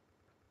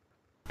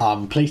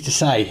 I'm pleased to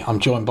say I'm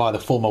joined by the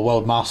former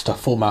World Master,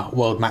 former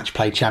World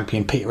Matchplay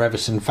champion, Peter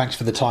Evison. Thanks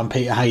for the time,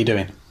 Peter. How are you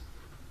doing?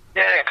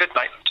 Yeah, good,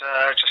 mate.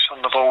 Just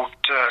on the ball,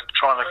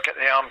 trying to get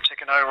the arm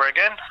ticking over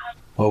again.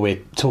 Well,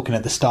 we're talking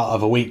at the start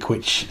of a week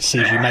which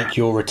sees you make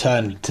your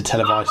return to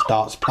televised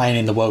darts, playing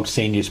in the World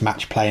Seniors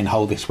Matchplay in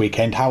Hull this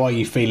weekend. How are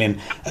you feeling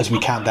as we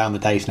count down the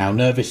days now?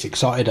 Nervous,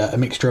 excited, a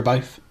mixture of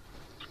both?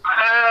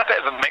 A bit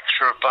of a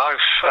mixture of both.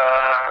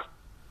 A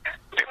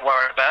bit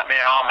worried about my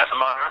arm at the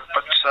moment,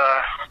 but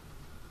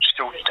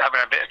still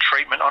having a bit of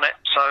treatment on it.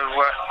 So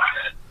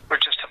we'll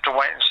just have to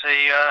wait and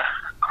see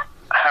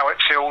how it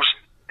feels,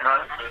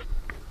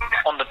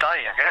 on the day,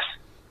 I guess.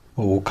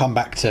 Well, we'll come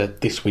back to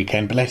this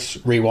weekend, but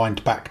let's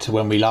rewind back to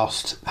when we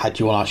last had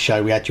you on our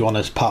show. We had you on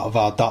as part of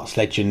our Darts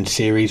Legend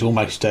series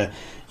almost a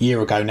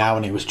year ago now,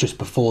 and it was just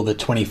before the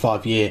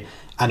 25-year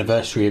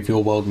anniversary of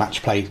your World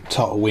Matchplay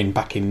title win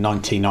back in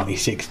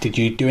 1996. Did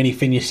you do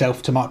anything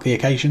yourself to mark the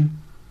occasion?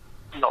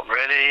 Not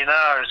really,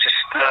 no. Just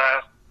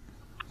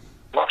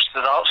watched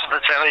the darts on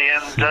the telly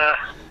and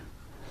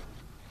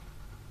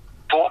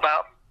thought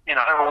about,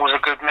 all the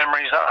good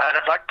memories that I had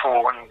at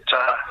Blackpool, and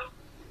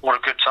all the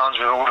good times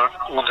with all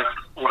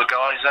the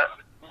guys that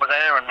were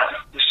there, and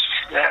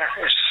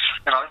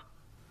it's not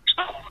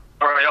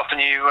very often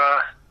you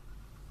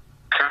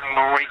can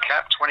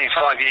recap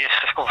 25 years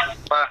of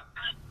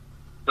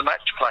the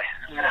match play.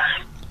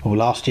 Yeah. Well,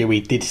 last year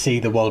we did see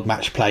the World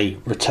Matchplay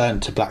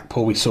return to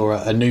Blackpool. We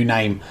saw a new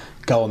name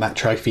go on that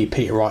trophy.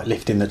 Peter Wright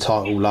lifting the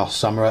title last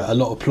summer. A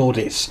lot of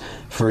plaudits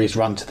for his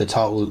run to the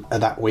title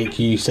that week.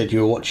 You said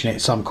you were watching it,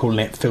 some calling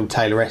it Phil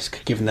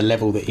Taylor-esque, given the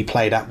level that he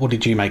played at. What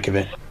did you make of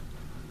it?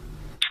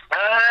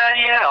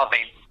 Yeah, I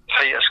mean,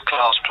 Peter's a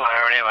class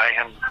player anyway,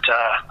 and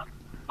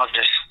I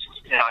just,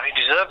 he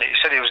deserved it. He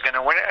said he was going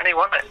to win it, and he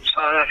won it.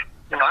 So,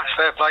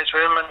 fair play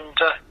to him, and,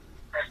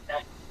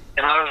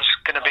 it's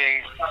going to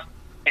be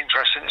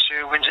interesting to see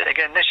who wins it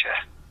again this year.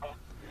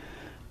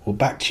 Well,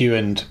 back to you,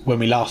 and when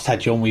we last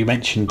had you on, we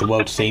mentioned the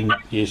World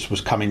Seniors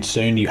was coming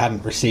soon. You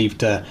hadn't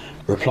received a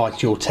reply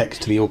to your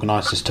text to the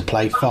organisers to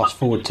play. Fast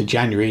forward to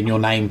January and your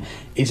name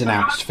is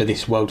announced for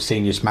this World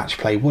Seniors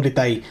Matchplay. What did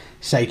they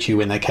say to you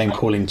when they came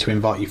calling to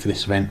invite you for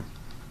this event?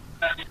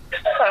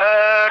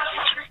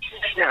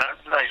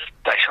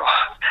 They sort of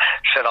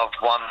said I've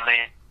won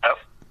the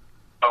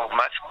World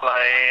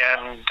Matchplay,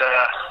 and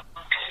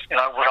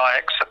would I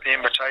accept the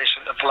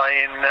invitation to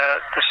play in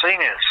the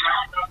seniors?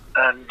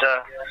 And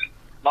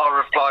my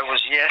reply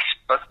was yes,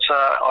 but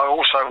I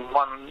also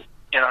won,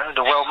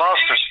 the World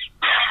Masters.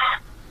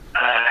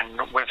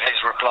 And with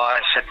his reply,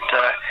 I said,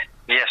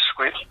 yes,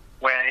 we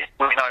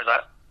know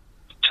that.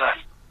 I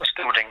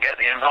still didn't get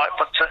the invite,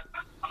 but,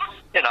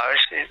 at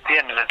the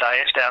end of the day,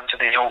 it's down to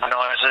the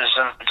organisers,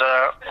 and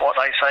what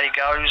they say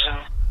goes, and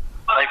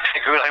they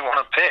pick who they want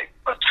to pick.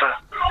 But I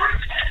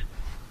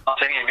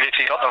think if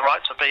you got the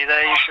right to be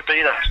there, you should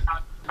be there.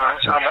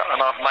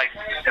 And I've made,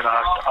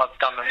 I've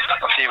done a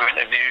few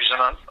interviews,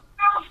 and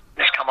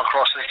it's come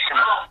across as,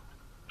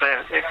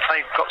 if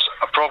they've got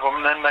a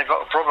problem, then they've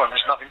got a problem.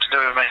 It's nothing to do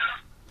with me.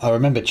 I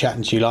remember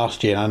chatting to you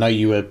last year, and I know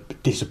you were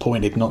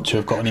disappointed not to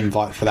have got an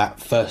invite for that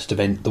first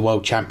event, the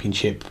World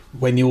Championship.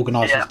 When the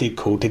organisers did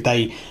call, did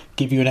they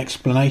give you an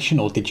explanation,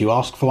 or did you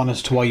ask for one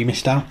as to why you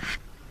missed out?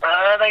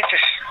 They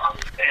just,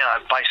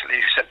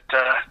 basically said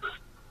I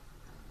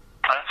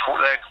thought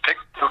they'd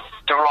picked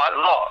the right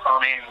lot. I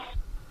mean,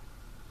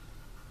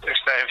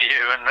 it's their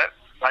view, and that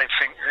they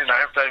think,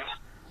 if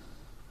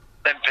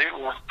then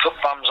people put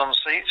bums on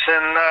seats,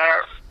 and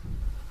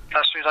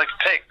that's who they've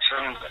picked,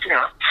 and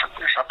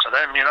it's up to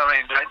them. They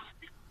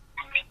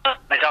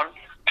don't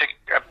pick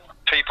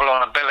people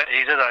on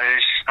ability, do they?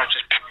 They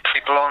just pick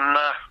people on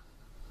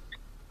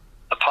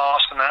the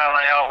past and how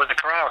they are with the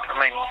crowd. I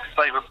mean,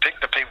 they would pick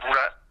the people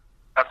that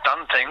have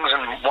done things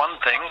and won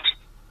things,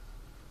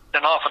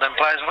 then half of them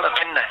players would have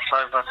been there.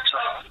 So, but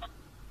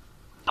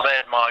they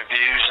had my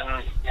views,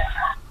 and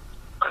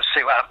let's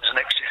see what happens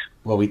next year.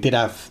 Well, we did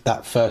have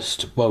that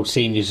first World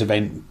Seniors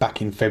event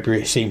back in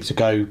February. It seemed to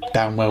go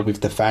down well with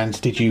the fans.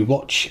 Did you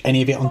watch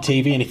any of it on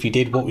TV? And if you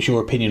did, what was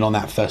your opinion on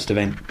that first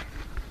event?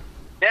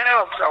 Yeah,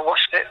 I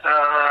watched it.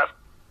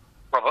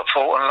 Robert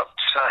Fulton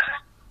looked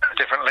a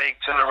different league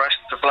to the rest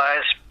of the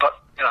players, but,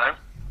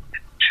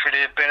 should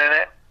he have been in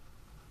it?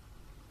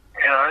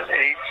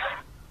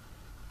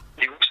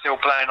 He was still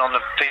playing on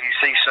the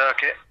PDC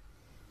circuit,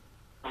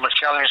 on the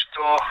Challenge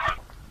Tour.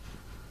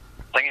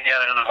 I think he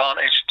had an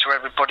advantage to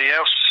everybody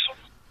else.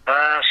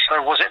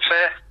 So was it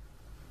fair?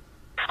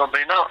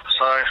 Probably not.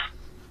 So,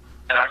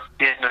 at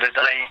the end of the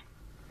day,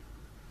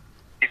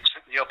 he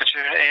took the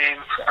opportunity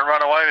and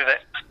ran away with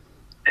it.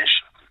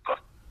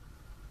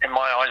 In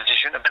my eyes, he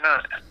shouldn't have been in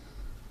it.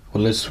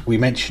 Well, as we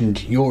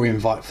mentioned, your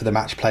invite for the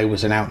match play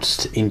was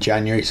announced in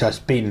January, so it's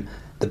been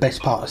the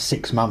best part of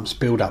 6 months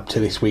build up to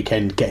this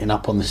weekend, getting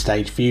up on the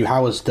stage for you.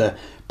 How has the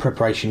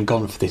preparation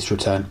gone for this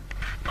return?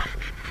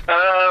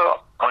 I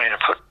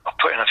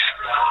put in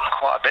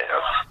quite a bit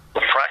of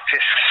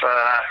practice.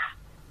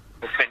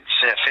 I've been to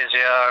see a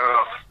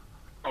physio.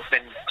 I've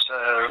been to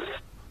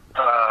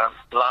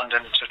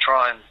London to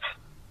try and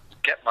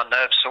get my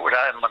nerves sorted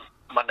out in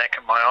my neck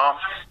and my arm.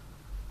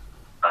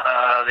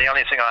 The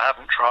only thing I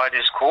haven't tried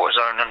is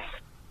cortisone, and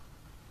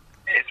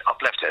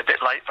I've left it a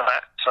bit late for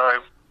that.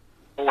 So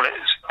all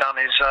it's done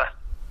is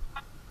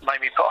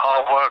made me put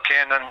hard work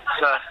in and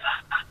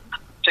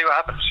see what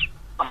happens.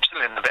 I'm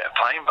still in a bit of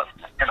pain, but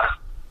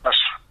that's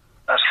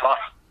fine.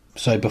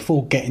 So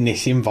before getting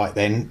this invite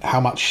then, how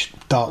much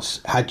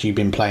darts had you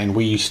been playing?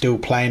 Were you still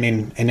playing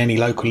in any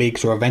local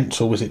leagues or events,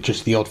 or was it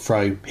just the odd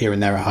throw here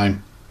and there at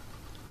home?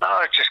 No,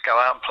 I'd just go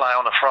out and play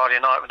on a Friday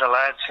night with the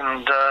lads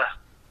and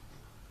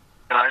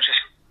just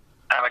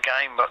have a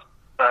game. But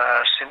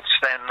since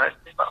then,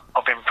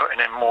 I've been putting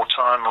in more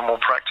time and more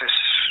practice,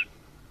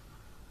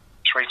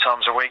 3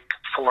 times a week,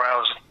 4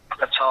 hours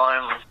at a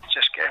time,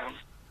 just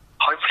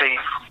hopefully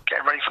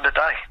getting ready for the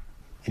day.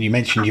 And you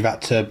mentioned you've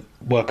had to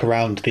work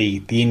around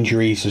the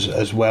injuries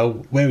as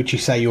well. Where would you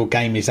say your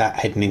game is at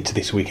heading into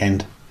this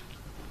weekend?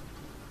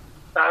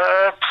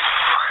 I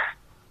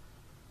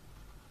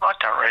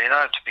don't really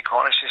know, to be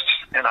quite honest. It's,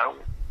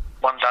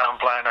 one day I'm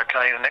playing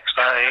okay, the next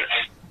day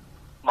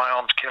my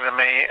arm's killing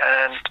me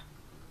and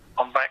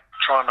I'm back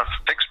trying to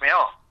fix me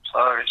arm.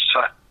 So it's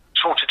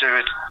all to do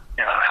with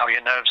how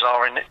your nerves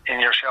are in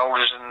your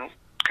shoulders and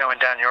going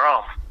down your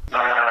arm.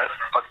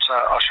 But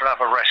I should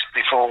have a rest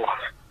before,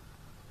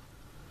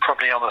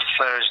 probably on a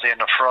Thursday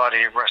and a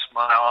Friday, rest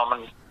my arm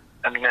and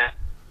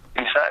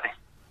Saturday.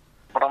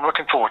 But I'm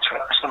looking forward to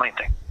it. That's the main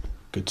thing.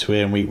 Good to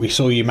hear. And we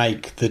saw you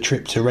make the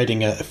trip to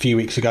Reading a few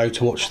weeks ago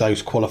to watch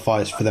those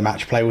qualifiers for the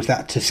match play. Was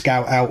that to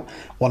scout out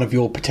one of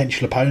your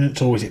potential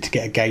opponents, or was it to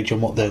get a gauge on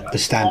what the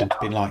standard's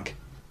been like?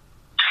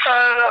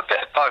 A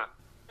bit of both,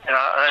 and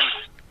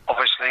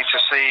obviously to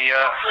see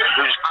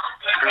who's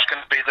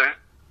going to be the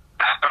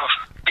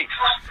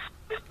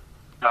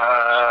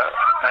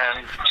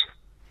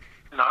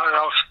and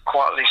I was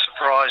quietly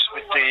surprised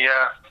with the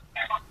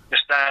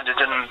standard,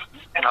 and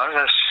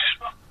there's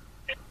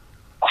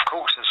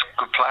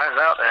good players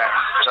out there.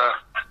 So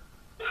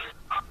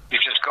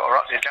you've just got to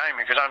up your game.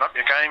 If you don't up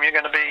your game, you're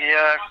going to be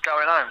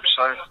going home.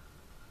 So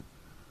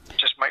it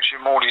just makes you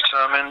more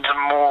determined and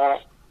more,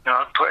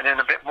 putting in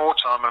a bit more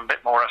time and a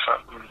bit more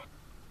effort. And,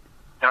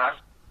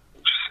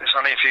 it's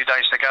only a few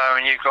days to go,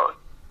 and you've got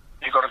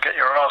to get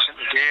your arse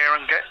into gear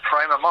and get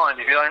frame of mind.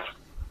 If you're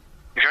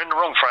in the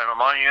wrong frame of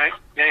mind,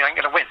 you ain't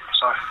going to win.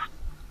 So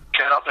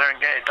get up there and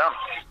get it done.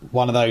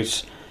 One of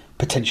those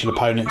potential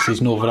opponents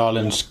is Northern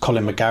Ireland's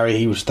Colin McGarry.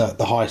 He was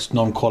the highest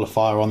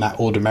non-qualifier on that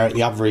order merit.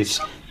 The other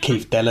is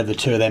Keith Deller. The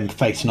two of them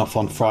facing off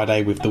on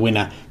Friday with the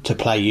winner to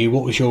play you.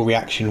 What was your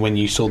reaction when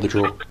you saw the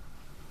draw?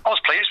 I was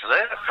pleased with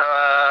it.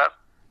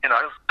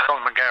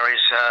 Colin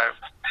McGarry's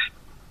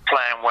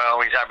playing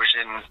well. He's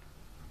averaging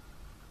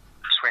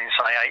between,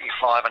 say,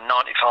 85 and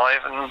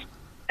 95, and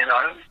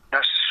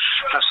that's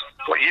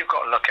what you've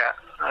got to look at.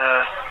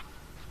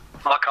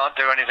 I can't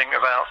do anything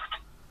about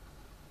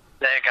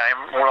their game.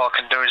 All I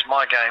can do is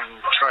my game.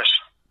 Trust.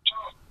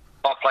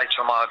 If I play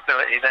to my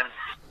ability, then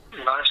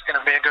it's going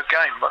to be a good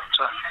game. But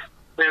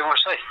we will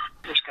see.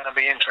 It's going to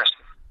be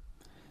interesting.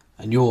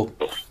 And your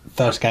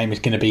first game is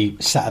going to be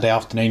Saturday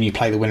afternoon. You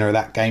play the winner of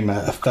that game,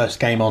 a first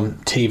game on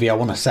TV. I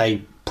want to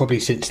say probably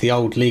since the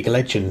old League of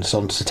Legends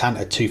on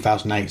Setanta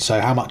 2008.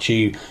 So how much are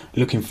you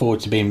looking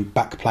forward to being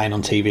back playing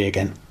on TV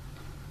again?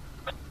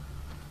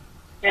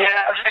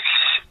 Yeah,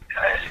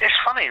 it's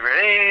funny,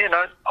 really.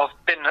 I've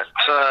been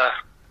to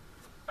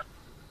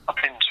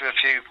a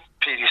few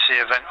PDC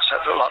events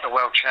that look like the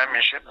World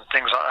Championship and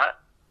things like that,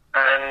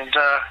 and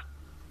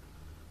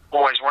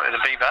always wanted to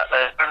be back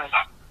there. And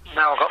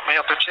now I've got my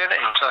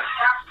opportunity, so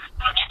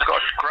I've got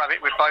to grab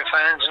it with both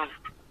hands and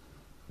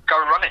go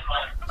running.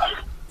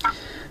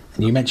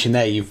 And you mentioned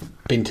there you've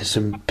been to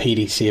some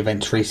PDC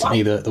events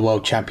recently, the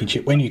World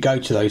Championship. When you go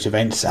to those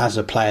events as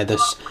a player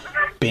that's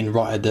been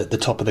right at the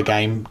top of the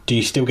game, do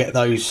you still get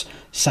those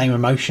same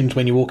emotions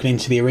when you're walking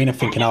into the arena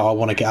thinking, I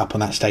want to get up on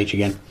that stage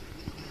again?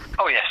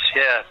 Oh yes,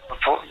 yeah.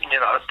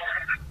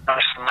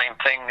 That's the main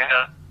thing.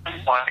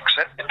 I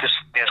accepted this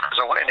because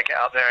I wanted to get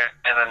out there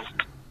and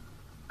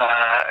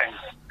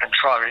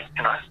try,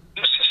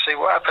 just to see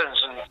what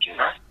happens, and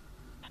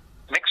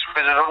mix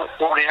with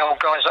all the old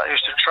guys that I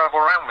used to travel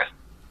around with.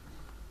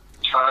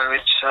 So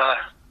it's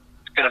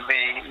going to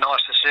be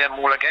nice to see them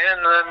all again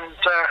and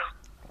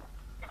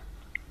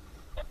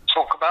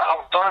talk about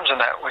old times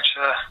and that, which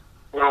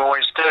we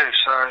always do.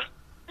 So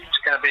it's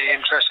going to be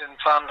interesting,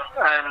 fun,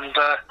 and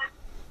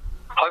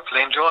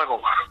hopefully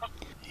enjoyable.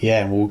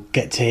 Yeah, and we'll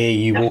get to hear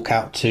you walk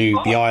out to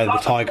The Eye of the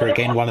Tiger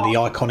again, one of the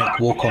iconic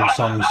walk-on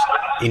songs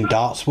in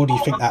darts. What do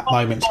you think that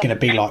moment's going to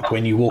be like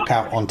when you walk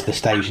out onto the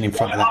stage and in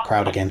front of that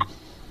crowd again?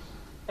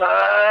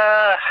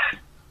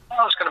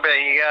 It's going to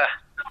be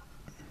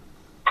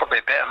probably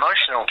a bit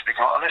emotional, to be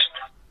quite honest.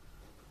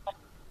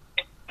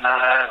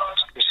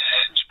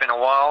 It's been a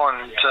while,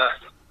 and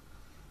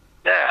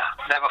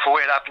never thought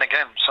it'd happen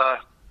again. So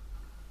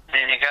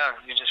there you go.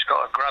 You just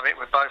got to grab it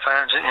with both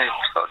hands, and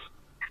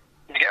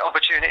you get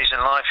opportunities in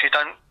life. You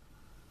don't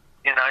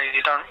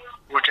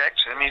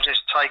reject them. You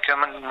just take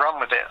them and run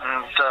with it,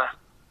 and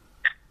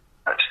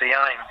that's the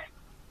aim.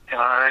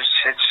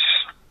 It's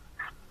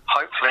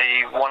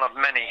hopefully one of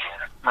many,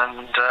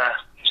 and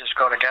you just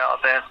got to get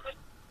out there.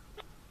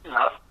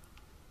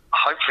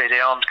 Hopefully the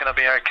arm's going to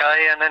be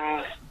okay, and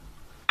then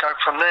go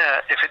from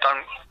there. If it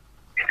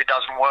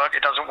doesn't work,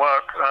 it doesn't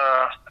work.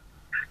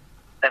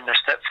 Then the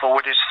step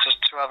forward is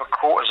just to have a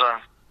quarter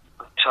zone.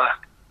 But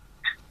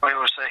we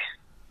will see.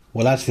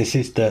 Well, as this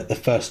is the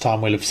first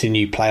time we'll have seen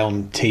you play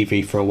on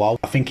TV for a while,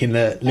 I think in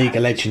the League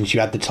of Legends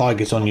you had the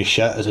Tigers on your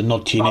shirt as a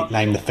nod to your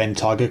nickname, the Fen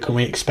Tiger. Can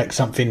we expect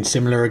something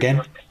similar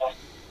again?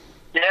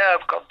 Yeah,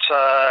 I've got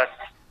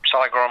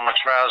Tiger on my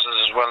trousers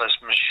as well as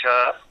my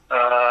shirt.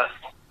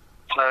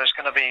 So it's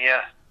going to be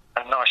a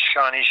nice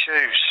shiny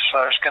shoes.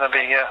 So it's going to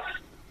be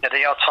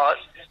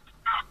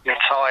your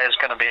tie is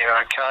going to be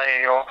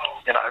okay. Or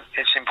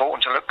it's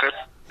important to look good,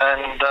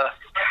 and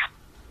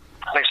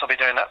at least I'll be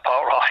doing that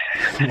part right.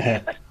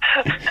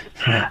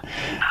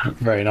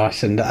 Very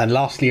nice. And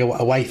lastly,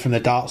 away from the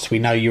darts, we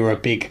know you're a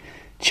big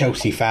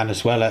Chelsea fan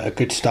as well. A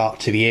good start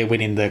to the year,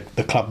 winning the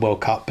Club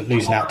World Cup, but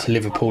losing out to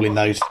Liverpool in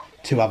those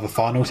two other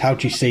finals. How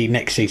do you see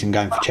next season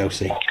going for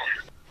Chelsea? Yeah,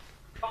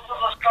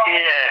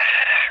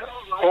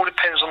 all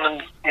depends on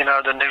the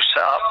new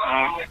setup.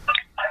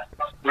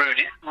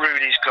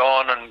 Rudy's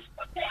gone, and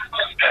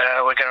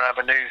we're going to have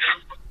a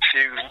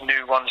few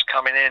new ones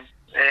coming in.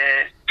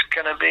 It's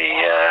going to be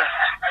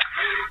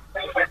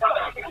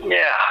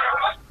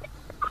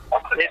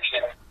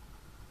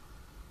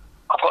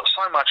I've got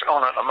so much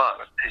on at the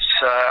moment. It's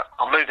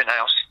I'm moving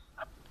house.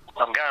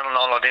 I'm going on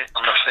holiday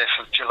on the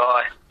 5th of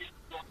July,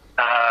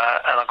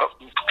 and I've got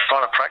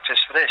trying to practice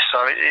for this.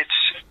 So it's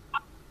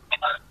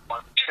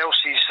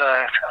Chelsea's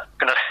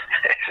gonna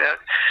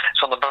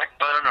it's on the back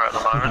burner at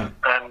the moment,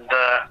 and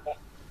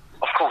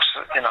of course,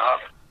 you know,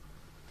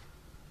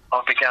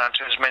 I'll be going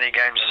to as many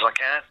games as I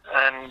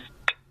can,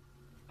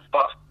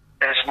 but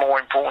there's more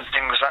important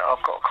things that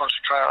I've got to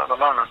concentrate on at the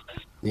moment.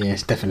 Yeah,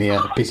 it's definitely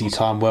a busy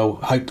time. Well,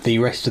 hope the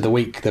rest of the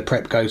week, the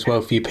prep goes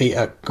well for you,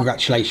 Peter.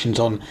 Congratulations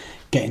on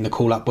getting the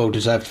call up, well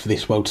deserved for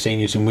this World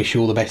Seniors, and wish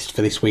you all the best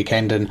for this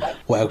weekend and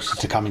what else is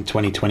to come in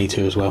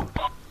 2022 as well.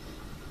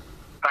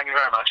 Thank you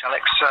very much,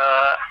 Alex.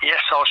 Yes,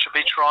 I should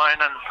be trying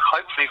and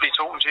hopefully be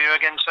talking to you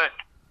again soon.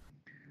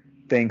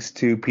 Thanks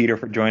to Peter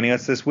for joining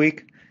us this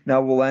week. Now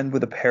we'll end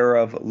with a pair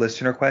of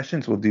listener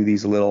questions. We'll do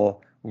these a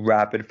little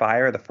rapid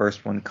fire. The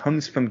first one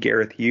comes from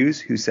Gareth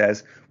Hughes, who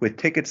says, with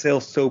ticket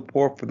sales so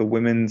poor for the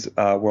women's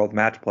World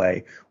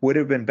Matchplay, would it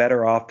have been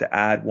better off to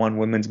add one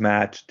women's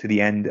match to the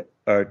end,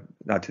 or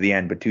not to the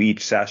end, but to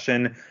each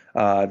session,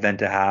 than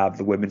to have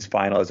the women's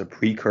final as a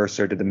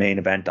precursor to the main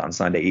event on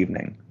Sunday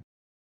evening?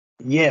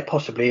 Yeah,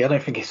 possibly. I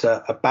don't think it's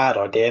a bad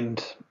idea.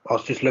 And I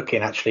was just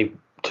looking actually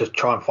to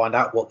try and find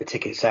out what the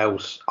ticket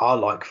sales are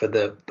like for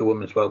the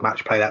Women's World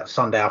Matchplay, that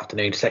Sunday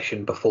afternoon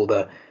session before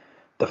the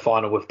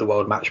final with the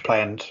World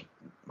Matchplay. And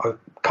I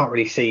can't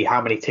really see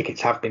how many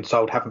tickets have been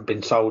sold, haven't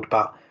been sold,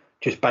 but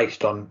just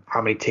based on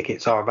how many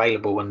tickets are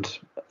available. And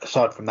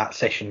aside from that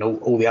session,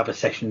 all the other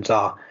sessions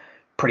are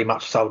pretty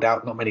much sold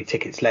out, not many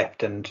tickets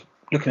left. And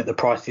looking at the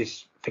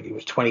prices, I think it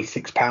was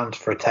 £26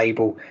 for a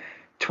table,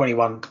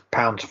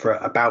 £21 for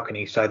a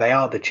balcony. So they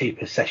are the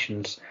cheapest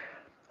sessions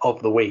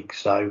of the week.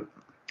 So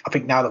I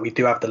think now that we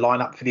do have the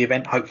lineup for the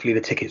event, hopefully the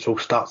tickets will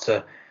start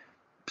to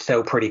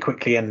sell pretty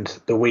quickly, and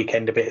the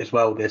weekend a bit as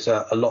well. There's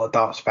a lot of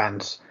darts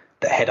fans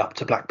that head up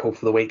to Blackpool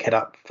for the week, head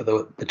up for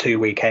the 2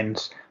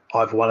 weekends,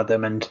 either one of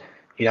them, and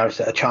you know, it's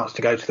a chance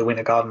to go to the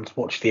Winter Gardens,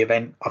 watch the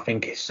event. I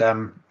think it's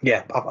I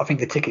think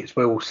the tickets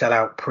will sell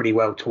out pretty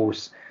well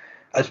towards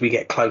as we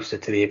get closer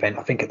to the event.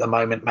 I think at the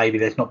moment maybe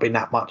there's not been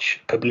that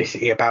much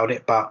publicity about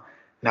it, but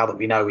now that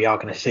we know we are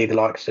going to see the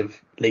likes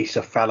of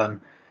Lisa, Fallon,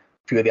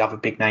 a few of the other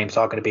big names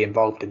are going to be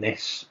involved in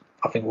this,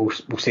 I think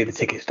we'll see the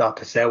tickets start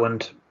to sell,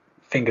 and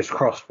fingers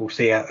crossed we'll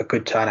see a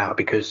good turnout,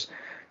 because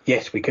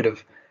yes, we could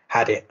have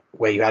had it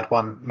where you had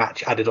one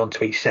match added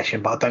onto each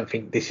session, but I don't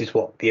think this is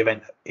what the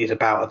event is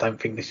about. I don't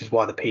think this is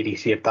why the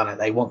PDC have done it.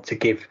 They want to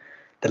give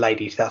the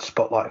ladies that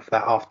spotlight for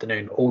that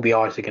afternoon. All the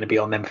eyes are going to be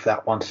on them for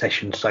that one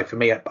session. So for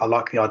me, I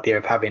like the idea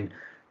of having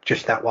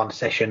just that one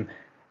session,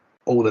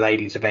 all the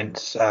ladies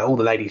events, all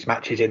the ladies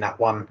matches in that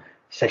one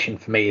session.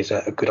 For me is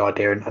a good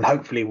idea, and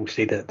hopefully we'll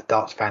see the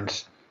darts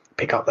fans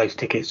pick up those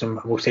tickets and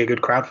we'll see a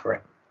good crowd for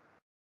it.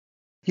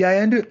 Yeah,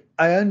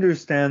 I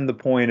understand the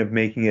point of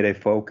making it a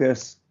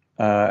focus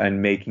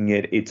and making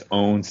it its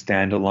own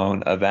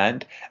standalone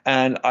event,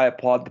 and I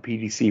applaud the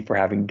PDC for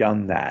having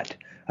done that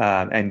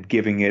and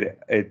giving it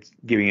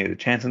a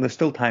chance. And there's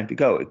still time to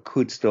go; it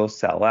could still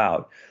sell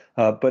out.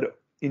 But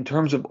in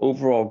terms of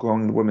overall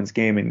growing the women's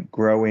game and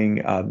growing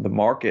the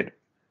market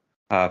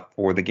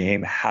for the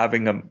game,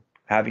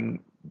 having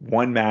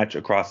one match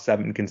across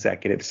 7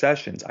 consecutive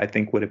sessions, I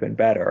think would have been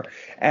better.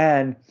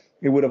 And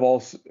it would have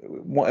also,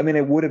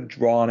 it would have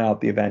drawn out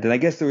the event. And I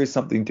guess there is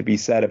something to be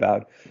said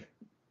about,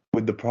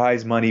 with the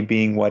prize money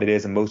being what it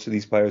is and most of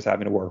these players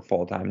having to work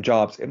full-time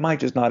jobs, it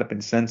might just not have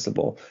been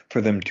sensible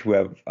for them to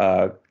have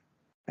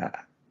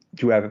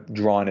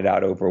drawn it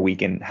out over a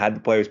week and had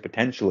the players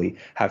potentially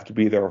have to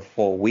be there a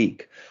full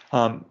week.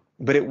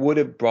 But it would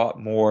have brought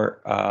more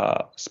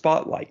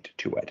spotlight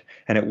to it,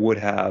 and it would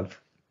have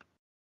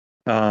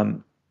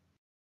had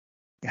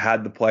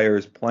the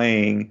players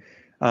playing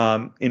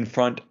in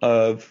front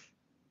of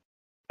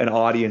an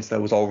audience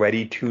that was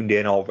already tuned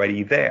in,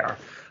 already there.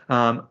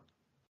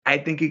 I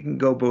think it can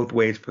go both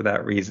ways for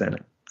that reason.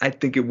 I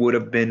think it would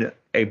have been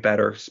a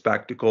better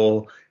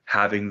spectacle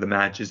having the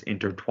matches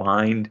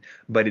intertwined,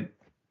 but it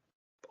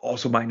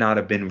also might not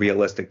have been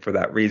realistic for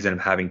that reason of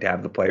having to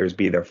have the players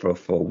be there for a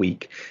full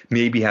week.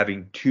 Maybe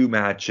having 2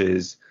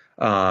 matches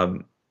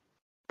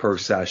per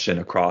session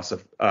across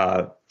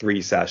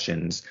 3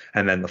 sessions,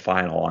 and then the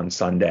final on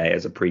Sunday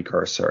as a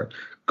precursor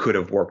could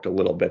have worked a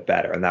little bit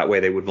better. And that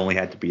way they would have only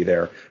had to be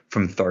there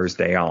from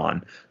Thursday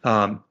on,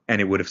 and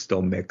it would have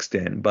still mixed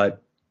in.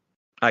 But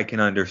I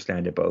can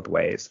understand it both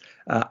ways.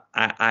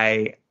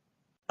 I'm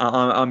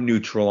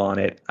neutral on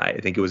it. I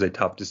think it was a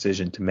tough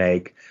decision to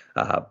make.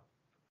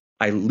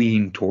 I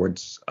lean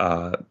towards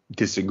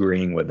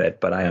disagreeing with it,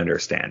 but I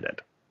understand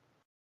it.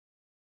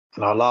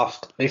 And our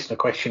last listener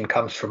question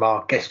comes from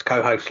our guest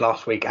co-host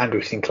last week,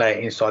 Andrew Sinclair,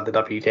 inside the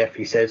WDF.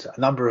 He says, a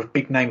number of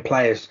big name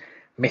players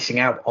missing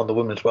out on the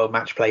Women's World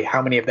Matchplay.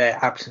 How many of their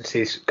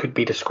absences could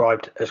be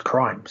described as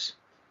crimes?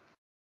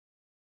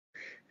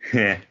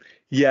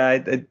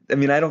 Yeah, I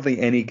mean, I don't think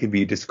any could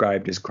be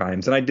described as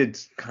crimes. And I did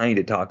kind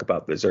of talk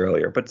about this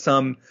earlier, but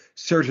some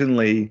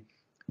certainly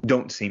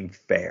don't seem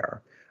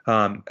fair,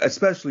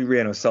 especially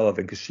Rhian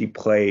O'Sullivan, because she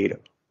played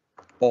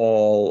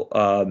all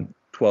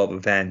 12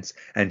 events,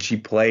 and she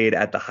played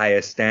at the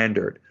highest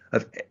standard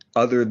of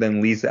other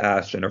than Lisa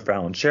Ashton or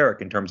Fallon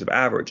Sherrick in terms of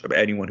average of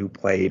anyone who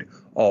played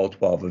all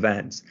 12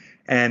 events.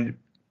 And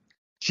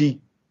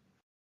she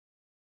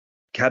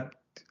kept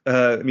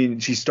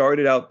she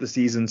started out the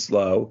season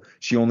slow.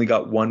 She only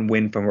got one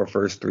win from her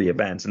first 3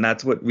 events, and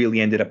that's what really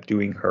ended up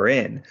doing her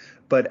in.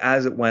 But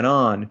as it went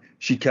on,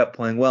 she kept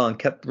playing well and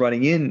kept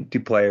running into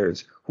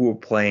players who were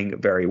playing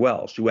very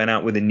well. She went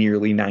out with a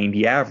nearly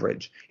 90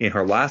 average in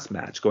her last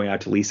match, going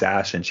out to Lisa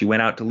Ashton. She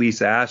went out to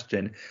Lisa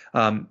Ashton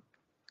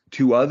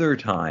 2 other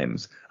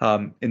times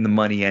in the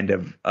money end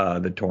of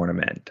the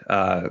tournament.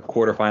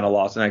 Quarterfinal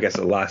loss, and I guess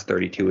the last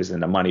 32 is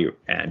in the money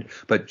end,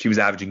 but she was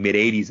averaging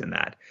mid-80s in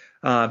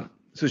that.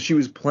 So she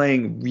was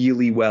playing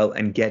really well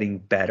and getting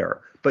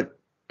better. But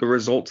the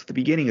results at the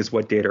beginning is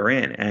what did her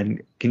in.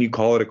 And can you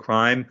call it a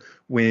crime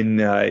when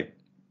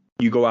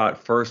you go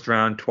out first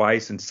round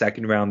twice and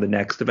second round the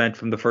next event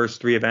from the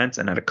first 3 events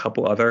and had a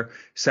couple other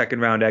second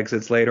round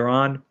exits later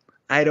on?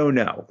 I don't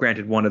know.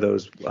 Granted, one of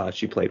those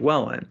she played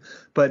well in.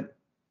 But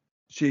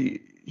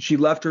she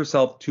left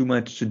herself too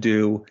much to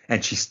do,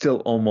 and she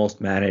still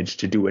almost managed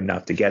to do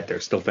enough to get there,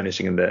 still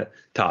finishing in the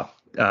top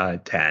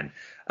 10.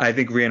 I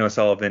think Rhian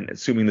O'Sullivan,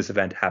 assuming this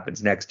event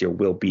happens next year,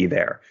 will be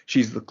there.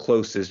 She's the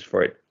closest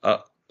for it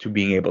to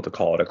being able to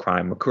call it a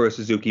crime. Makura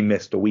Suzuki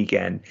missed a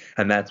weekend,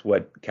 and that's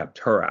what kept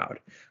her out.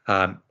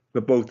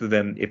 But both of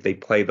them, if they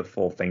play the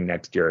full thing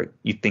next year,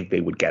 you'd think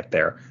they would get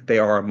there. They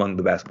are among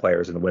the best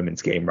players in the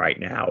women's game right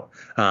now.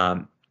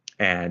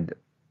 And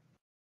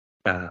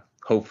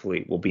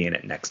hopefully we'll be in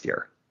it next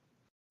year.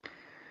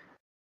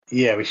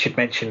 Yeah, we should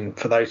mention,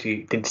 for those who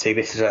didn't see,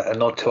 this is a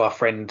nod to our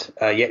friend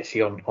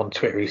Yetzi on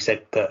Twitter, who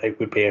said that it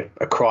would be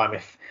a crime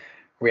if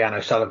Rhian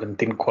O'Sullivan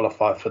didn't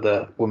qualify for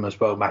the Women's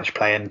World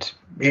Matchplay. And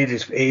it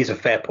is a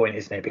fair point,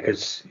 isn't it?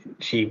 Because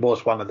she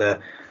was one of the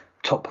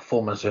top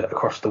performers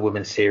across the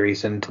Women's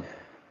Series. And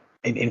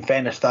in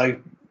fairness, though,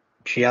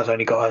 she has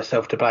only got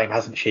herself to blame,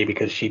 hasn't she?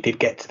 Because she did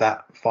get to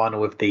that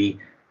final of the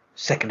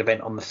second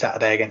event on the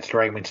Saturday against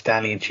Lorraine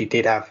Winstanley, and she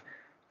did have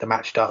the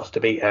match darts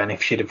to beat her, and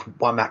if she'd have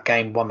won that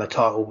game, won the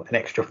title, an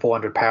extra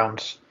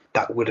 £400,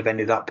 that would have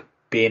ended up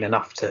being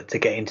enough to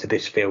get into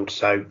this field.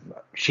 So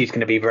she's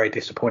going to be very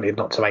disappointed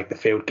not to make the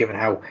field, given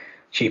how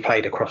she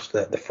played across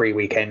the 3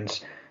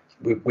 weekends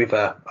with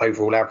her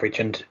overall average.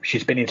 And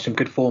she's been in some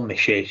good form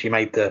this year. She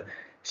made the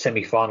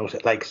semi-finals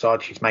at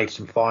Lakeside. She's made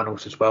some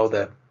finals as well,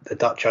 the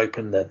Dutch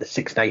Open, the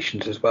Six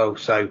Nations as well.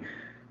 So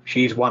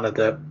she's one of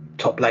the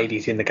top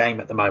ladies in the game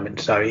at the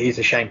moment. So it is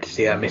a shame to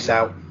see her miss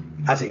out,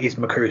 as it is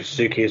Makura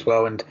Suzuki as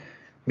well, and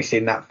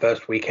missing that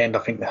first weekend. I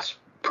think that's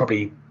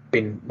probably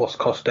been what's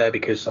cost her,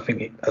 because I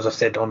think, as I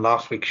said on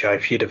last week's show,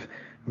 if she'd have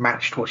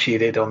matched what she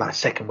did on that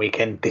second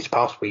weekend, this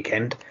past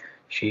weekend,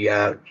 she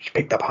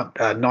picked up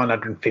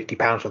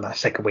 £950 on that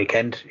second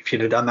weekend. If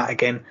she'd have done that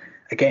again,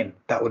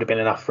 that would have been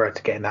enough for her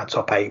to get in that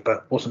top 8,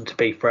 but wasn't to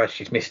be for her.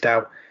 She's missed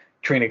out.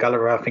 Trina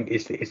Gulliver, I think,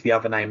 is the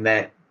other name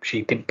there.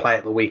 She didn't play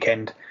at the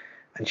weekend,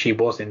 and she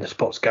was in the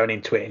spots going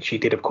into it, and she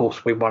did, of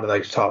course, win one of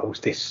those titles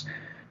this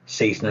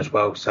season as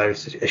well. So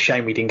it's a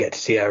shame we didn't get to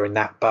see her in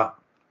that. But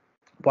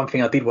one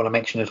thing I did want to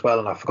mention as well,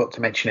 and I forgot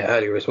to mention it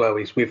earlier as well,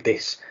 is with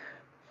this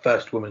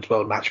first Women's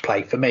World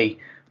Matchplay, for me,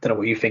 I don't know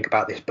what you think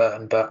about this,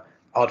 Burton, but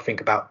I'd think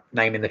about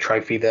naming the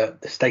trophy the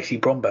Stacey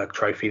Bromberg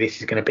Trophy.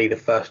 This is going to be the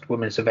first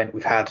women's event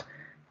we've had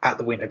at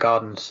the Winter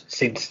Gardens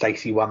since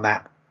Stacey won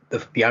that,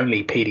 the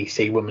only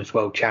PDC Women's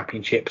World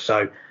Championship.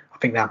 So I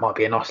think that might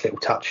be a nice little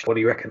touch. What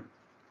do you reckon?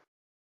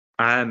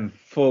 I'm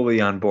fully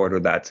on board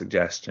with that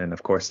suggestion.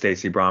 Of course,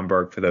 Stacey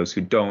Bromberg, for those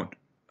who don't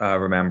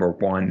remember,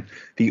 won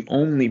the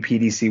only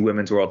PDC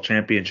Women's World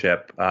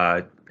Championship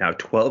now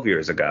 12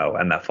 years ago.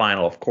 And that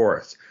final, of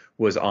course,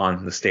 was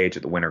on the stage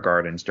at the Winter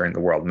Gardens during the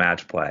World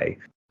Matchplay,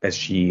 as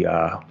she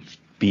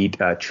beat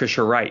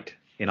Trisha Wright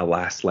in a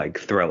last leg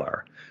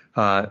thriller.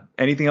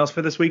 Anything else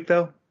for this week,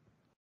 though?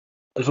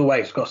 As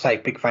always, got to say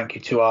big thank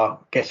you to our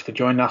guests for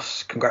joining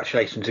us.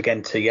 Congratulations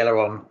again to Jelle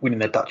on winning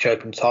the Dutch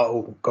Open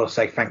title. Got to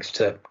say thanks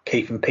to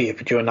Keith and Peter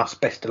for joining us.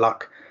 Best of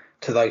luck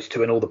to those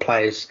two and all the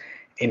players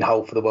in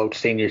Hull for the World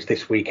Seniors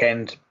this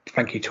weekend.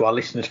 Thank you to our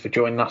listeners for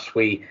joining us.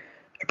 We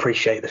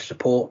appreciate the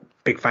support.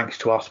 Big thanks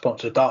to our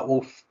sponsor,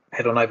 Dartwolf.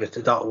 Head on over to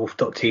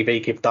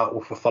dartwolf.tv. Give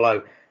Dartwolf a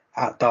follow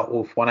at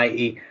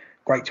Dartwolf180.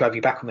 Great to have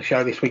you back on the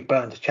show this week,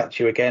 Burton, to chat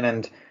to you again.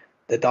 And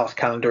the darts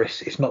calendar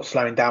is not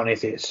slowing down,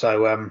 is it?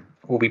 So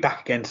we'll be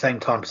back again, same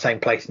time, same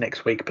place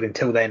next week. But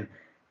until then,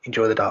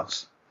 enjoy the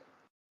darts.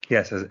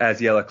 Yes, as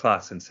Jelle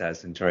Klaasen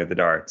says, enjoy the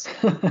darts.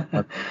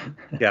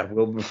 Yeah,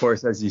 we'll, of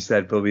course, as you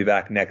said, we'll be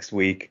back next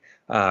week.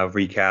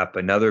 Recap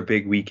another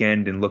big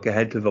weekend and look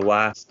ahead to the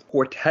last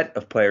quartet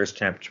of Players'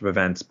 Championship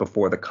events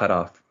before the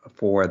cutoff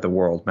for the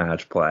World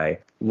Matchplay.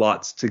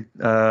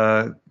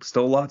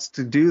 Still lots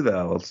to do,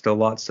 though. Still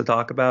lots to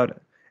talk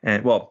about.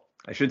 And, well,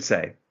 I should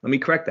say, let me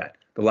correct that.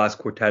 The last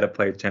quartet of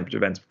Players' Championship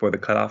events before the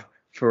cutoff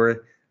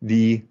for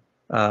the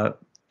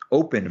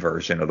open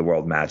version of the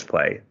World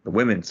Matchplay. The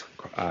women's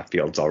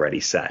field's already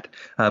set.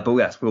 But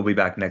yes, we'll be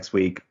back next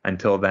week.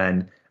 Until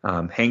then,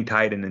 hang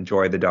tight and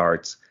enjoy the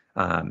darts.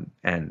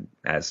 And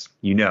as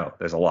you know,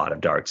 there's a lot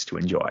of darts to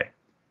enjoy.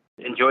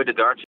 Enjoy the darts.